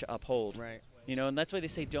image to uphold. Right. You know, and that's why they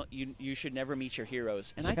say you should never meet your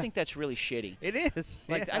heroes. And I think that's really shitty. It is.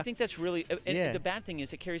 Like yeah. I think that's really and Yeah. the bad thing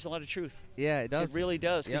is it carries a lot of truth. Yeah, it does. It really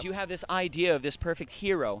does because Yep. you have this idea of this perfect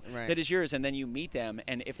hero Right. that is yours, and then you meet them,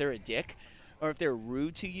 and if they're a dick, or if they're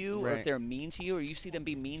rude to you, or if Right. they're mean to you, or you see them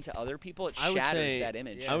be mean to other people, it I would shatters say that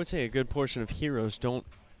image. I would say a good portion of heroes don't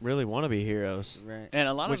really want to be heroes. Right. And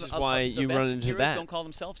a lot Which of is of why the you best run into heroes that. don't call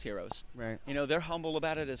themselves heroes. Right. You know, they're humble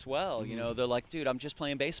about it as well. You know, they're like, dude, I'm just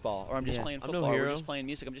playing baseball, or I'm just Yeah. playing I'm no football, or we're hero. just playing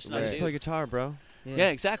music. I'm just I another just dude. play guitar, bro. Yeah,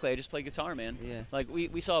 exactly. I just play guitar, man. Yeah. Like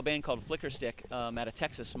we saw a band called Flicker Stick out of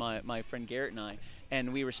Texas, my friend Garrett and I,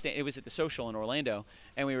 and we were it was at the Social in Orlando,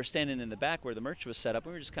 and we were standing in the back where the merch was set up.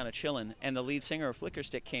 We were just kind of chilling, and the lead singer of Flicker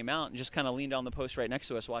Stick came out and just kind of leaned on the post right next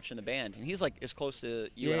to us watching the band, and he's like as close to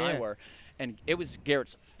you and I Yeah. were, and it was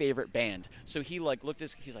Garrett's favorite band. So he like looked at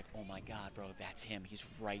us, he's like, oh my God, bro, that's him. He's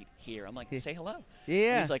right here. I'm like, say hello.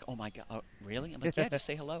 Yeah. And he's like, oh my God, really? I'm like, yeah, just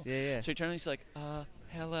say hello. Yeah, yeah. So he turned and he's like,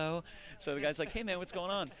 hello. So the guy's like, hey man, what's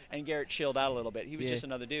going on? And Garrett chilled out a little bit. He was Yeah. just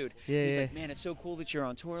another dude. Yeah, He's yeah. like, man, it's so cool that you're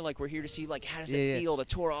on tour. Like we're here to see like how does Yeah, it yeah. feel to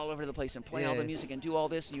tour all over the place and play all the Yeah. music and do all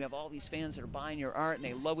this, and you have all these fans that are buying your art and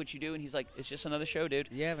they love what you do. And he's like, it's just another show, dude.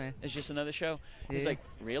 Yeah, man. It's just another show. He's Yeah. like,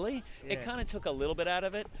 really? It Yeah. kind of took a little bit out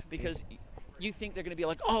of it because you think they're going to be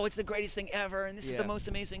like, oh, it's the greatest thing ever and this is Yeah. the most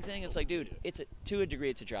amazing thing. It's like, dude, to a degree,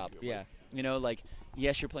 it's a job. Yeah. You know, like,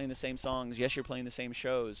 yes, you're playing the same songs. Yes, you're playing the same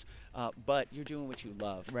shows. But you're doing what you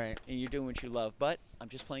love. Right. And you're doing what you love. But I'm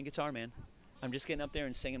just playing guitar, man. I'm just getting up there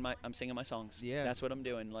and singing my songs. Yeah. That's what I'm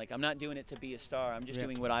doing. Like, I'm not doing it to be a star. I'm just Yeah.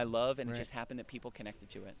 doing what I love, and Right. it just happened that people connected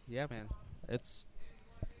to it. Yeah, man. It's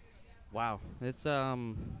wow. It's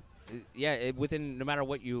within no matter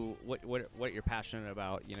what you're passionate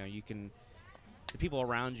about, you know, you can the people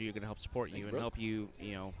around you can help support you and help you,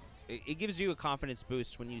 you know. It gives you a confidence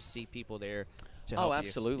boost when you see people there to help Oh, you,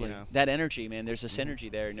 absolutely. you know? That energy, man. There's a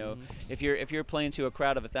synergy there. You know, if you're playing to a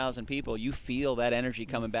crowd of 1,000 people, you feel that energy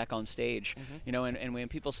coming back on stage. You know, and when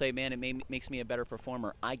people say, "Man, it makes me a better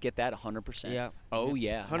performer," I get that 100%. Yeah. Oh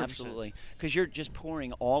yeah, 100%. absolutely. Because you're just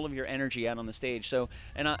pouring all of your energy out on the stage. So,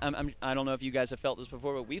 and I don't know if you guys have felt this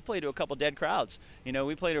before, but we've played to a couple dead crowds. You know,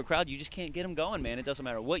 we play to a crowd, you just can't get them going, man. It doesn't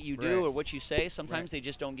matter what you do Right. or what you say. Sometimes they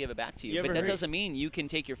just don't give it back to you. You But ever that heard- doesn't mean you can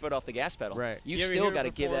take your foot off the gas pedal. Right. You ever still hear a got to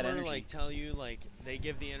give that performer, energy. like tell you like they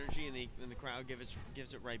give the energy and the crowd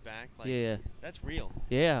gives it right back. Like, Yeah. that's real.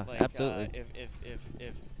 Yeah, Like, absolutely.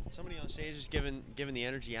 If somebody on stage is giving the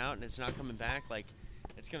energy out and it's not coming back, like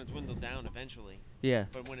it's gonna dwindle down eventually. Yeah,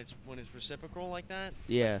 But when it's reciprocal like that,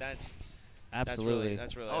 Yeah. like, that's absolutely.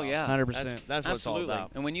 that's really Oh, awesome. yeah. 100%. That's what it's all Absolutely.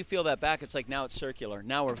 about. And when you feel that back, it's like now it's circular.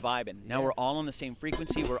 Now we're vibing. Now Yeah. we're all on the same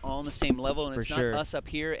frequency. We're all on the same level, and For it's sure. not us up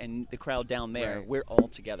here and the crowd down there. Right. We're all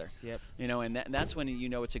together. Yep. You know, and that's when you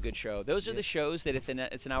know it's a good show. Those are the shows that if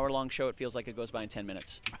it's an hour-long show, it feels like it goes by in 10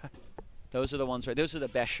 minutes. Those are the ones, right? Those are the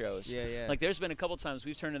best shows. Yeah, yeah. Like, there's been a couple times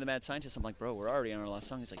we've turned to the Mad Scientist. I'm like, bro, we're already on our last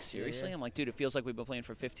song. He's like, seriously? yeah. I'm like, dude, it feels like we've been playing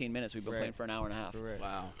for 15 minutes. We've been Right. playing for an hour and a half.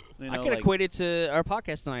 Wow. You I know, could like- equate it to our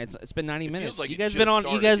podcast tonight. It's been 90 It minutes. feels like you it guys just been on.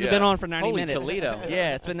 started, You guys have been yeah. on for 90 Holy minutes. Toledo.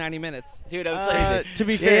 Yeah, it's been 90 minutes. Dude, I was like, To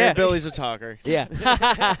be fair, Yeah. Billy's a talker. Yeah.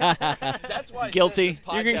 That's why Guilty. This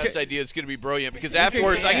podcast idea is going to be brilliant because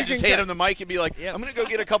afterwards I can just hand him the mic and be like, Yep. I'm going to go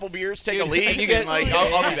get a couple beers, take a leak, you get- and like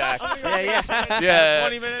I'll be back. yeah. Yeah.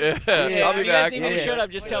 20 minutes. Yeah, Yeah. I'll be you guys back. need me to Yeah. shut up.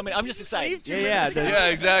 Just tell me. I'm just excited. Yeah. Yeah,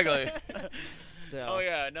 exactly. So. Oh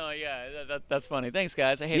yeah, no, yeah, that's funny. Thanks,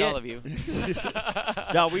 guys. I hate Yeah. all of you.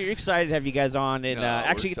 No, we're excited to have you guys on and No, we're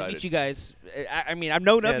actually get to excited. meet you guys. I mean, I've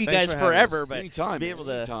known Yeah, of you thanks guys for having forever, us. but Anytime, be man, able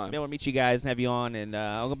to anytime. be able to meet you guys and have you on, and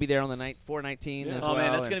I'm gonna be there on the night 4/19 as Oh well.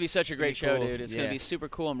 man, that's and gonna be such a it's great gonna show, be cool. dude. It's yeah. gonna be super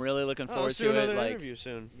cool. I'm really looking Oh, forward let's to do another it. Like, interview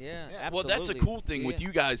soon. Yeah, Well, that's the absolutely. cool thing with Yeah.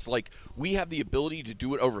 you guys. Like, we have the ability to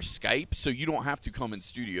do it over Skype, so you don't have to come in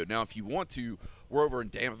studio. Now, if you want to, we're over in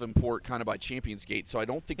Davenport, kind of by Champions Gate, so I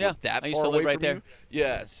don't think Yeah, we're that I used far to live away right from there. you.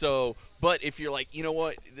 Yeah. So, but if you're like, you know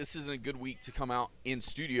what, this isn't a good week to come out in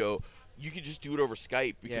studio, you can just do it over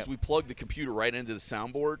Skype because Yeah. we plug the computer right into the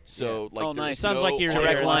soundboard. So, like, Oh, there's nice. Sounds no like you're audio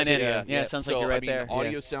direct line in. Yeah. Yeah, it sounds like So, you're right I mean, there. The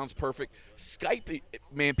audio Yeah. sounds perfect. Skype,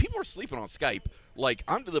 man, people are sleeping on Skype. Like,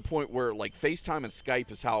 I'm to the point where, like, FaceTime and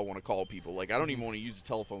Skype is how I want to call people. Like, I don't even want to use the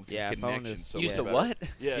telephone because Yeah, phone connection's is- so used much to better. what?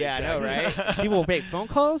 Yeah, Yeah, exactly. I know, right? People make phone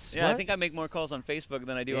calls. Yeah, I What? think I make more calls on Facebook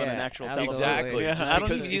than I do on Yeah, an actual absolutely. telephone. Exactly. Yeah, Just I don't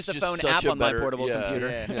because even use it's the just phone such app a on my better- portable yeah. computer.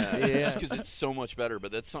 Yeah. Yeah, Yeah. just because it's so much better.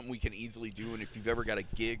 But that's something we can easily do. And if you've ever got a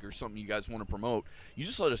gig or something you guys want to promote, you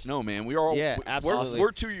just let us know, man. We are all Yeah, absolutely.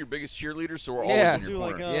 We're two of your biggest cheerleaders, so we're Yeah. always in Do your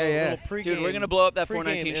like corner. a Yeah, yeah. little pregame. Dude, we're gonna blow up that pregame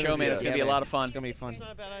 419 show, man. interview. It's gonna be a man. lot of fun. It's gonna be fun. It's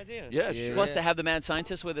not a bad idea. Yeah, Yeah. sure. Plus, to have the Mad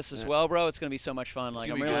Scientist with us as well, bro, it's gonna be so much fun. It's Like,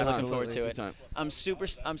 gonna I'm be a really good looking time. forward to Good it. time. I'm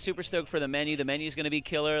super stoked for the menu. The menu's gonna be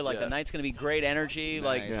killer. Like, Yeah. the night's gonna be great energy.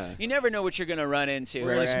 Like, Nice. Yeah. you never know what you're gonna run into. We're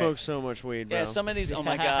gonna Right. smoke so much weed, bro. Yeah, some of these. Oh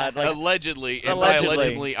my god. Like, Allegedly, and by Allegedly.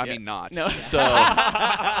 allegedly, I Yeah. mean not. No. So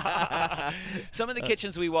some of the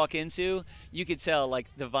kitchens we walk into, you could tell like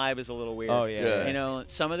the vibe is a little weird. Oh yeah. Yeah. You know,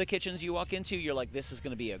 some of the kitchens you walk into, you're like, this is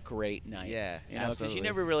going to be a great night. Yeah, You know, because you absolutely.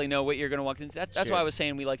 never really know what you're going to walk into. That's Sure. why I was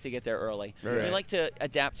saying we like to get there early. Right. We like to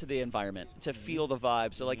adapt to the environment, to feel the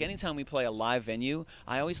vibe. So, like, anytime we play a live venue,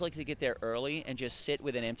 I always like to get there early and just sit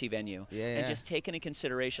with an empty venue. Yeah, And yeah. just take into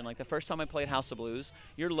consideration, like, the first time I played House of Blues,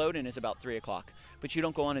 your load-in is about 3 o'clock, but you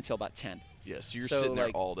don't go on until about 10. yes, you're So, sitting there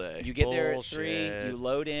like, all day. You get there at 3, Bullshit. you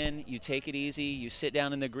load in, you take it easy, you sit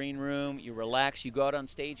down in the green room, you relax, you go out on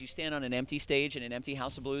stage, you stand on an empty stage in an empty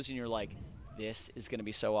House of Blues, and you're like, this is going to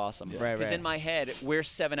be so awesome. Right, Because right. in my head, we're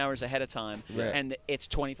 7 hours ahead of time, Right. and it's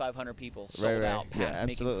 2,500 people sold Right, right. out, Yeah, packed, making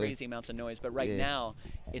absolutely. crazy amounts of noise. But right Yeah. now,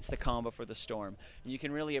 it's the calm before the storm. And you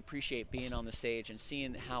can really appreciate being on the stage and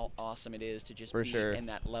seeing how awesome it is to just For be sure. in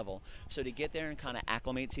that level. So to get there and kind of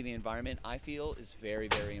acclimate to the environment, I feel is very,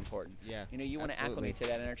 very important. Yeah, You know, you want to absolutely. acclimate to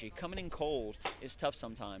that energy. Coming in cold is tough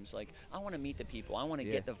sometimes. Like, I want to meet the people. I want to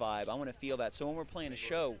Yeah. get the vibe. I want to feel that. So when we're playing a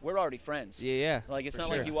show, we're already friends. Yeah, yeah. Like, it's For not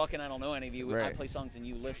sure. like you walk in, I don't know any of you. I Right. play songs and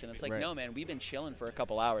you listen. It's like, Right. no, man, we've been chilling for a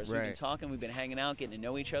couple hours. We've been Right. talking. We've been hanging out, getting to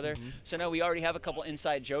know each other. So now we already have a couple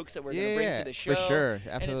inside jokes that we're going Yeah, to bring yeah, to the show. for sure.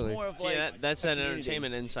 And it's Absolutely. more of See, like that's a that community.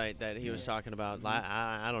 entertainment insight that he was talking about.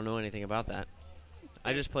 I don't know anything about that.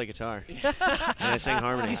 I just play guitar and I sing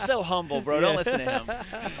harmonies. He's so humble, bro. Don't listen to him.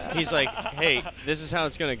 He's like, "Hey, this is how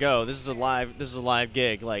it's gonna go. This is a live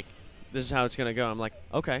gig. Like, this is how it's gonna go." I'm like,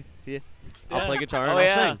 "Okay, yeah, I'll play guitar and Oh I'll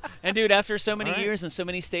yeah, sing." and dude, after so many All right. years and so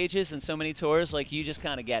many stages and so many tours, like you just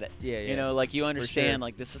kind of get it. Yeah, yeah. You know, like you understand, sure.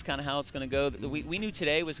 like this is kind of how it's gonna go. We knew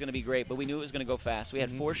today was gonna be great, but we knew it was gonna go fast. We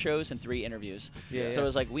had 4 shows and 3 interviews. Yeah, So yeah. it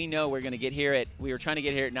was like we know we're gonna get here at. We were trying to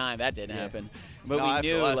get here at 9. That didn't Yeah. happen. But No, we after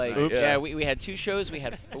knew, last like, night, yeah. we had 2 shows. We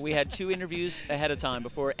had 2 interviews ahead of time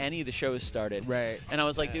before any of the shows started. Right. And I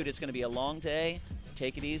was like, dude, it's going to be a long day.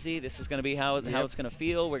 Take it easy. This is going to be how it's going to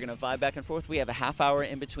feel. We're going to vibe back and forth. We have a half hour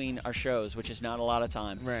in between our shows, which is not a lot of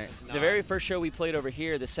time. Right. The very first show we played over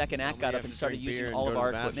here, the second act got we up have and to started drink beer using and all go of to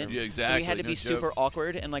our the equipment. bathroom. Yeah, exactly. So we had to No be joke. super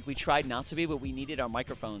awkward, and like we tried not to be, but we needed our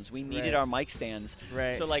microphones. We needed Right. our mic stands.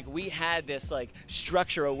 Right. So like we had this like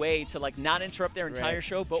structure, a way to like not interrupt their entire Right.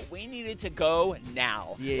 show, but we needed to go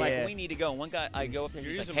now. Yeah, Like yeah. we need to go. And one guy, I go up there,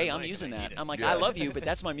 You're he's like, using "Hey, my I'm mic, using I that." need it. I'm like, Yeah. "I love you, but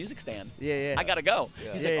that's my music stand. Yeah, yeah. I gotta go."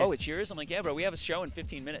 Yeah. He's Yeah. like, "Oh, it's yours." I'm like, "Yeah, bro. We have a show in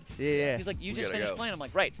 15 minutes." Yeah, yeah. He's like, "You We just gotta finished go. playing." I'm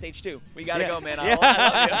like, "Right, stage 2. We gotta Yeah. go, man. Yeah.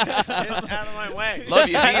 I love you." Get out of my way. Love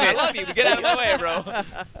you, mean I it. love you, but get out of my way, bro.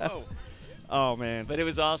 Oh, Oh man. But it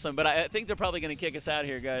was awesome. But I think they're probably going to kick us out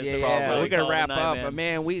here, guys. Yeah, So yeah. probably We're gonna call it a wrap night, up, man. but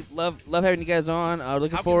man, we love having you guys on.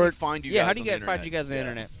 Looking How can forward. we find you yeah, guys how do you on the find you internet? guys on the Yeah.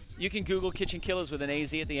 internet? You can Google Kitchen Killers with an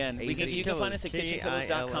AZ at the end. AZ. You can find us at Kitchen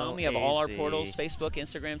kitchenkillers.com. We have all our Killers. portals, Facebook,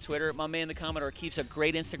 Instagram, Twitter. My man, the Commodore, keeps a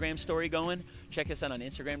great Instagram story going. Check us out on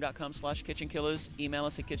Instagram.com/kitchenkillers. Email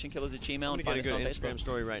us at kitchenkillers@gmail.com. I'm and gonna find get a us good on Instagram Facebook.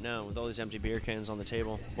 story right now with all these empty beer cans on the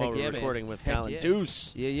table while yeah, we're man. recording with Heck Callan yeah.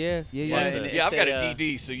 Deuce. Yeah, yeah, yeah, Yeah, yeah. and Yeah, I've got a Say,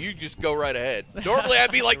 DD, so you just go right ahead. Normally,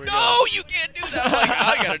 I'd be like, no, you can't do that. I'm like,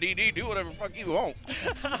 I got a DD. Do whatever the fuck you want.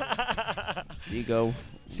 You go.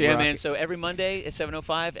 So yeah, rock man. it. So every Monday at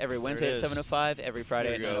 7:05, every Wednesday at is. 7:05, every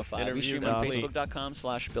Friday There at you go. 9:05. We Interview stream on complete.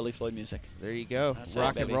 Facebook.com/BillyFloydMusic. There you go. That's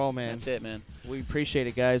Rock it, and baby. roll, man. That's it, man. We appreciate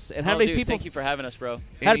it, guys. And how Oh, many dude, people? Thank you for having us, bro.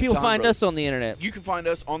 How do people Anytime, find brother. us on the internet? You can find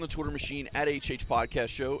us on the Twitter machine at HH Podcast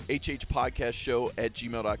Show,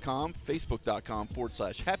 hhpodcastshow@gmail.com,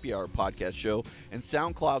 facebook.com/Happy Hour Podcast Show, and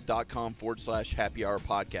soundcloud.com/Happy Hour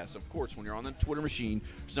Podcast. Of course, when you're on the Twitter machine,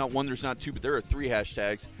 there's not one, there's not two, but there are 3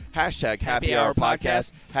 hashtags. Hashtag Happy Hour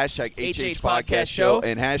Podcast, hashtag HH Podcast Show,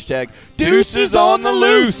 and hashtag Deuces on the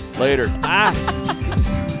Loose. Later. Ah.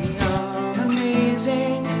 I'm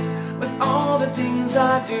amazing with all the things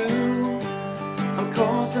I do. I'm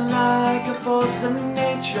coursing like a force of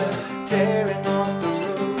nature, tearing off the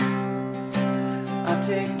roof. I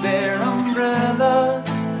take their umbrellas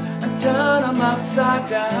and turn them upside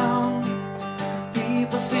down.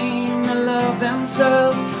 People seem to love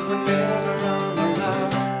themselves whenever I'm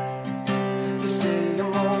around. They say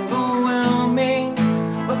I'm overwhelming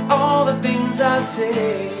with all the things I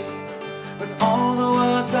say, with all the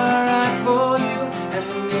words I write for you and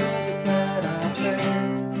the music that I play.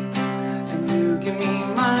 And you give me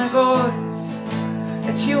my voice,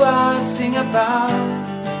 it's you I sing about.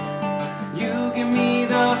 You give me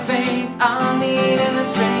the faith I need and the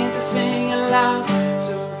strength to sing aloud.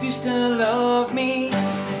 So if you still love me,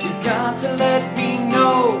 you've got to let me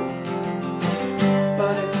know.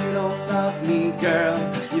 But if you don't love me, girl,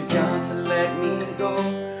 you've got to let me go.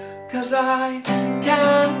 'Cause I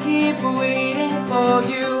can't keep waiting for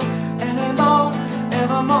you anymore,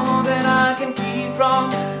 ever more than I can keep from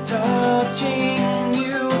touching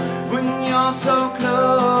you. When you're so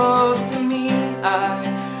close to me, I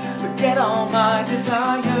forget all my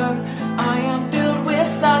desire. I am filled with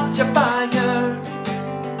such a fire.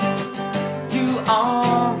 You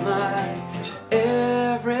are my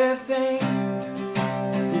everything.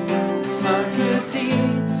 You notice my good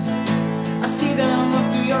deeds, I see them look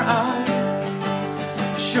through your eyes.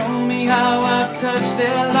 Show me how I've touched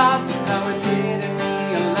their lives, how it didn't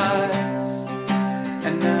realize.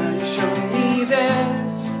 And now you show me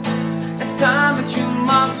this, it's time that you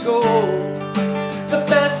must go. The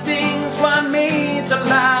best things were made to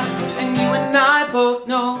last, and you and I both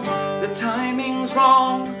know the timing's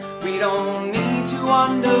wrong. We don't need to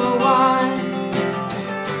wonder why.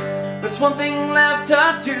 There's one thing left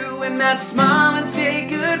to do, and that's smile and say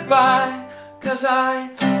goodbye. 'Cause I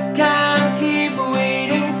can't keep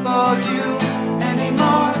waiting for you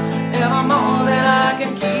anymore, ever more than I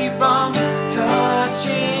can keep from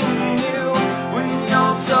touching you. When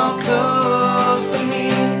you're so close to me,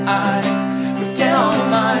 I forget all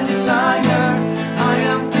my desire. I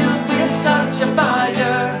am filled with such a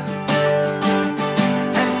fire.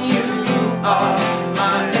 And you are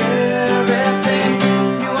my everything.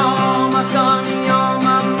 You are my sun, you're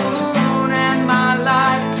my moon and my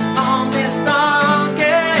light on this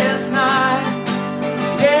darkest night.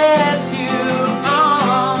 Yes, you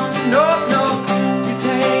are. No, no, you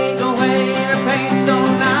take away the pain so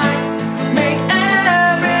nice. Make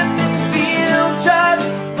everything feel just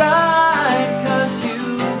right. 'Cause you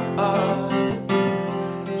are.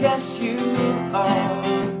 Yes, you are.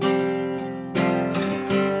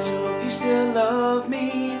 So if you still love me,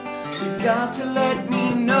 you've got to let me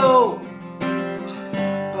know.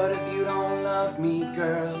 But if you don't love me,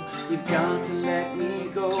 girl, you've got to let me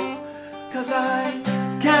go. 'Cause I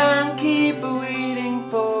can't keep away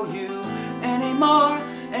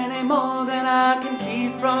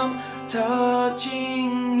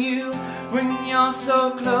touching you. When you're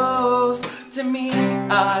so close to me,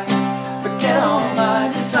 I forget all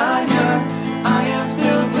my desire. I am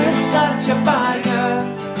filled with such a fire,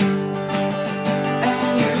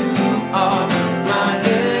 and you are my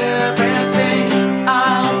everything.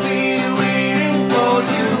 I'll be waiting for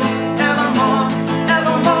you evermore,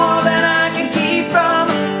 evermore, that I can keep from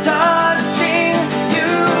touching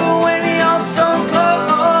you. When you're so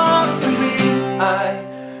close to me, I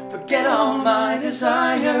forget all my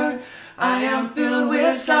desire. I am filled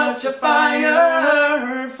with such a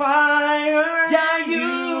fire, fire, yeah.